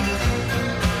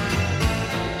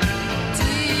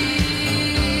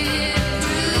 Dear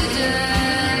Prudence,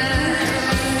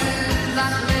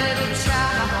 like a little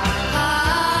child.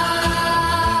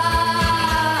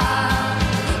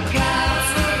 The clouds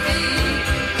will be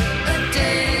a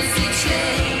daisy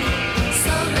chain,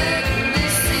 so let me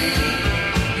see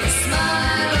you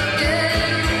smile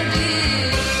again,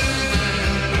 dear.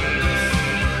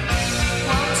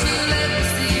 Won't you let me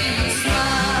see you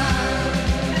smile,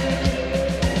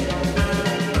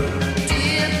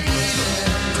 dear Prudence?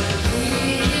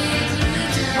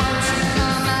 Won't you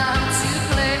come out to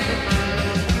play,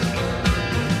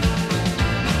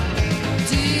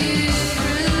 dear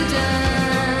Prudence?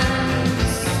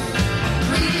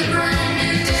 Greet the brand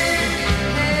new day.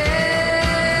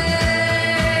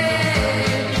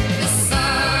 The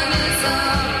sun is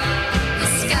up, the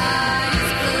sky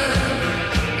is blue.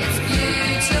 It's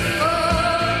beautiful,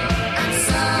 and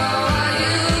so are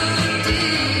you,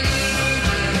 dear.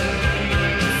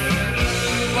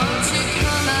 Won't you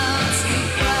come out to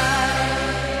play?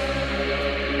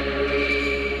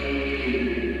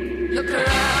 Look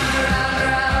around,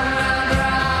 around, around, around,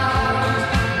 around.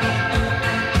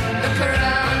 Look around,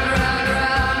 around, around, around,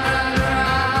 around.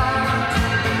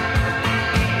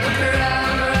 Look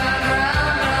around, around,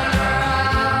 around, around, around.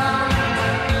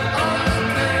 Oh,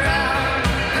 look around,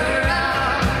 around.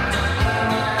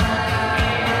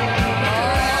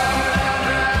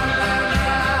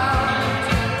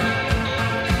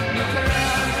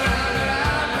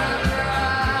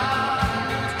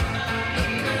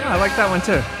 I like that one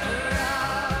too.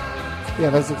 Yeah,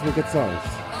 those are two good songs.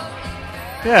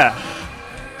 Yeah.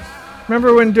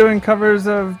 Remember when doing covers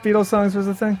of Beatles songs was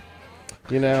a thing?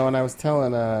 You know, and I was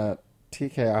telling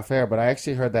TK off air, but I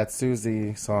actually heard that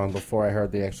Susie song before I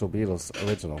heard the actual Beatles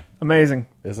original. Amazing.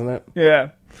 Isn't it? Yeah.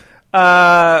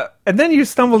 And then you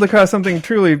stumbled across something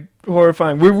truly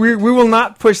horrifying. We will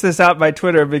not push this out by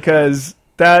Twitter because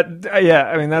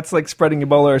that's like spreading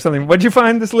Ebola or something. What'd you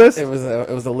find this list? It was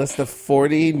a list of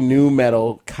 40 new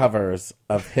metal covers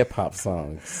of hip hop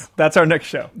songs. That's our next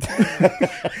show.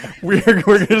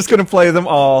 we're just going to play them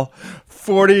all.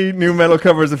 40 new metal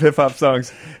covers of hip hop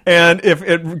songs. And if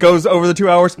it goes over the 2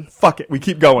 hours, fuck it. We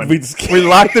keep going. We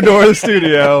lock the door of the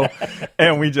studio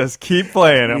and we just keep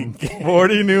playing them.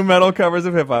 40 new metal covers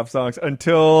of hip hop songs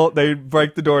until they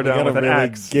break the door down with an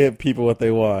axe. Give people what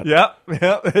they want. Yep.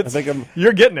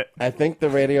 You're getting it. I think the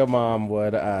radio mom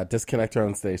would disconnect her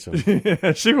own station.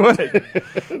 Yeah, she would.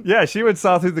 Yeah, she would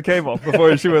saw through the cable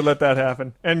before she would let that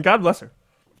happen. And God bless her.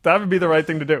 That would be the right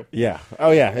thing to do. Yeah. Oh,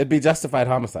 yeah. It'd be justified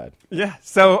homicide. Yeah.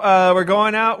 So we're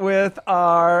going out with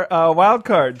our wild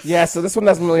cards. Yeah, so this one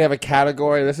doesn't really have a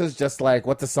category. This is just like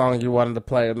what the song you wanted to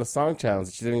play in the song challenge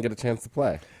that you didn't get a chance to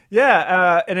play.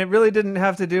 Yeah, and it really didn't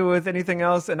have to do with anything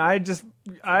else. And I just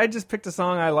picked a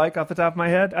song I like off the top of my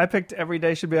head. I picked Every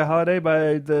Day Should Be a Holiday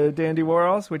by the Dandy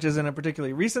Warhols, which isn't a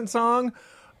particularly recent song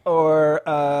or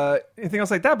anything else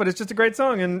like that, but it's just a great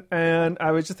song. And I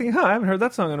was just thinking, I haven't heard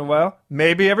that song in a while.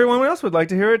 Maybe everyone else would like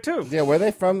to hear it too. Yeah, where are they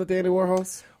from, the Dandy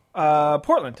Warhols?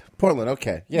 Portland. Portland,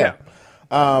 okay. Yeah.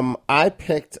 I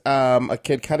picked a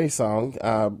Kid Cudi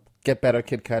song, Get Better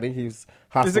Kid Cudi. He's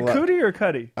Is it Cudi or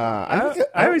Cudi?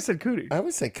 I always said Cudi. I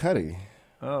always say Cudi.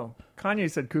 Oh, Kanye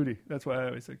said Cudi. That's why I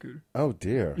always said Cudi. Oh,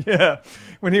 dear. Yeah.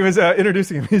 When he was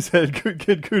introducing him, he said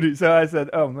Kid Cudi. So I said,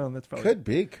 oh, no, that's probably... Could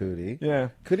be Cudi. Yeah.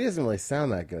 Cudi doesn't really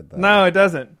sound that good, though. No, it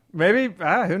doesn't. Maybe,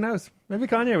 who knows? Maybe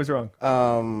Kanye was wrong.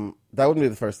 That wouldn't be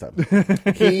the first time.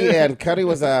 He and Cudi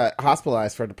was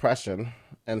hospitalized for depression.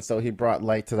 And so he brought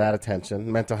light to that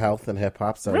attention, mental health and hip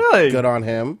hop. So Really? good on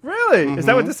him. Really? Is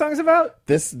that what this song's about?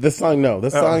 This song, no.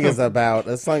 This Oh. song is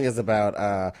about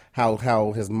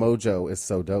how his mojo is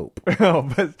so dope. Oh,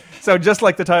 but so just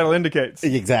like the title indicates.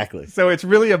 Exactly. So it's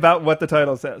really about what the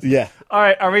title says. Yeah. All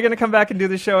right. Are we going to come back and do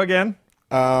the show again?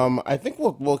 I think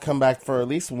we'll come back for at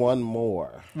least one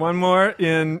more. One more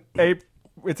in April.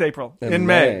 It's April. In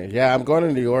May. Yeah, I'm going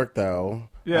to New York though.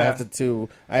 Yeah. I have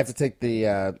to take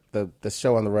the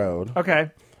show on the road.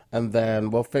 Okay. And then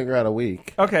we'll figure out a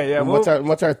week. Okay, yeah. And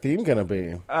what's our theme gonna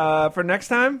be? For next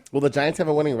time? Will the Giants have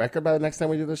a winning record by the next time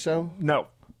we do the show? No.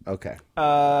 Okay.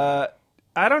 I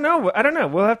don't know.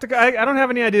 We'll have to. I don't have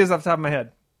any ideas off the top of my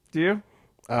head. Do you?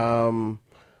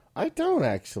 I don't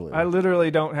actually. I literally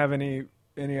don't have any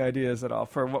ideas at all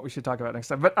for what we should talk about next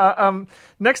time. But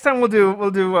next time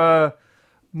we'll do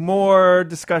more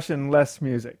discussion, less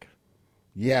music.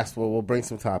 Yes, we'll bring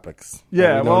some topics.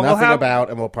 Yeah, that we know well, we'll nothing have- about,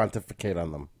 and we'll pontificate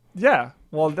on them. Yeah.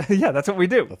 Well, yeah, that's what we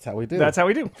do. That's how we do. That's how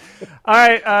we do. All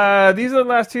right. These are the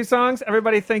last two songs.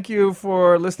 Everybody, thank you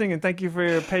for listening, and thank you for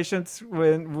your patience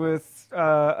with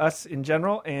us in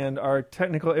general and our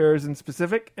technical errors in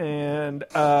specific. And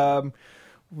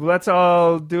let's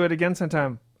all do it again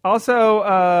sometime.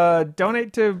 Also,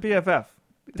 donate to BFF.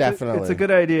 Definitely. It's a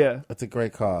good idea. It's a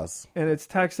great cause. And it's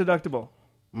tax deductible.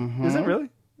 Mhm. Is it really?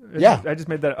 Yeah. I just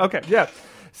made that up. Okay, yeah.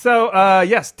 So,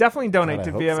 yes, definitely donate God, I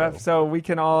to hope BFF so. so we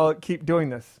can all keep doing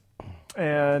this.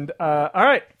 And, all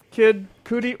right, Kid,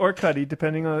 Cootie, or Cuddy,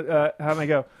 depending on how they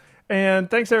go. And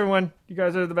thanks, everyone. You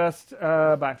guys are the best.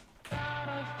 Bye.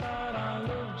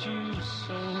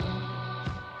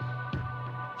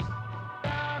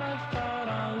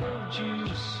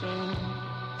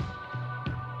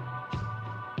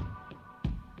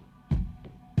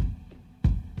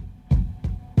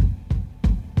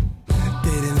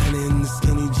 Dating in the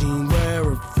skinny jean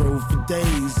wearer, throw for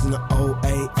days in the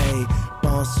OAA.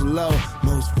 Born so low,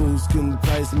 most fools couldn't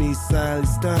price me. Silently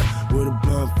stunt with a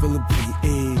blunt full of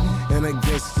PE. And I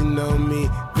guess you know me,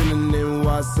 been in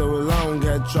NY so long,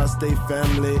 got tri-state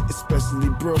family, especially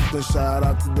Brooklyn. Shout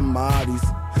out to the Mahdi's.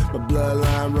 My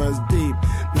bloodline runs deep,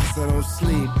 plus I don't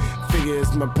sleep. Figure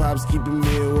it's my pops keeping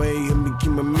me away, and me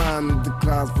keep my mind in the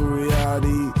clouds for reality.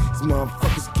 These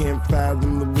motherfuckers can't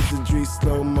fathom the wizardry,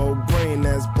 slow-mo brain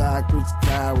ass backwards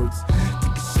cowards.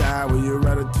 Take a shower, your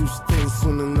attitude stinks,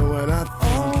 wanna know what I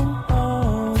think.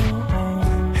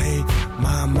 Hey,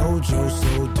 my mojo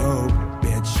so dope,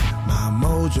 bitch. My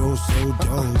mojo so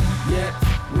dope. Yeah,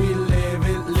 we live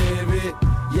it,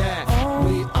 yeah.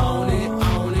 We own it.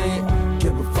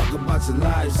 Give a fuck about your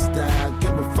lifestyle.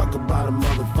 Give a fuck about a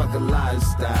motherfucking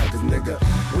lifestyle. Cause nigga,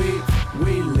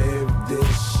 we live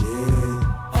this shit.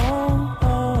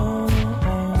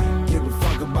 Give a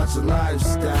fuck about your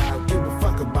lifestyle. Give a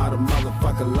fuck about a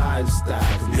motherfucking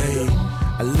lifestyle. Cause nigga,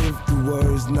 I live through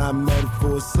words, not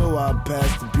metaphors. So I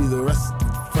pass to be the rest of the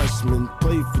freshmen.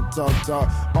 Play for talk,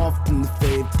 often the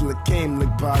fade. Till I came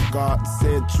like Bogart and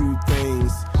said true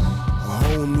things. A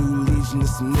whole new legion of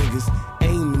some niggas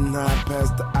aiming high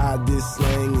past the idea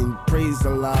slang, and praise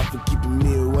Allah for keeping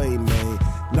me away, man.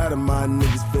 A lot of my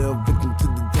niggas fell victim to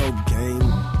the dope game.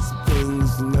 Some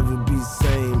things will never be the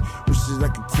same. Wishes I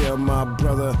could tell my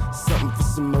brother something for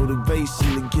some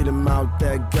motivation to get him out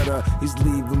that gutter. He's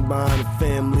leaving behind a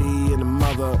family and a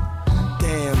mother.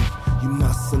 Damn, you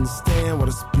must understand what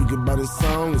I speak about this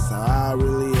song. It's how I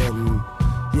really am.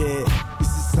 Yeah, this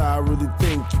is how I really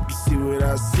think. You can see what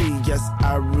I see. Yes,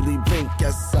 I really blink.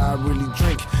 Yes, I really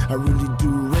drink. I really do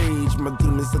rage. My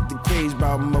demons at the cage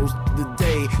by most of the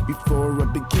day. Before I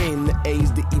became the age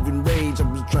to even rage, I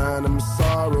was trying to my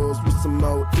sorrows with some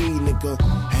OE, nigga.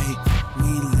 Hey,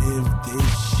 we live this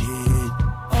shit.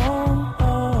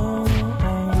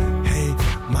 Hey,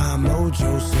 my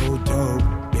mojo so dope,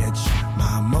 bitch.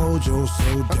 My mojo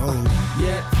so dope.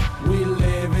 Yeah, we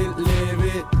live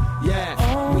it,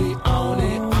 yeah. We own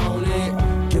it.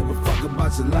 Give a fuck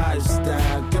about your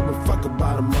lifestyle. Give a fuck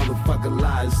about a motherfucking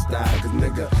lifestyle. Cause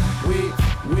nigga,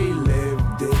 we live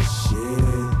this shit.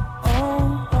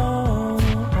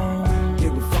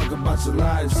 Give a fuck about your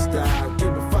lifestyle.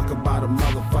 Give a fuck about a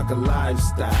motherfucking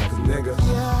lifestyle. Cause nigga,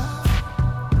 yeah.